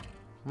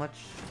 Much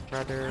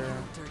rather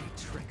Dirty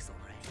tricks,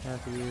 alright.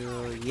 have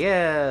you.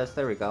 Yes,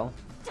 there we go.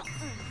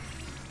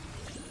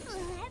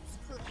 Let's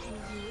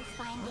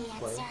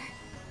play. answer.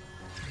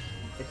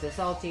 It's a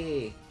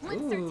salty.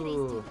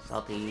 Ooh,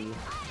 salty.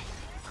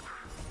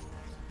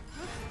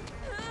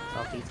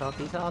 Salty,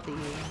 salty, salty.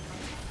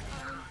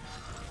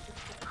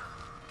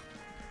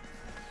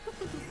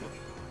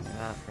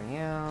 Yeah, for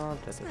you.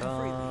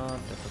 Da-da-da,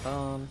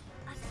 da-da-da.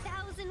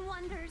 1,000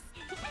 wonders.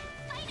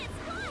 Fight is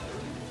fun.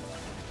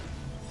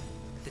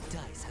 The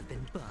dice have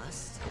been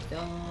bust,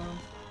 Da-da.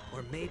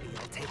 or maybe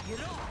I'll take it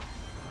all.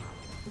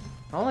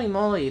 Holy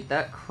moly,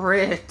 that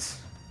crit!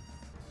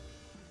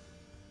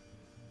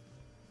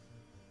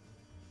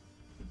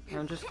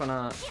 I'm just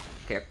gonna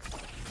kick.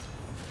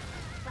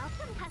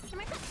 Welcome,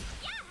 customer.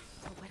 Yeah.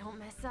 Hope I don't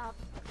mess up.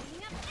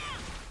 Bringing up now.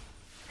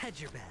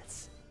 Hedge your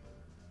bets.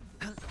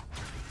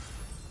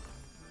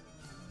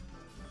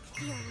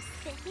 Feeling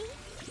spiffy?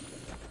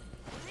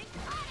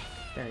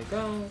 There you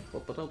go.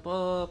 Boop, boop, boop,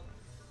 boop.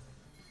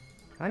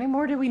 How many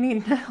more do we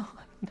need now?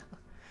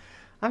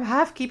 I'm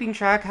half keeping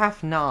track,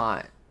 half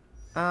not.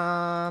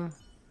 One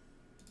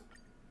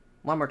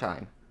more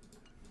time.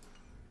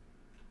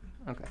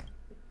 Okay.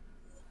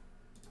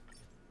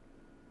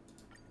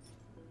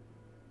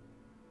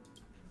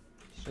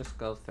 Let's just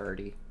go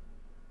 30.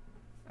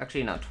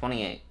 Actually, no,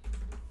 28.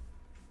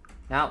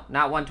 No,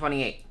 not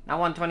 128. Not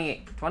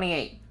 128.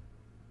 28.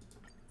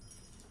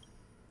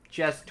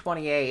 Just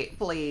 28,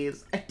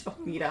 please. I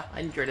don't need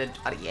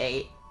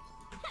 128.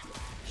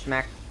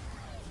 Schmack.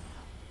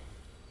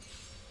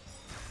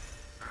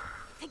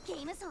 The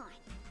game is on.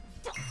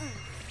 Don't.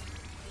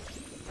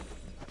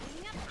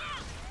 Bringing up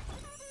now.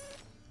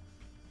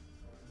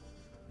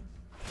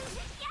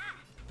 Yeah.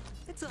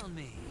 It's on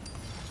me.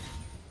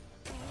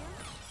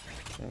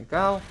 There you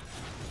go.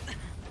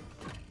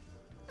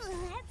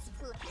 Let's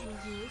play. Can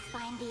you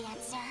find the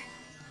answer?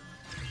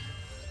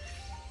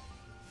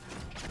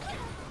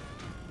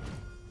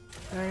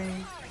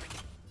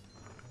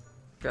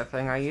 Good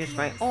thing I used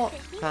my ult,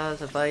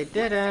 because if I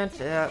didn't,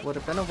 it would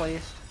have been a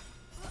waste.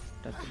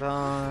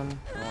 Dun-dun-dun.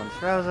 No one's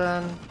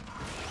frozen.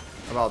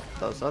 Well,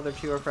 those other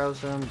two are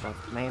frozen, but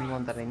the main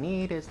one that I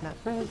need is not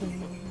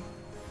frozen.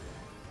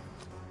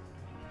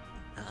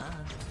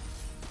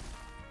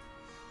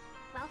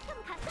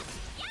 Welcome, customer.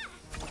 Yeah.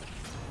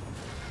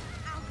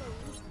 I'll go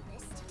into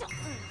this. Don't.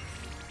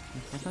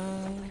 I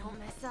don't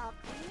mess up.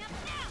 Bringing up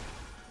now.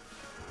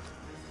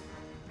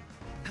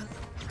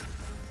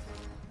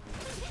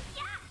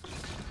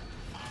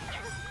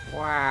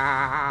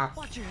 Wow.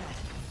 Watch your head.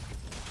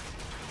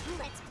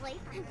 Let's play.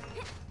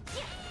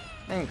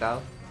 There you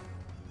go.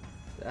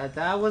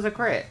 That was a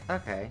crit.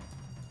 Okay.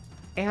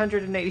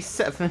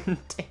 887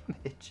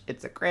 damage.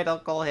 It's a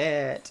critical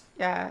hit.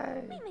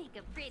 Yay. We make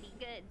a pretty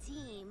good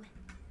team.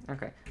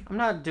 Okay. I'm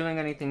not doing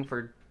anything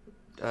for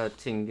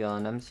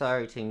Tingyun. I'm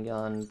sorry,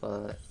 Tingyun,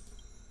 but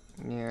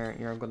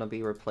you're gonna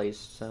be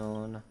replaced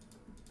soon.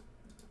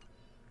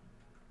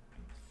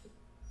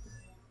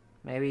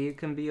 Maybe you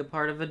can be a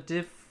part of a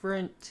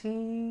different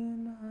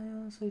team? I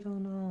honestly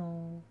don't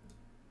know.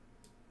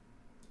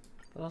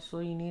 But also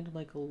you need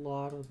like a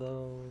lot of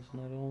those,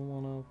 and I don't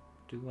want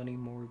to do any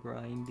more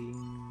grinding.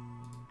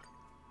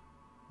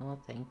 No,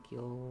 thank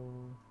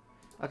you.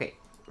 Okay,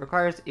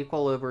 requires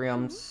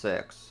equilibrium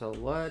 6, so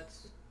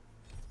let's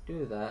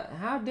do that.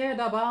 How did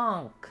a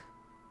bonk?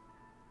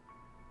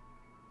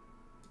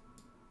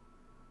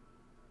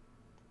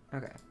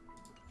 Okay.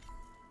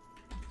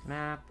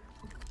 Map.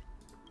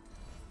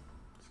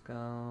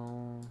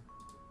 Go.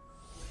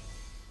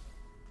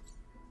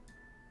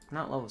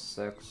 Not level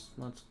 6.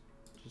 Let's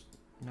just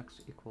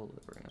next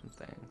equilibrium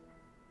thing.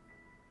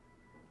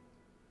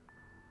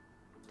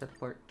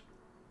 Teleport.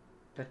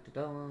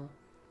 Da-da-da.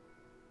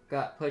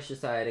 Got pushed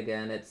aside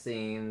again, it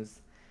seems.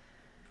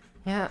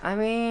 Yeah, I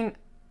mean,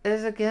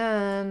 is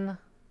again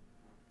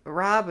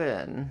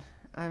Robin.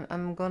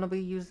 I'm gonna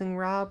be using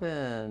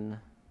Robin.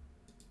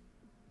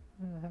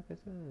 Who the heck is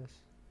this?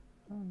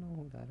 I don't know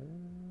who that is.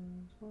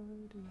 Why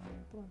do I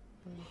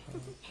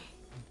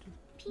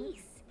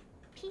Peace.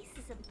 Peace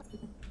is a.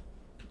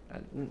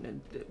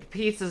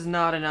 Peace is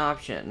not an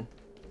option.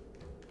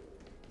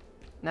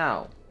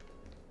 No.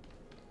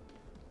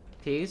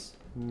 Peace?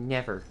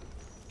 Never.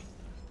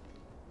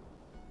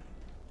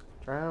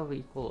 Trial of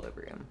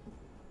equilibrium.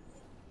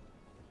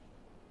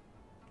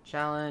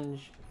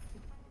 Challenge.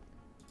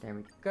 There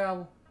we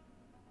go.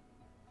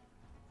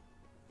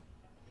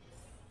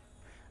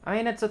 I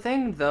mean, it's a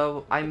thing,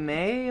 though. I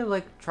may,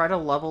 like, try to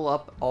level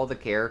up all the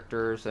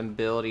characters and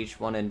build each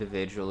one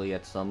individually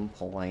at some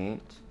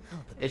point.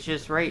 It's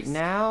just right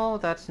now,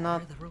 that's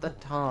not the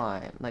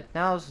time. Like,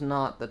 now's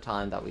not the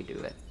time that we do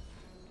it.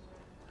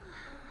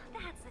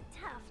 That's a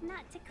tough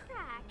nut to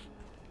crack.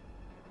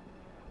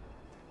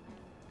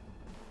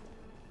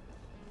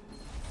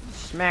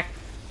 Smack.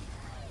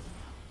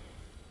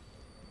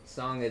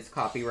 Song is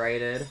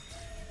copyrighted.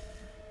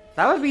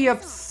 That would be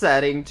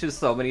upsetting to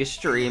so many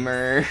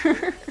streamers.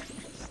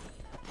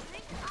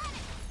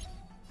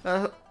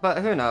 But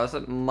who knows,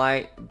 it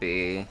might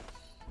be.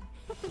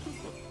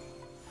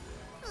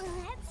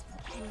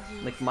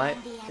 Like,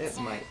 it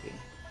might be.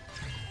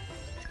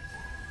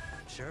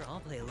 Sure, I'll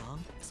play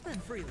along.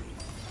 Spend freely.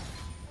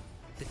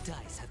 The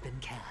dice have been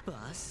cast.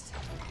 Bust.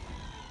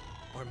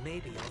 Or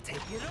maybe I'll take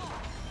it all.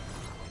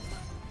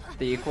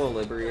 The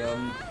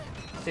equilibrium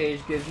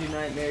stage gives you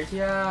nightmares.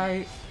 Yeah,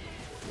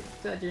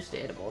 it's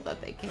understandable that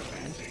they can.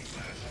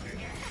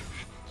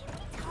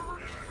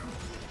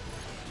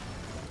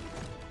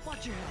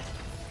 Watch your head.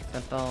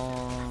 Smack,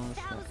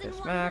 Thousand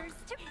smack. wonders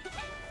to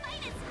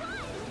fight is fun.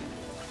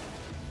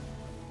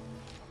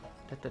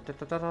 Da, da, da,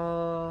 da, da,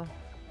 da.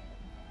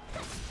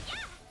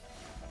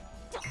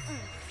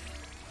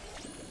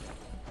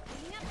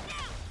 Bring up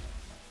now.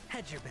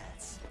 Hedge your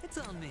bets. It's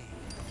on me.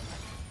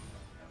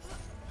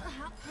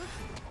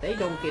 They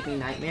don't give me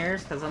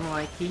nightmares because I'm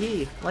like, hee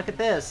hee, look at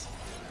this.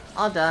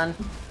 All done.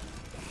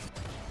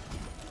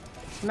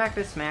 Smack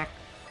this smack.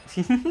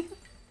 Teehee.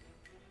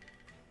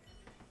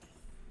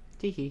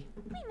 We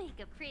make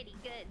a pretty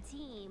good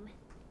team.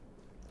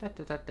 Da,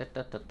 da, da, da,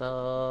 da, da,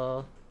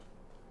 da.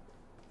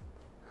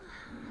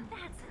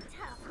 That's a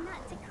tough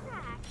nut to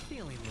crack.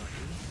 Feeling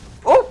lucky.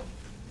 Oh!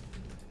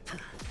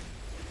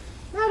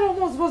 That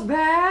almost was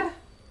bad.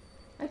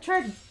 I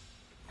tried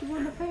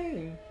doing the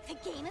thing. The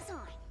game is on.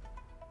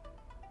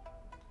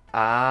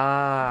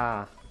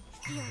 Ah.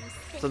 Feeling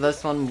So sick?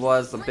 this one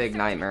was a big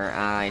nightmare.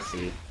 Ah, I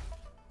see.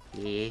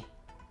 Yeah.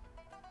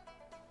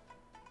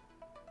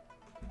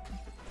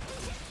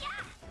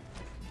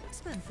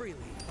 Spend freely.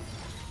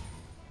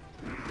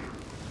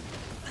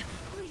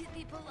 Please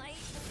be polite.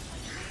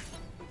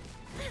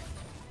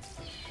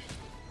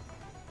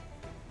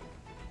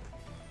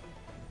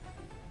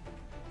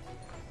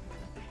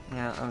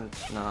 Yeah, I'm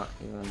just not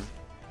even.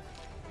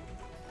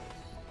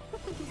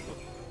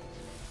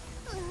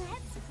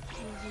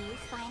 Can you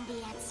find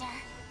the answer?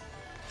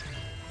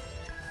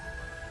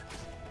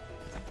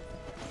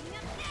 Bring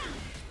up now.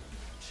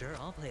 Sure,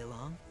 I'll play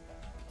along.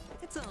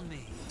 It's on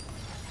me.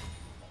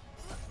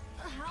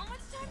 How much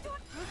time do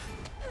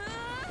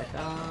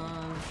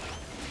Ta-da.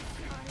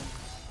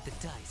 The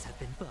dice have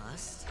been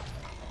bust.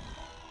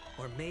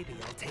 Or maybe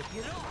I'll take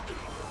it all.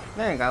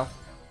 There you go.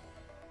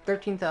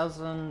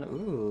 13,000.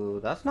 Ooh,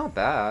 that's not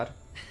bad.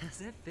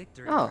 As if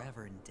victory Oh. were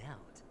ever in doubt.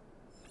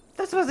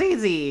 This was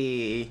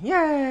easy!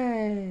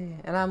 Yay!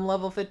 And I'm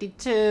level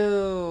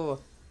 52!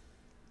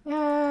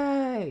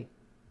 Yay!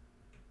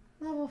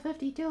 Level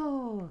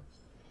 52!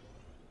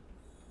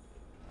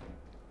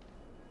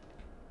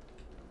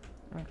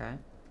 Okay.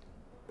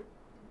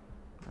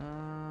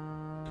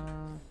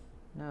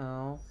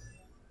 No.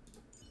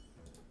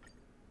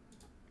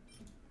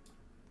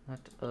 Let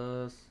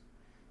us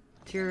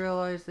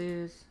materialize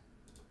these.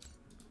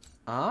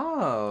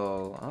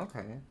 Oh,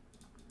 okay.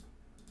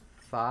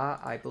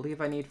 I believe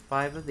I need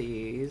 5 of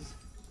these.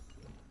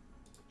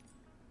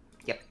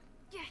 Yep.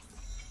 Yes!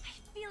 I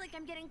feel like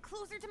I'm getting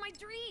closer to my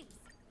dreams.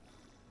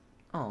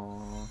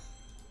 Oh.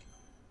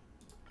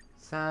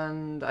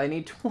 Send. I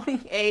need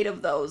 28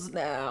 of those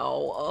now.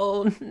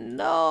 Oh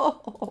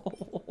no.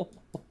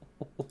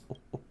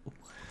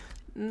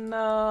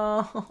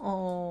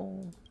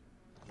 No.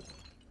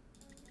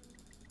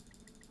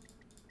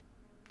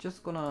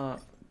 Just gonna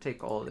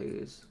take all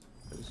these.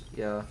 'Cause,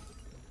 yeah.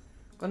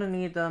 Gonna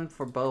need them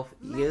for both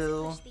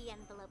you Let's push the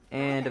envelope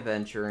and further,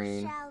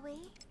 adventuring. shall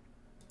we?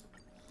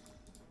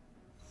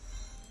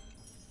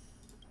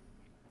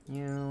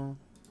 You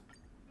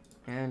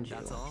and you.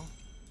 That's all?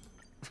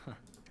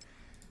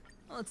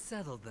 Well, it's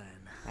settled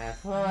then. Have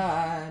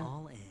fun.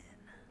 All in.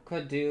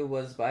 Could do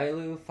was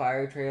Bailu,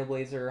 Fire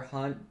Trailblazer,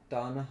 Hunt,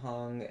 Dun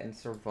Hung, and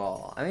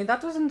Serval. I mean, that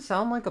doesn't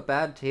sound like a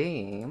bad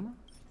team.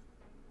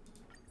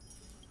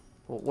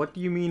 Well, what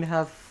do you mean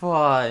have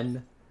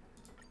fun?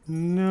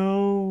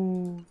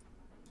 No.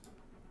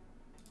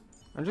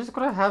 I'm just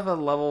gonna have a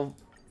level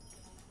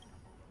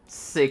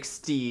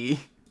 60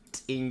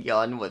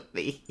 Tingyan with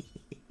me.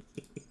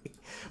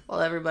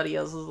 While everybody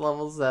else is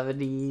level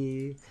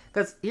 70.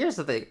 Because here's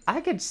the thing.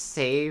 I could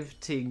save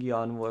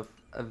Tingyan with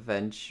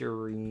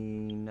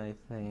Adventurine, I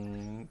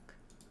think.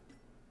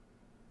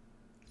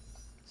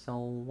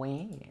 So,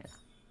 yeah.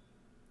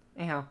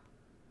 Anyhow.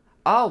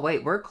 Oh,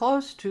 wait. We're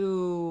close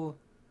to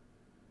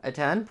a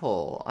 10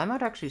 pull. I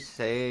might actually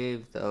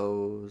save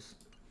those.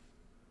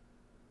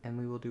 And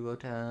we will do a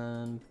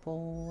 10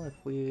 pull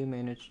if we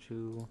manage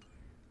to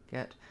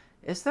get...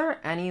 Is there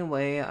any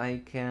way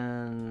I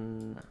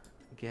can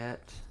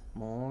get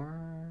more?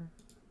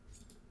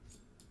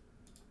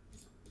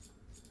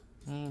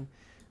 I mean,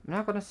 I'm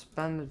not gonna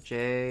spend the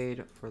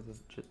jade for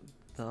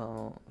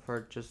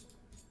for just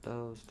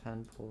those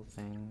 10 pull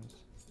things.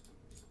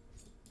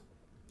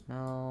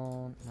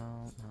 No,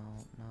 no,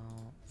 no,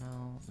 no,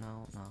 no,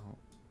 no, no.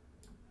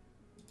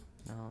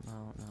 No,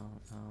 no,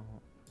 no,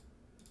 no.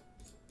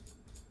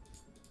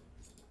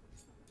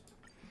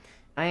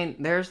 I mean,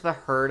 there's the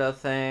Herda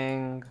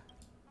thing.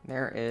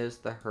 There is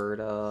the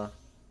Herda.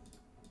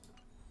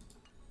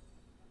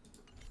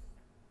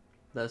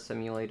 The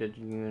simulated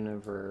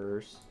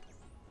universe.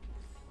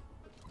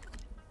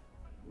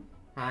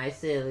 Hi,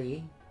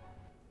 silly.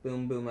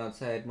 Boom, boom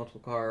outside.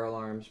 Multiple car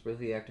alarms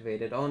briefly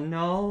activated. Oh,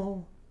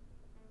 no.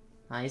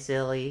 Hi,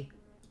 silly.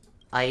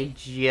 I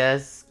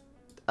just,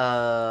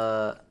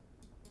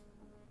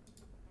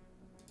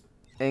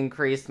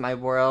 increased my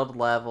world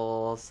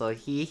level, so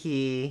hee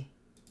hee.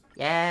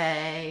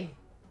 Yay!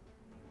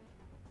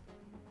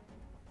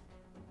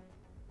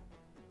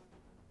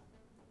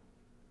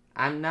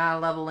 I'm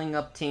not leveling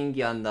up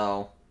Tingyun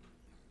though.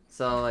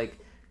 So like,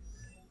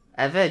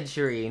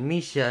 Adventure,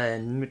 Misha,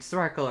 and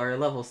Sparkle are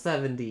level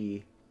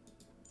 70.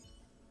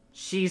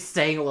 She's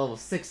staying level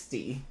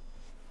 60.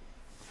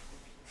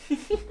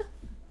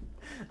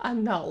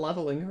 I'm not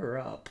leveling her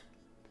up.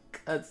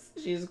 Cause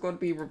she's going to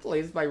be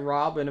replaced by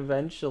Robin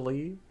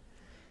eventually.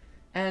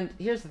 And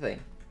here's the thing.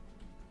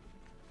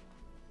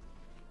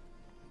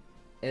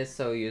 It's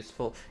so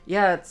useful.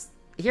 Yeah,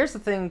 here's the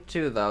thing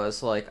too though,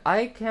 is like,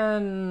 I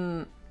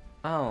can...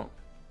 Oh.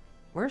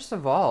 Where's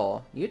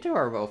Saval? You two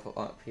are both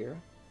up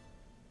here.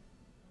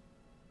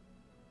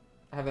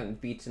 I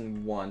haven't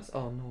beaten once.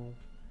 Oh no.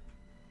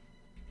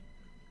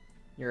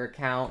 Your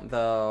account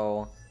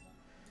though.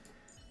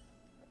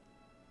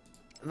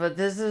 But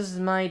this is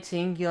my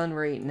Tingyun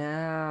right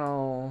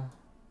now.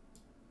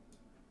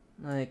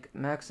 Like,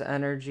 max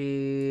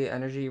energy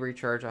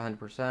recharge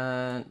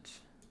 100%.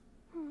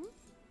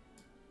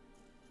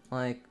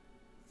 Like,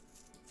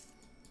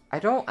 I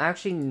don't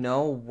actually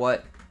know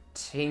what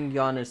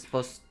Tingyun is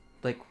supposed to,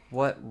 like,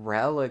 what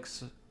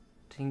relics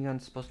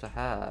Tingyun's supposed to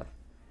have.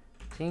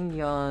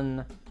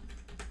 Tingyun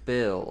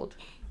build.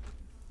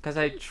 Because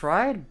I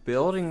tried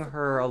building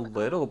her a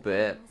little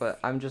bit, but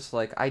I'm just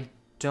like, I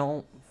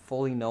don't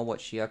fully know what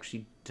she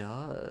actually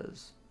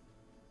does.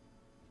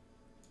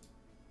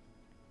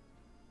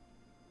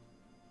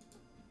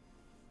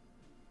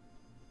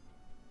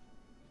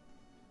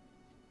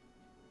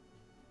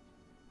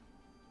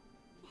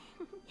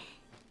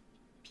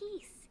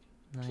 Peace.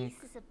 Like,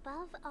 Peace is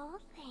above all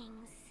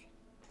things.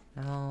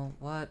 no,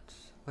 what?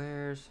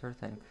 Where's her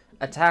thing?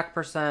 Attack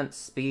percent,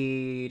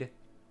 speed.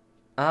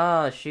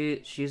 Oh,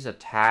 she's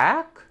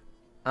attack?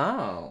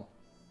 Oh.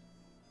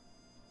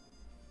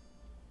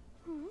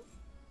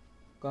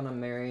 Gonna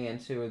marry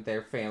into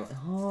their family.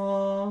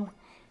 Oh.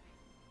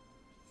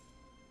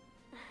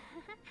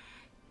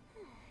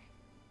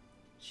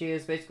 She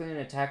is basically an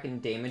attack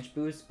and damage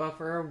boost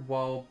buffer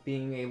while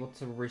being able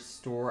to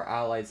restore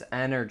allies'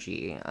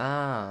 energy.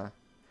 Ah.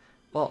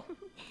 Well,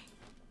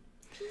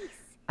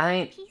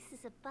 Peace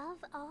is above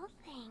all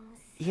things.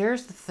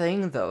 here's the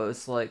thing though,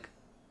 is like,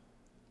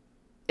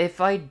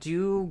 if I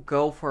do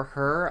go for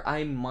her,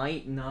 I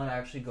might not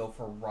actually go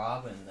for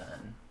Robin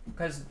then.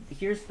 Because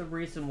here's the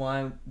reason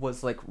why I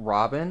was like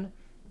Robin,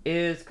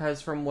 is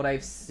because from what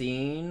I've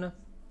seen,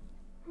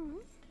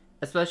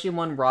 especially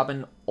when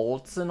Robin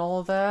ults and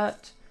all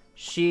that,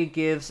 she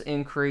gives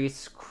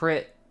increased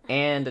crit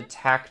and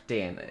attack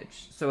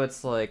damage. So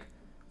it's like,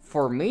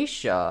 for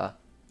Misha,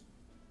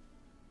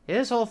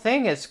 his whole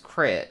thing is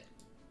crit.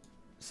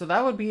 So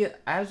that would be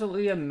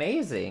absolutely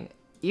amazing.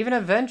 Even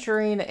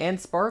Aventurine and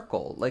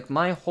Sparkle, like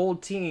my whole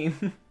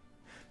team,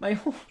 my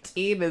whole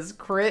team is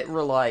crit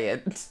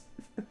reliant.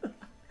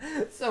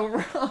 So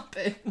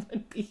Robin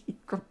would be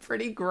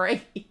pretty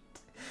great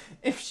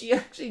if she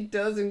actually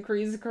does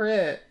increase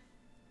crit.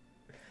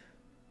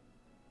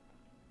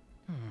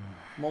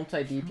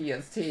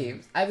 Multi-DPS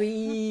teams. I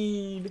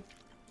mean,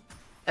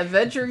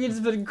 Aventurine's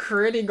been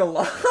critting a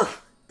lot.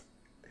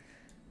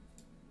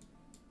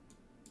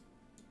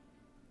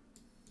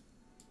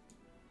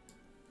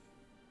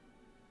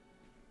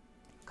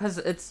 Because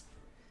it's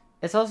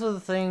also the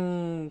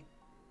thing...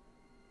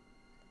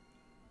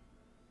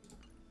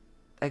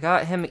 I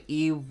got him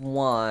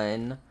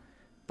E1,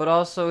 but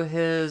also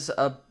his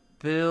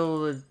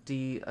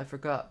ability... I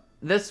forgot.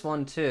 This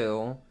one,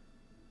 too.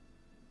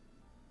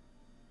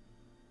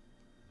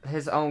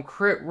 His own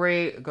crit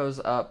rate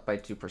goes up by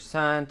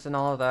 2% and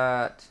all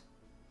that.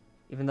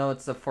 Even though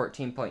it's a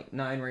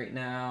 14.9 right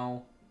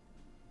now.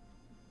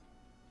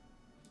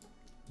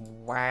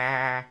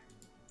 Wah.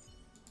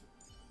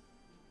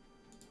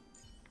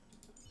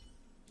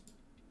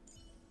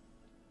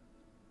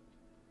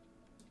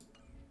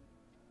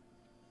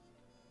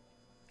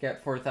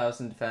 Get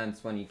 4,000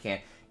 defense when you can.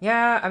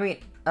 Yeah, I mean,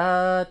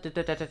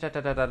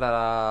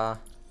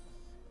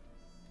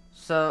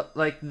 So,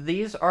 like,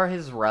 these are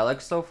his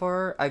relics so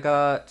far. I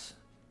got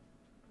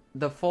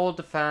the full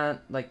defense,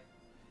 like,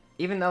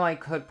 even though I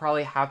could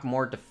probably have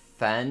more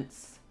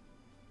defense,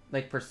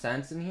 like,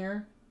 percents in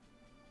here.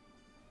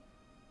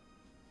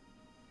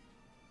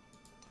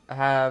 I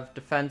have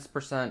defense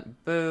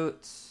percent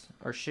boots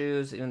or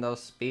shoes, even though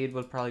speed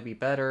would probably be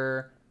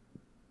better.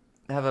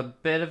 I have a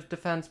bit of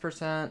defense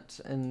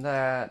percent in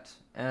that,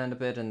 and a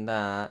bit in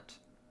that.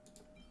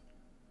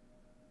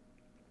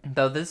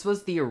 Though this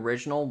was the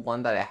original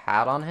one that I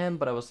had on him,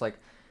 but I was like,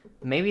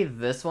 maybe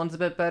this one's a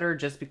bit better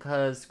just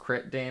because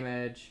crit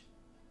damage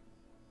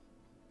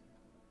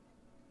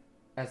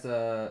as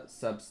a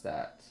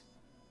substat.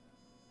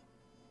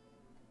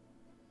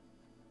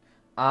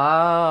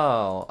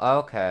 Oh,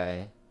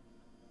 okay.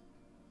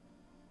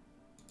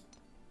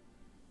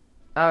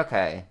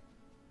 Okay.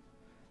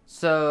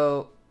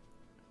 So,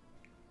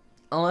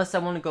 unless I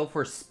want to go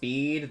for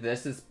speed,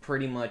 this is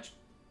pretty much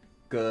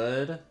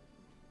good.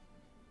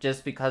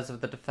 Just because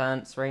of the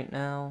defense right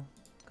now.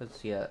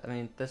 Because, yeah, I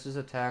mean, this is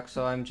attack,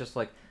 so I'm just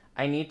like,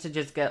 I need to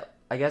just get,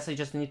 I guess I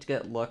just need to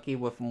get lucky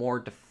with more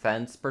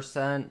defense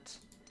percent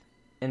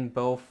in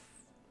both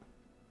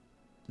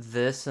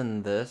this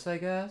and this, I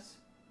guess.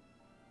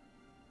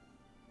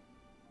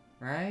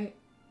 Right?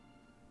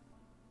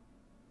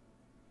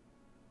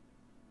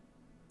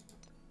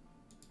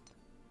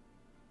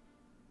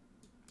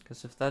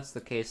 Because if that's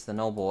the case,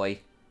 then oh boy.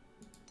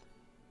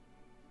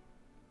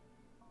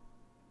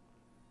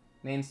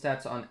 Main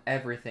stats on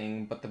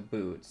everything but the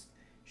boots.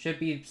 Should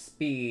be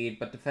speed,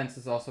 but defense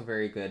is also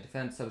very good.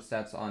 Defense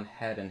substats on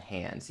head and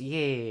hands.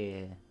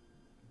 Yeah.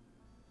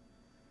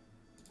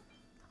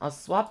 I'll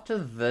swap to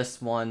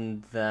this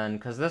one then,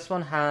 because this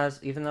one has,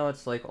 even though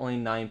it's like only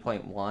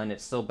 9.1,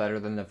 it's still better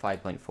than the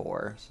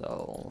 5.4.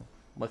 So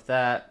with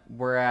that,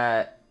 we're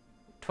at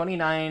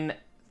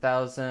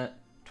 29,000,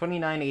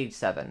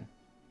 2987.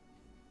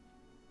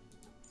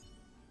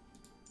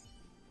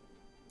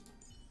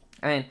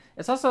 I mean,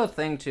 it's also a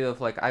thing, too,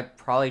 of, like, I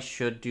probably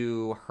should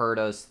do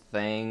Herta's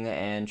thing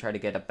and try to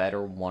get a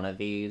better one of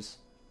these.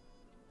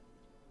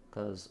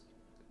 Because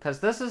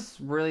this is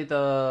really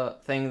the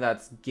thing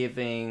that's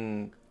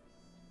giving...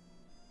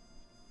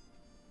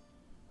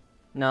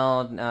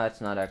 No,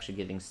 it's not actually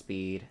getting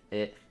speed.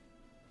 It...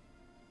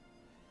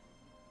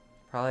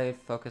 Probably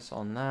focus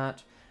on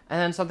that. And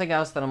then something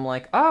else that I'm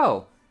like,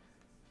 oh!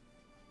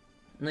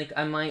 Like,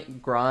 I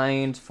might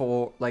grind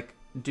for, like,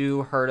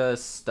 do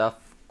Herta's stuff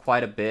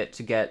quite a bit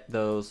to get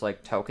those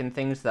like token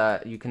things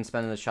that you can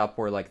spend in the shop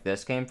where like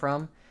this came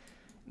from,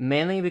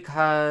 mainly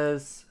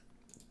because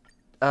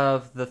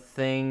of the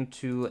thing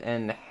to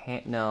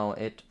enhance. No,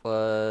 it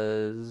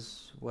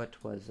was, what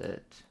was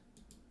it?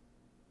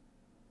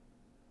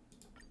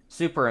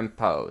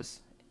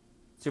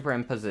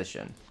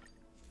 Superimposition.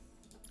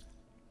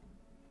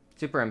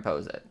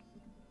 Superimpose it.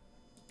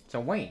 So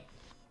wait,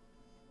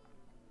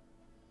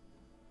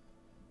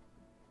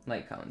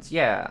 light cones,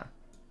 yeah.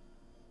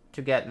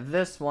 To get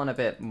this one a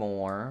bit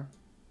more.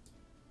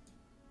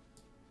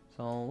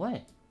 So,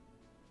 wait.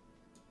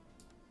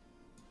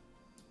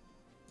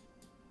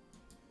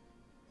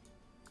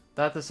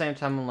 But at the same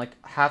time, I'm like,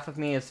 half of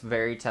me is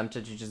very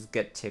tempted to just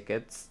get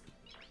tickets.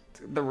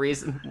 The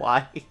reason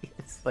why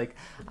is like,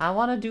 I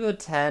want to do a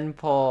 10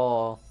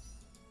 pull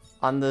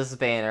on this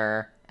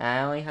banner, and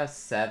I only have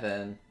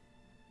 7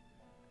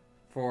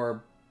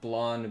 for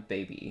Blonde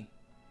Baby.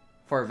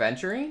 For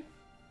Venturing?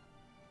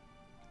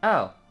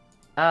 Oh.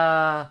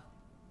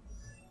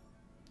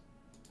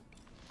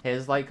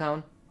 His light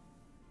cone?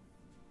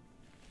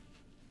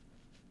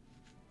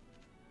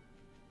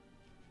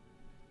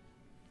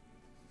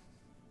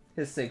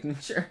 His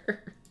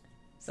signature.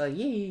 So,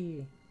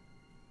 yay!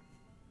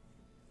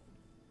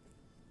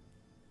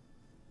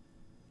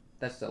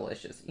 That's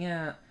delicious.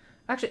 Yeah.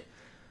 Actually...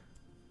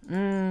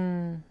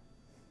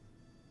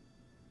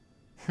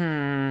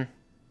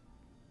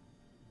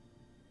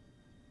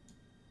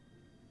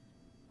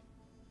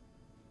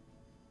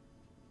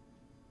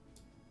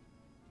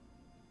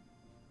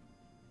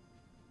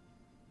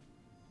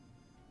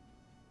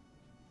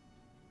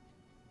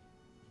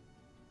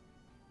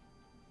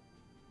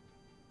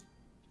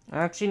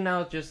 Actually,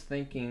 now just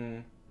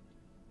thinking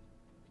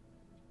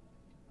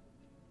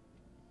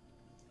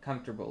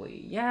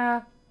comfortably.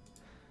 Yeah.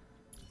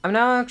 I'm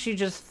now actually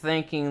just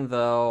thinking,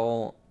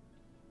 though,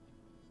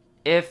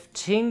 if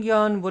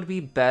Tingyun would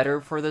be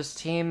better for this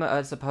team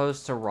as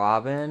opposed to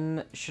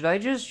Robin, should I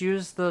just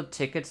use the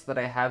tickets that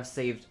I have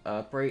saved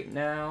up right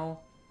now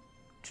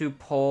to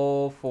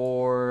pull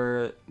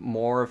for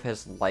more of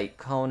his light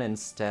cone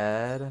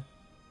instead?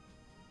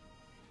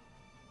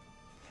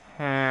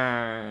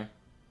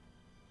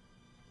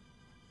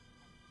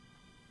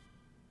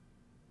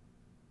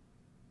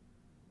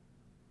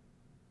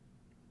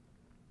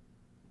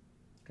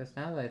 Because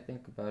now that I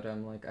think about it,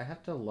 I'm like, I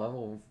have to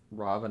level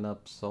Robin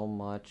up so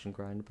much and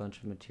grind a bunch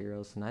of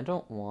materials, and I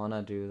don't want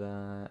to do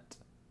that.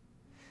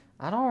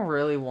 I don't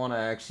really want to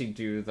actually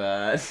do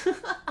that.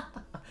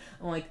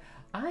 I'm like,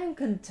 I'm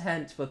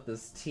content with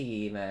this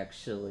team,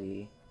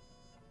 actually.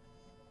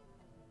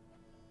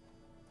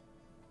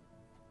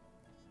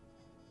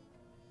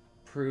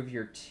 Prove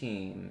your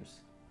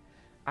teams.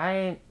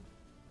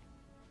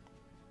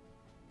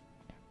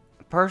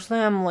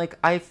 Personally, I'm like,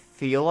 I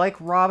feel like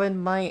Robin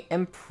might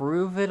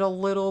improve it a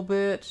little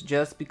bit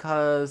just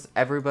because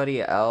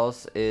everybody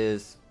else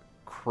is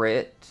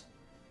crit.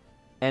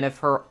 And if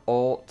her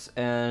ult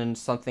and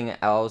something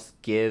else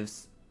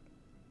gives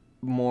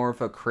more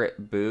of a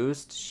crit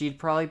boost, she'd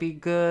probably be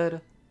good.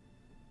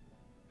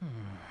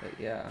 But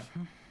yeah.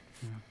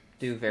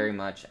 Do very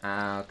much.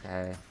 Ah,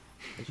 okay.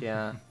 But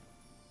yeah.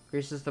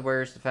 Increases the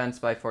wearer's defense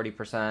by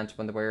 40%.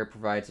 When the wearer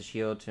provides a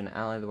shield to an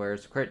ally, the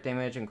wearer's crit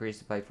damage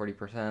increases by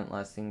 40%,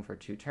 lasting for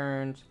 2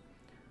 turns.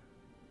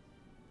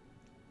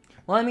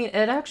 Well, I mean,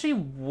 it actually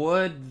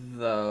would,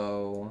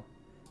 though.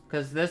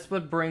 Because this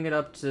would bring it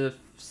up to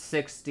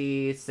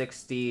 60,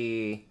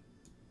 60...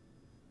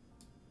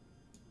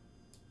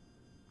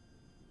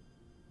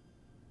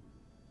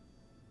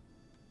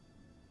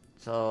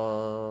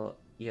 So,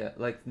 yeah,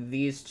 like,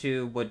 these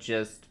two would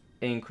just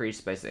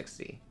increased by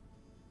 60.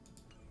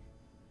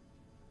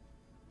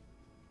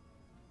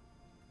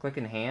 Click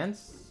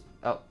enhance?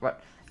 Oh,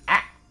 what?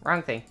 Ah!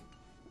 Wrong thing.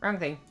 Wrong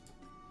thing.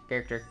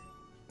 Character.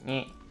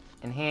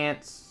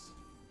 Enhance.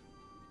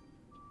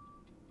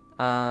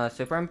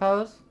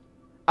 Superimpose?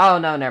 Oh,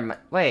 no, never mind.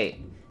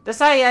 Wait. The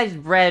site I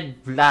read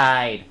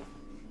lied.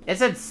 It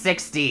said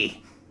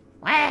 60.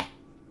 What? I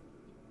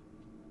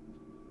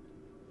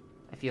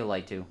feel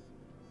lied to.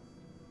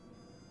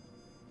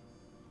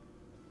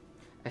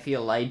 I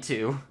feel lied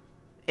to.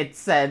 It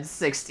said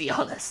 60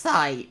 on the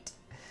site.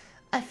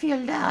 I feel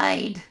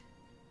lied.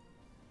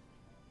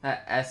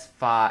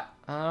 S5.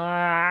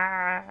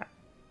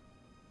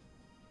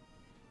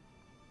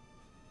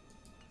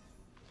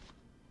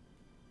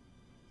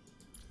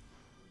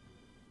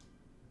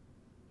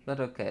 But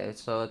okay,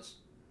 so it's...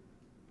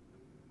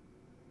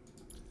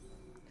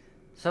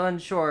 So in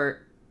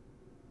short,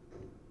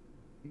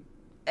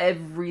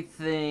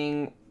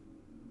 everything,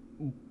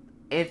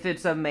 if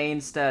it's a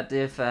main stat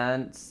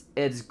defense,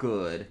 it's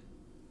good.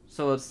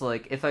 So it's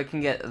like, if I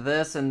can get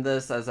this and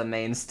this as a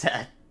main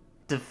stat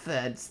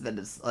defense, then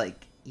it's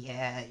like,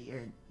 yeah,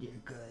 you're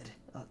good.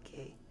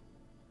 Okay.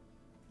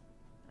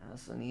 I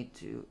also need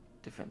two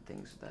different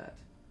things with that.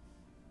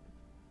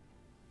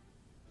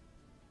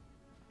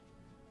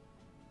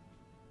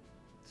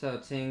 So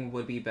Ting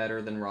would be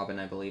better than Robin,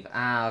 I believe.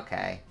 Ah,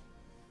 okay.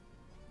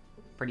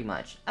 Pretty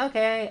much.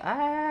 Okay,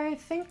 I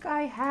think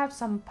I have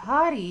some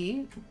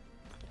potty.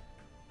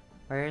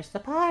 Where's the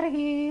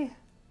potty?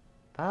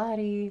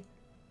 Potty.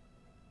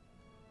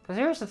 Because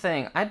here's the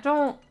thing, I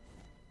don't...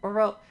 Or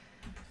well...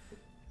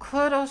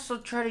 Could also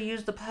try to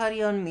use the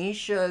potty on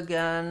Misha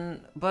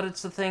again, but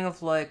it's the thing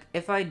of like,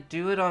 if I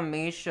do it on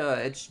Misha,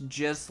 it's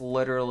just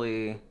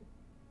literally...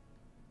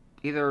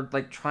 Either,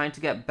 like, trying to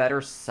get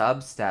better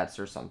substats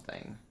or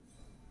something.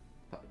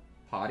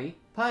 Potty?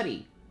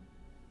 Putty.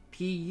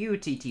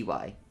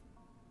 P-U-T-T-Y.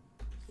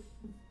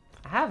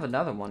 I have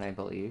another one, I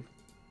believe.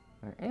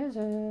 Where is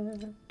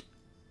it?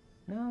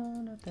 No,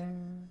 not there.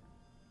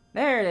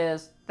 There it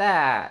is!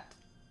 That!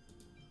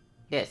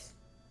 Yes.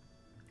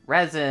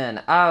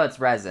 Resin! Oh, it's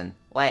resin.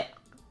 What?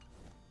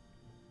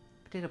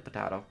 Potato,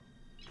 potato.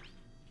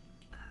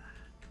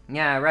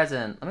 Yeah,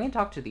 resin. Let me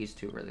talk to these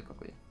two really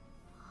quickly.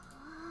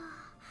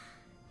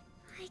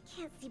 I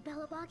can't see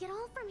Bellabog at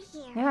all from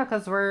here. Yeah,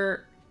 because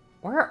we're...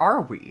 Where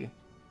are we?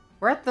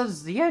 We're at the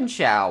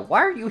Xianxiao.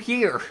 Why are you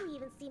here? You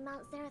even see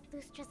Mount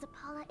Zarathustra's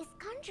Apollo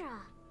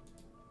Iskandra.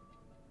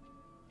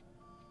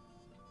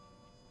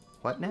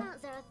 What now?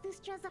 Mount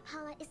Zarathustra's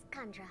Apollo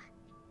Iskandra.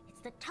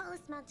 It's the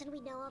tallest mountain we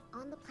know of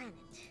on the planet.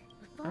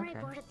 Before I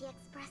boarded the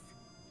Express,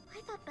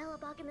 I thought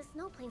Bellabog and the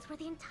snow plains were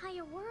the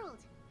entire world.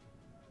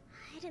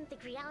 I didn't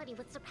think reality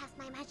would surpass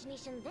my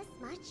imagination this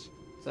much.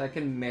 So I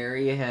can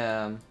marry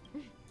him.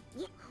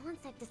 Yeah,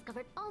 once I've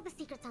discovered all the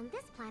secrets on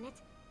this planet,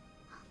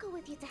 I'll go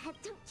with you to head.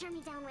 Don't turn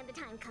me down when the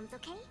time comes,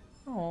 okay?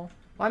 Oh.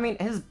 Well, I mean,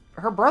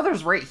 her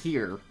brother's right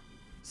here.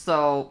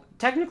 So,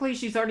 technically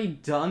she's already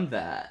done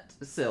that.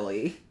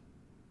 Silly.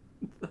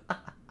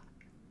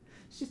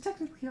 She's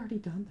technically already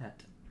done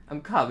that.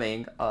 I'm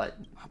coming. Hey,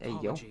 yo.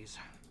 Apologies.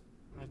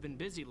 I've been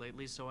busy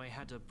lately, so I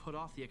had to put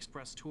off the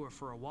Express tour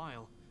for a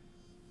while.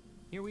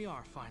 Here we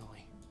are,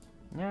 finally.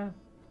 Yeah.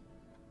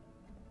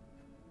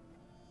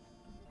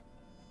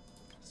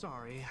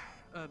 Sorry.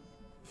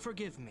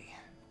 Forgive me.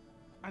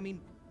 I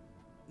mean,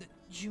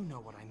 you know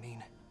what I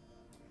mean.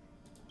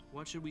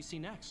 What should we see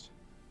next?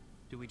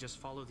 Do we just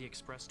follow the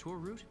Express tour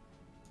route?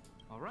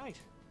 All right.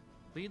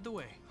 Lead the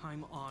way.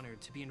 I'm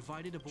honored to be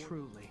invited aboard.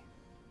 Truly.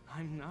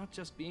 I'm not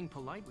just being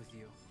polite with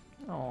you.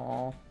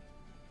 Aww.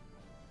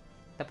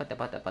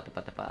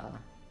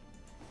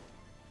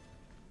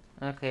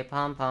 Okay,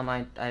 Pom Pom,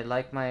 I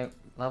like my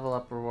level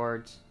up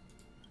rewards.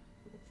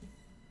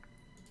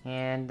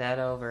 Hand that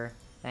over.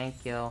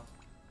 Thank you.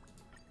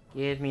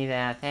 Give me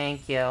that.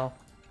 Thank you.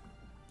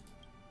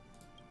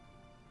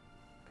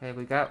 Okay,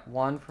 we got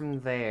one from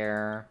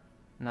there.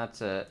 And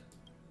that's it.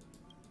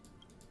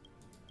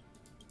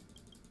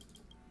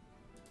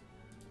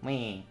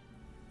 Me.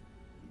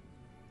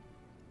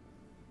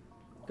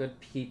 Good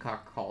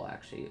peacock call,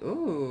 actually.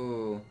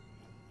 Ooh.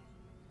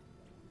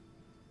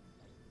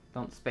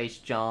 Don't space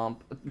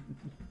jump.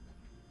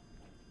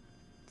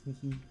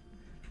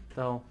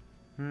 So,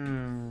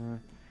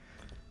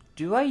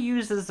 do I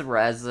use this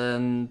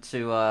resin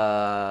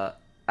to,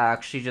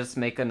 actually just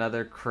make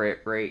another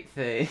crit rate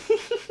thing?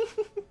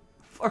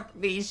 For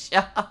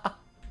Misha?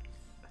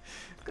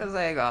 Cause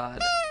hang on.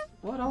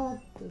 What all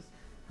is...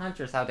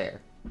 Huntress, how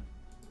dare.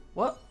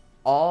 What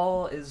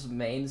all is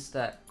main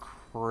stat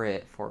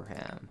crit for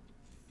him?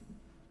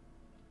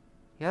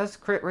 He has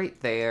crit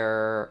rate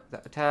there.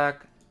 That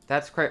attack.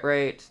 That's crit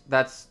rate.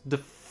 That's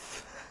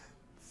defense.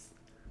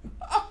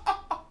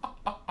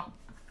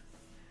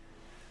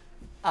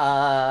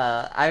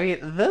 I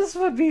mean, this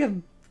would be a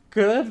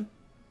good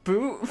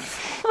boot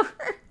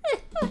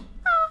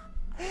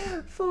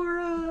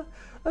for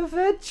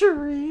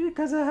Aventurine,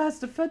 because it has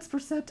defense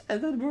percent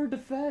and then more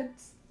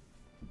defense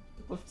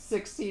with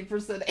 16%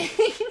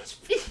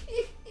 HP.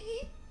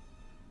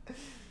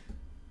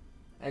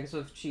 Eggs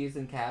with cheese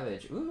and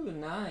cabbage. Ooh,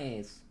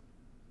 nice.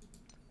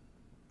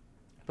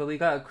 But we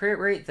got a crit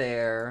rate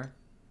there.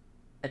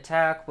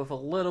 Attack with a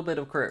little bit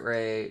of crit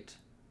rate.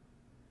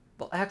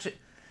 Well, actually,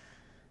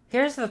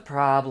 here's the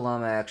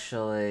problem,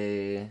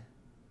 actually.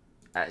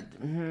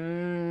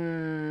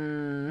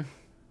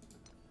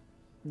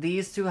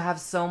 These two have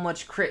so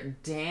much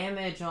crit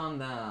damage on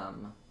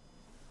them.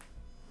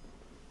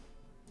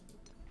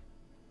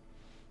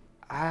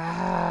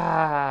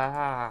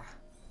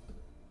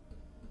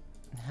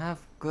 Have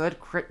good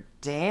crit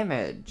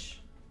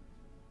damage.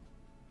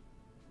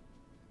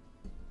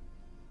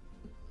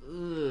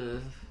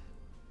 Ugh.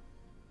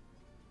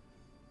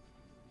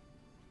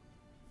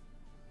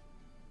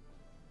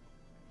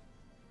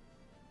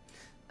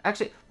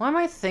 Actually, why am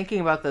I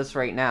thinking about this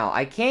right now?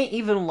 I can't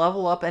even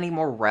level up any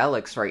more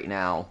relics right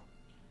now.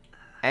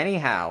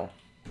 Anyhow.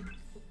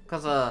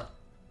 Because,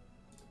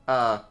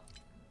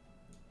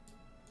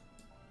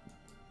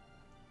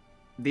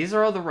 these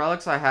are all the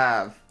relics I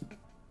have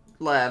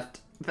left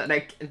that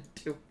I can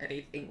do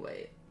anything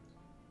with.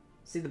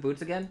 See the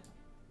boots again?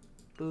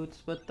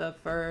 Boots with the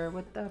fur,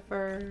 with the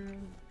fur.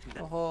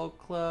 The whole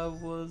club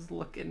was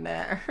looking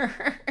at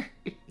her.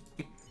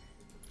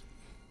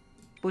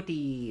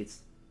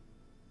 Booties.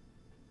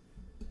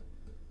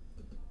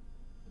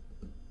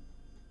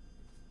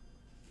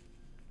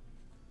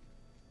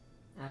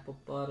 Apple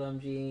bottom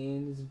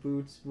jeans,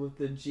 boots with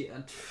the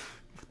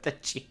with the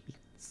jeans.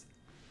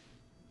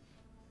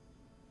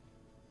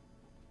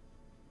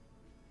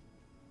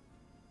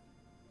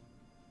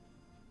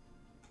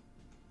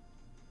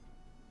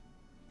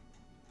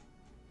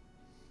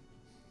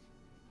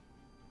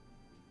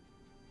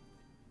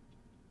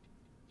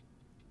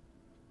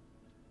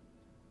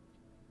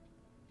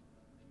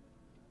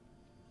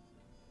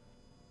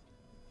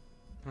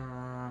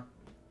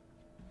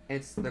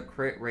 It's the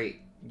crit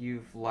rate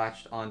you've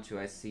latched onto.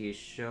 I see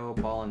show,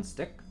 ball, and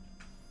stick.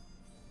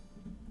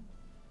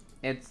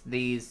 It's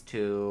these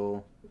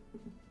two.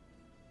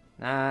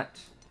 That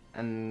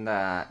and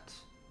that.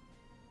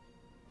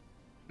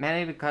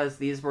 Mainly because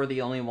these were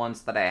the only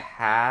ones that I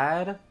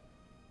had.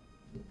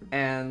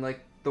 And, like,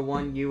 the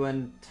one you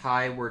and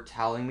Ty were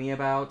telling me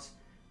about,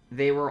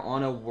 they were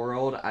on a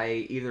world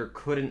I either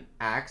couldn't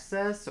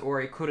access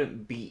or I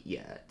couldn't beat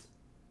yet.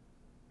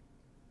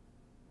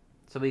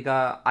 So we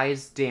got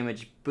ice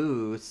damage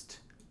boost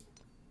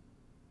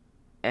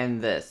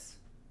and this.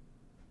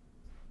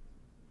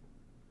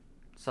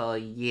 So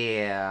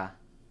yeah.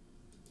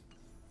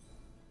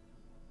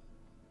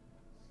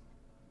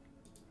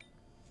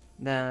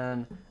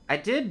 Then I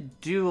did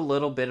do a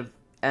little bit of,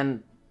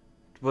 and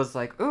was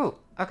like, ooh,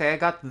 okay, I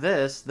got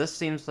this. This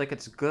seems like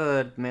it's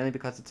good, mainly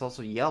because it's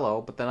also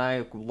yellow. But then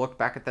I look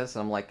back at this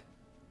and I'm like,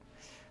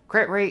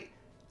 crit rate.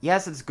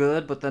 Yes, it's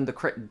good, but then the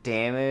crit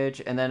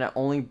damage, and then it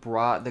only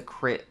brought the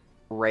crit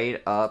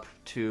rate up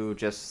to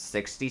just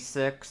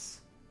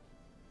 66.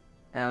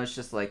 And I was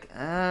just like,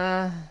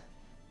 I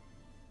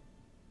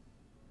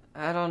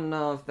don't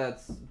know if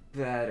that's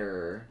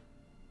better.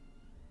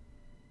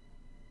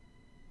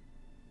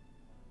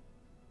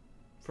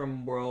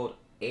 From World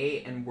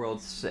 8 and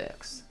World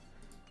 6.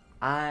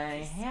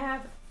 I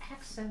have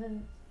access. I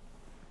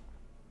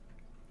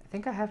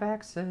think I have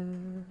access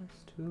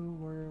to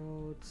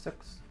World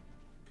 6.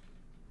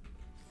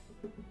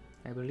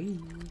 I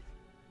believe.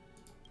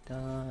 Da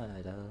da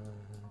da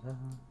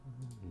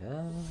da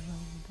da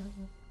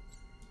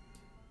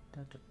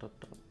da da da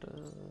da.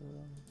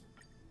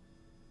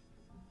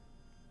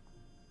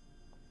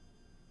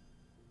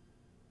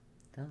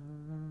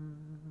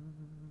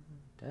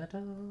 Da da da.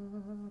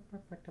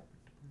 Perfect.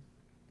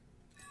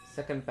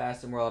 Second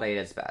best and World 8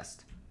 is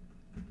best.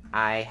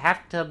 I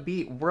have to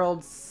beat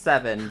World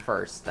 7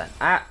 first then.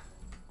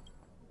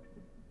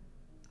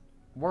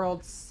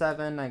 World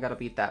 7, I gotta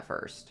beat that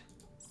first.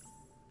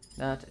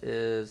 That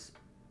is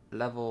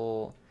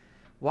level...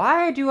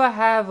 Why do I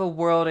have a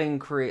world and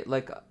create,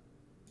 like,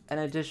 an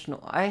additional...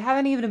 I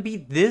haven't even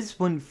beat this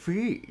one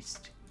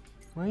first.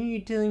 Why are you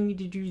telling me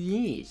to do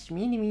this?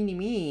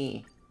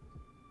 Me.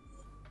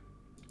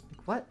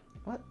 What?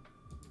 What?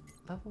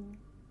 Level?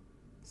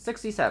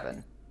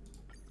 67.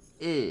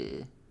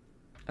 Ew.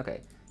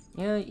 Okay.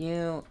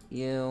 You,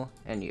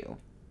 and you.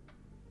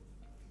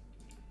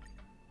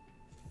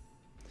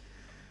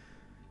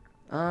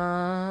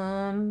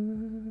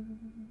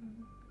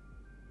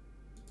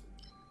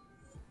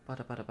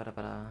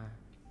 Bada.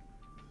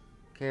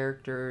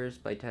 Characters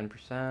by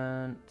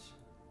 10%.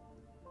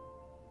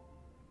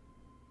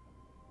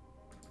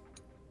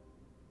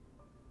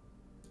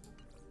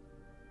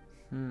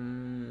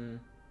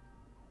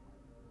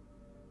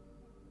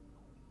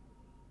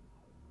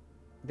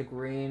 The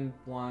green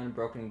one,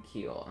 broken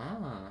keel.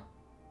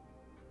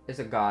 Is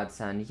a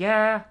godsend.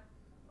 Yeah.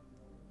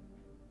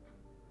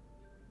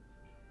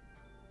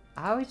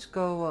 I always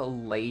go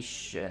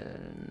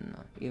elation,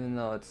 even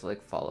though it's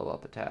like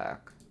follow-up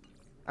attack.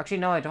 Actually,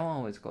 no, I don't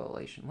always go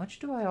elation. Which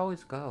do I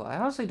always go? I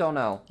honestly don't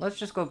know. Let's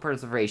just go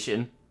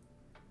preservation.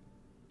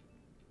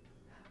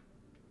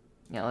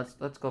 Yeah,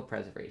 let's go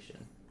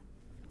preservation.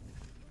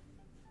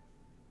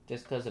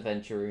 Just because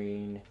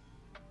adventuring,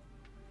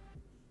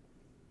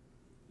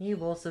 he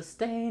will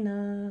sustain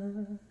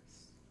us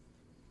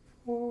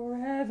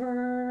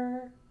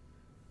forever.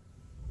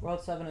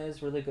 World 7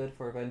 is really good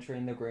for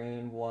adventuring the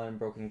Green One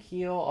Broken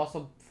Keel,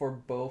 also for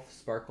both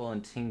Sparkle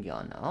and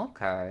Tingyun.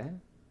 Okay.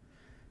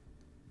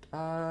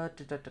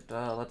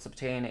 Let's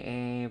obtain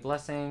a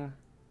blessing.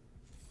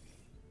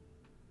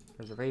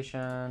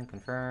 Preservation,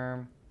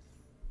 confirm.